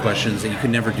ask people questions that you could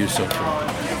never do socially.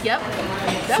 Yep.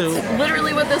 That's So-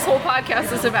 literally what this whole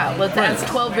podcast is about. Let's Right. ask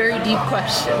 12 very deep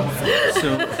questions.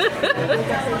 So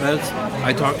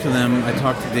I talked to them. I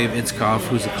talked to Dave Itzkoff,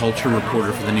 who's a culture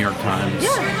reporter for the New York Times.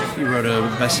 Yeah. He wrote a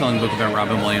best-selling book about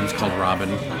Robin Williams called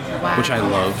Robin, Wow. which I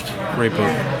loved. Great book.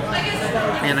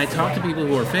 And I talked to people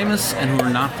who are famous and who are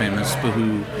not famous, but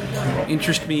who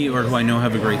interest me or who I know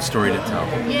have a great story to tell.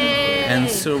 Yay. And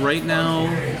so right now,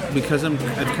 because I've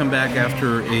come back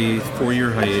after a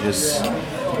 4-year hiatus,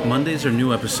 Mondays are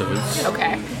new episodes.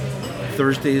 Okay.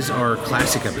 Thursdays are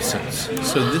classic episodes.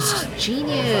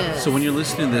 Genius. So when you're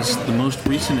listening to this, the most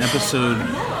recent episode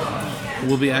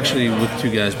will be actually with two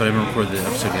guys, but I haven't recorded the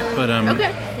episode yet. But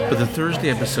Okay. but the Thursday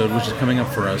episode, which is coming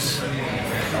up for us,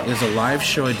 is a live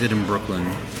show I did in Brooklyn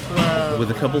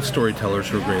with a couple of storytellers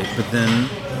who were great, but then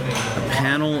a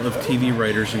panel of TV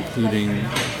writers, including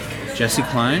Jesse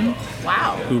Klein,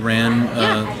 Wow. who ran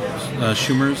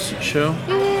Schumer's show,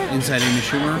 Inside Amy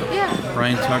Schumer. Yeah.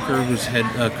 Brian Tucker, who's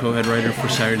co-head writer for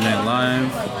Saturday Night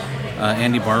Live.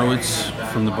 Andy Borowitz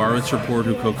from the Borowitz Report,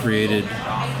 who co-created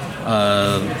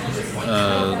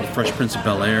Fresh Prince of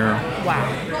Bel-Air.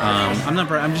 Wow.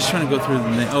 I'm just trying to go through the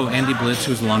name. Oh, Andy Blitz,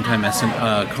 who's a longtime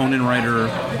Conan writer,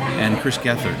 and Chris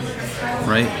Gethard,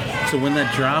 right? So when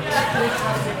that dropped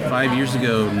 5 years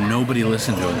ago, nobody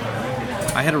listened to it.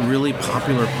 I had a really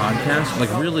popular podcast, like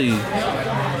really,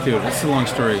 dude, that's a long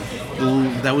story.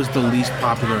 That was the least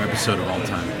popular episode of all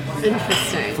time.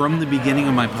 Interesting. From the beginning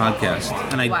of my podcast,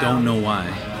 and I don't know why.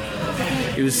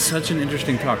 It was such an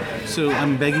interesting talk. So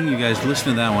I'm begging you guys to listen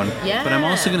to that one. Yeah. But I'm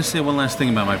also going to say one last thing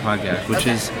about my podcast, which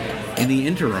is in the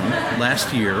interim,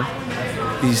 last year,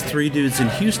 these 3 dudes in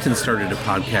Houston started a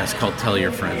podcast called Tell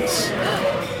Your Friends.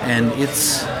 And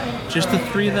it's just the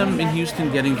 3 of them in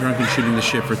Houston getting drunk and shooting the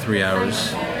shit for 3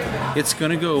 hours. It's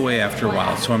going to go away after a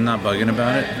while, so I'm not bugging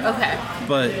about it. Okay.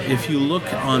 But if you look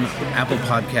on Apple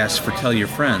Podcasts for Tell Your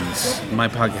Friends, my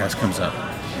podcast comes up.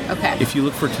 Okay. If you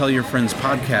look for Tell Your Friends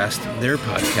podcast, their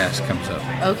podcast comes up.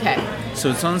 Okay.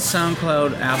 So it's on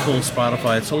SoundCloud, Apple,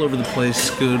 Spotify. It's all over the place.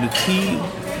 Go to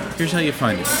here's how you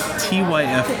find it.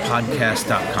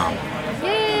 tyfpodcast.com.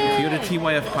 If you go to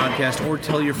TYF Podcast or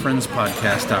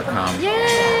tellyourfriendspodcast.com,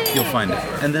 you'll find it.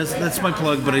 And that's my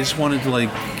plug, but I just wanted to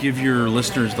give your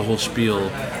listeners the whole spiel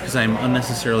because I'm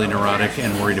unnecessarily neurotic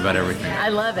and worried about everything. I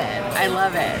love it.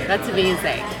 That's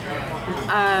amazing.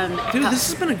 Dude, this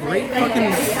has been a great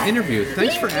fucking interview.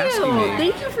 Thanks for asking me.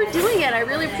 Thank you for doing it. I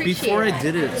really appreciate it. Before I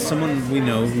did it, someone we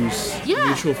know who's a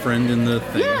mutual friend in the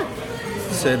thing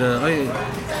said,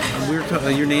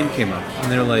 your name came up.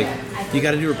 And they're like, you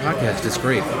got to do a podcast. It's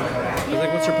great. I was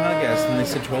like, what's your podcast? And they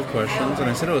said 12 questions. And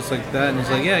I said, oh, it's like that. And he's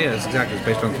like, yeah, it's exactly. It's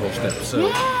based on 12 steps. So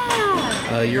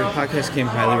your podcast came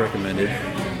highly recommended.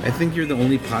 I think you're the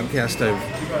only podcast I've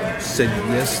said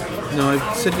yes. No,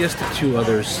 I've said yes to 2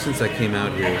 others since I came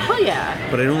out here. Hell yeah.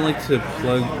 But I don't like to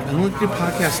plug. I don't like to do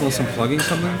podcasts unless I'm plugging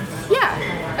something. Yeah,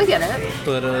 I get it.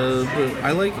 But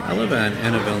I love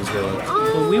Anna Valenzuela.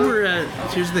 Well, we were at.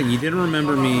 Here's the thing. You didn't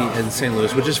remember me in St.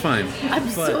 Louis, which is fine. I'm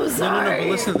so sorry. No.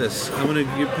 But listen to this. I'm gonna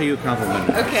pay you a compliment.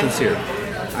 Okay. Sincere.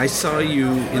 I saw you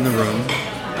in the room.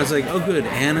 I was like, oh, good.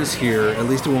 Anna's here. At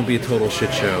least it won't be a total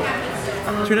shit show.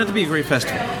 It turned out to be a great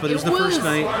festival, but it was the first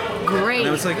night. Great. And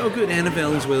I was like, oh, good. Anna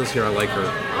Valenzuela's here. I like her.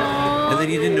 And then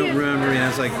you didn't remember me. And I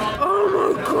was like,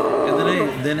 oh my god.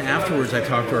 And then afterwards, I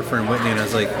talked to our friend Whitney, and I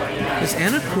was like, is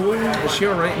Anna cool? Is she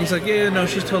all right? And he's like, yeah, no,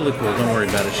 she's totally cool. Don't worry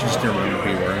about it. She just didn't remember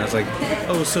who you were. And I was like,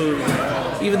 oh, so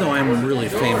even though I'm really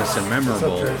famous and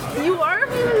memorable, You are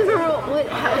memorable.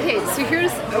 Okay, so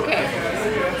here's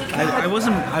I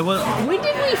wasn't. When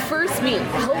did we first meet?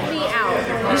 Help me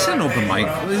out. This is an open mic.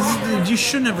 You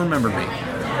shouldn't have remembered me.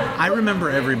 I remember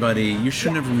everybody. You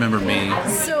shouldn't have remembered me.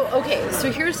 So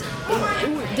here's,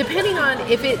 depending on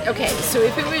if it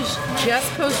was just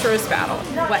post roast battle,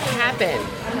 what happened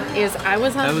is I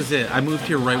was on. That was it. I moved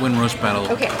here right when roast battle.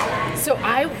 Okay, so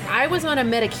I was on a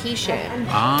medication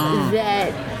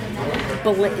that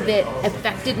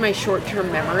affected my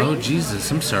short-term memory. Oh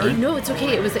Jesus, I'm sorry. No, it's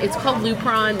okay. It's called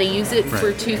Lupron. They use it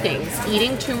for 2 things: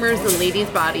 eating tumors in ladies'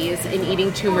 bodies and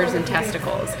eating tumors in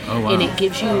testicles. Oh wow. And it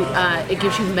gives you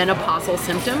menopausal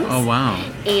symptoms. Oh wow.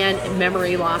 And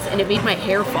memory loss, and it made my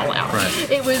hair fall out.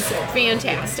 Right. It was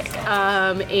fantastic.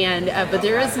 But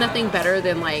there is nothing better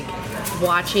than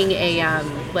watching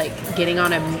getting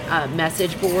on a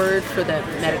message board for the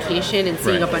medication and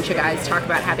seeing a bunch of guys talk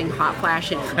about having hot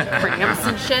flash and cramps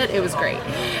and shit. It was great.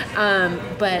 And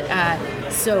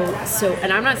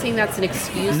I'm not saying that's an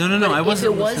excuse. No. I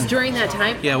wasn't. If it was during that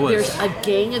time, yeah, it was. There's a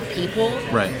gang of people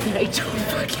right. that I don't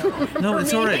fucking remember. No,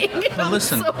 it's all right. But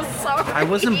listen, I'm so sorry. I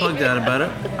wasn't bugged out about it.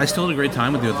 I still had a great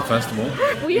time with you at the festival.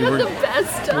 We had the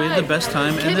best time. We had the best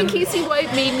time. Kevin Casey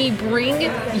White made me bring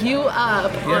you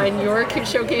up on your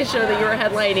showcase show that you were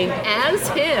headlining as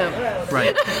him.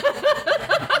 Right.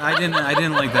 I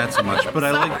didn't like that so much, but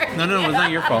I like. No, it was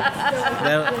not your fault.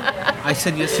 I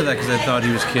said yes to that because I thought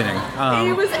he was kidding.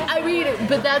 It was.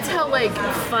 But that's how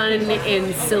fun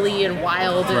and silly and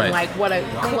wild and what a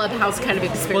clubhouse kind of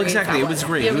experience. Well, exactly. It was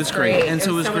great. It was great. And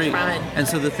so it was great. And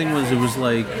so the thing was, it was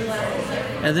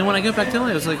and then when I got back to LA,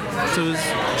 I was like, so it was.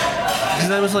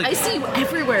 Because I was like, I see you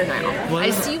everywhere now. Well, I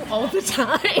see you all the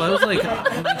time. Well, I was like,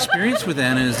 my experience with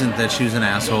Anna isn't that she was an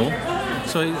asshole.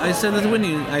 So I said that to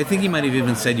Whitney. I think you might have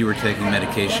even said you were taking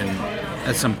medication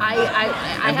at some point.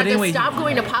 I had to stop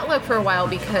going to potluck for a while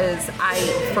because I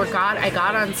forgot. I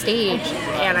got on stage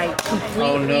and I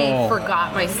completely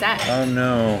forgot my set. Oh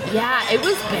no. Yeah, it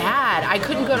was bad. I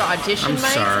couldn't go to audition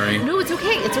nights. Sorry. No, it's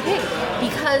okay. It's okay.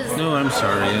 Because No, I'm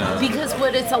sorry. Yeah. Because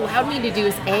what it's allowed me to do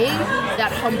is A,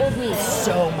 that humbled me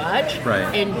so much.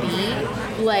 Right. And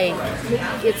B, like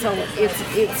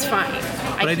it's fine.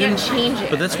 But I can't change it.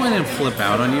 But that's why I didn't flip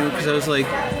out on you, because I was like,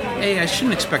 A, I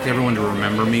shouldn't expect everyone to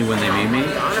remember me when they meet me.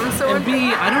 I'm so and B,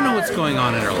 I don't know what's going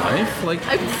on in their life. Like,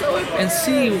 I'm so and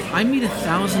C, I meet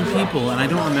 1,000 people and I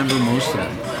don't remember most of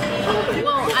them.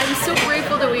 Well, I'm so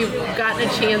grateful that we've gotten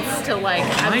a chance to like.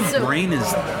 My brain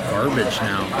is garbage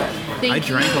now. I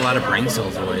drank a lot of brain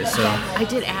cells away, so. I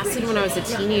did acid when I was a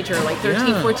teenager, like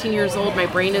 13, 14 years old. My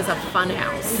brain is a fun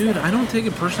house. Dude, I don't take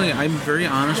it personally. I'm very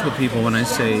honest with people when I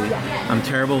say I'm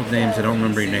terrible with names. I don't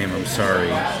remember your name. I'm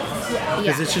sorry.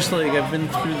 Because it's just like I've been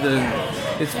through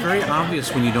it's very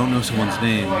obvious when you don't know someone's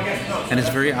name, and it's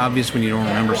very obvious when you don't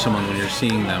remember someone when you're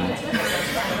seeing them.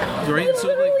 Right? I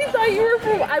literally thought you were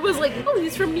from. I was like, oh,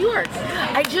 he's from New York.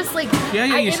 I just like.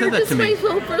 Yeah, you said that to me.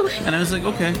 Like, and I was like,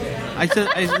 okay. I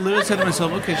literally said to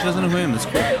myself, okay, she doesn't know who I am. That's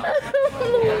cool.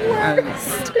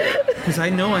 Because I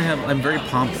know I'm very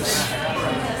pompous.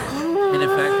 And in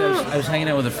fact, I was hanging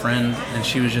out with a friend, and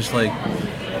she was just like,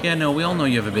 yeah, no, we all know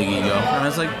you have a big ego. And I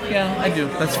was like, yeah, I do.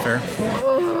 That's fair.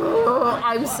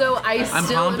 I'm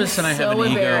pompous and I have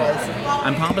an ego.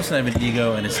 I'm pompous and I have an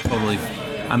ego, and it's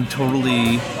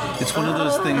one of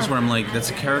those things where I'm like, that's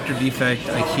a character defect.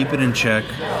 I keep it in check,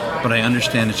 but I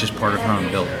understand it's just part of how I'm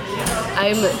built.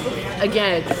 I'm,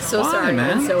 again, so sorry,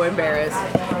 man? I'm so embarrassed.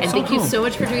 And So thank cool. you so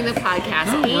much for doing the podcast.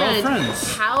 No, we're all and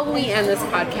friends. how we end this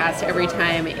podcast every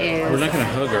time is... We're not going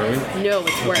to hug, are we? No,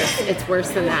 it's worse. It's worse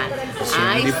than that.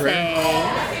 Serenity I prayer?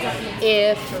 say,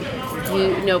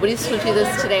 if nobody's told you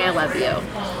this today, I love you.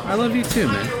 I love you too,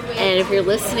 man. And if you're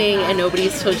listening and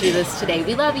nobody's told you this today,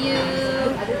 we love you.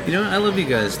 You know, I love you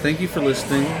guys. Thank you for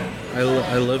listening. I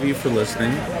love you for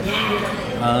listening.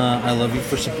 I love you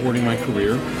for supporting my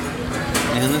career.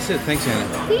 And that's it. Thanks, Anna.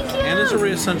 Thank you. Anna's a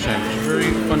ray of sunshine. She's very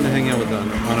fun to hang out with on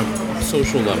a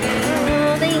social level.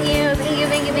 Oh, thank you. Thank you.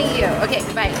 Thank you. Thank you. Okay,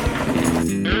 bye.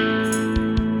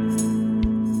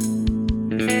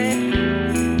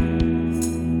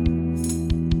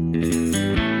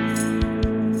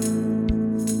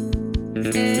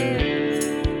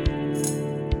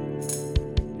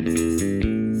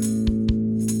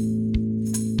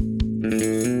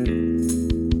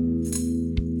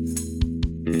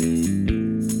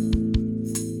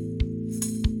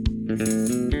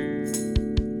 Thank you.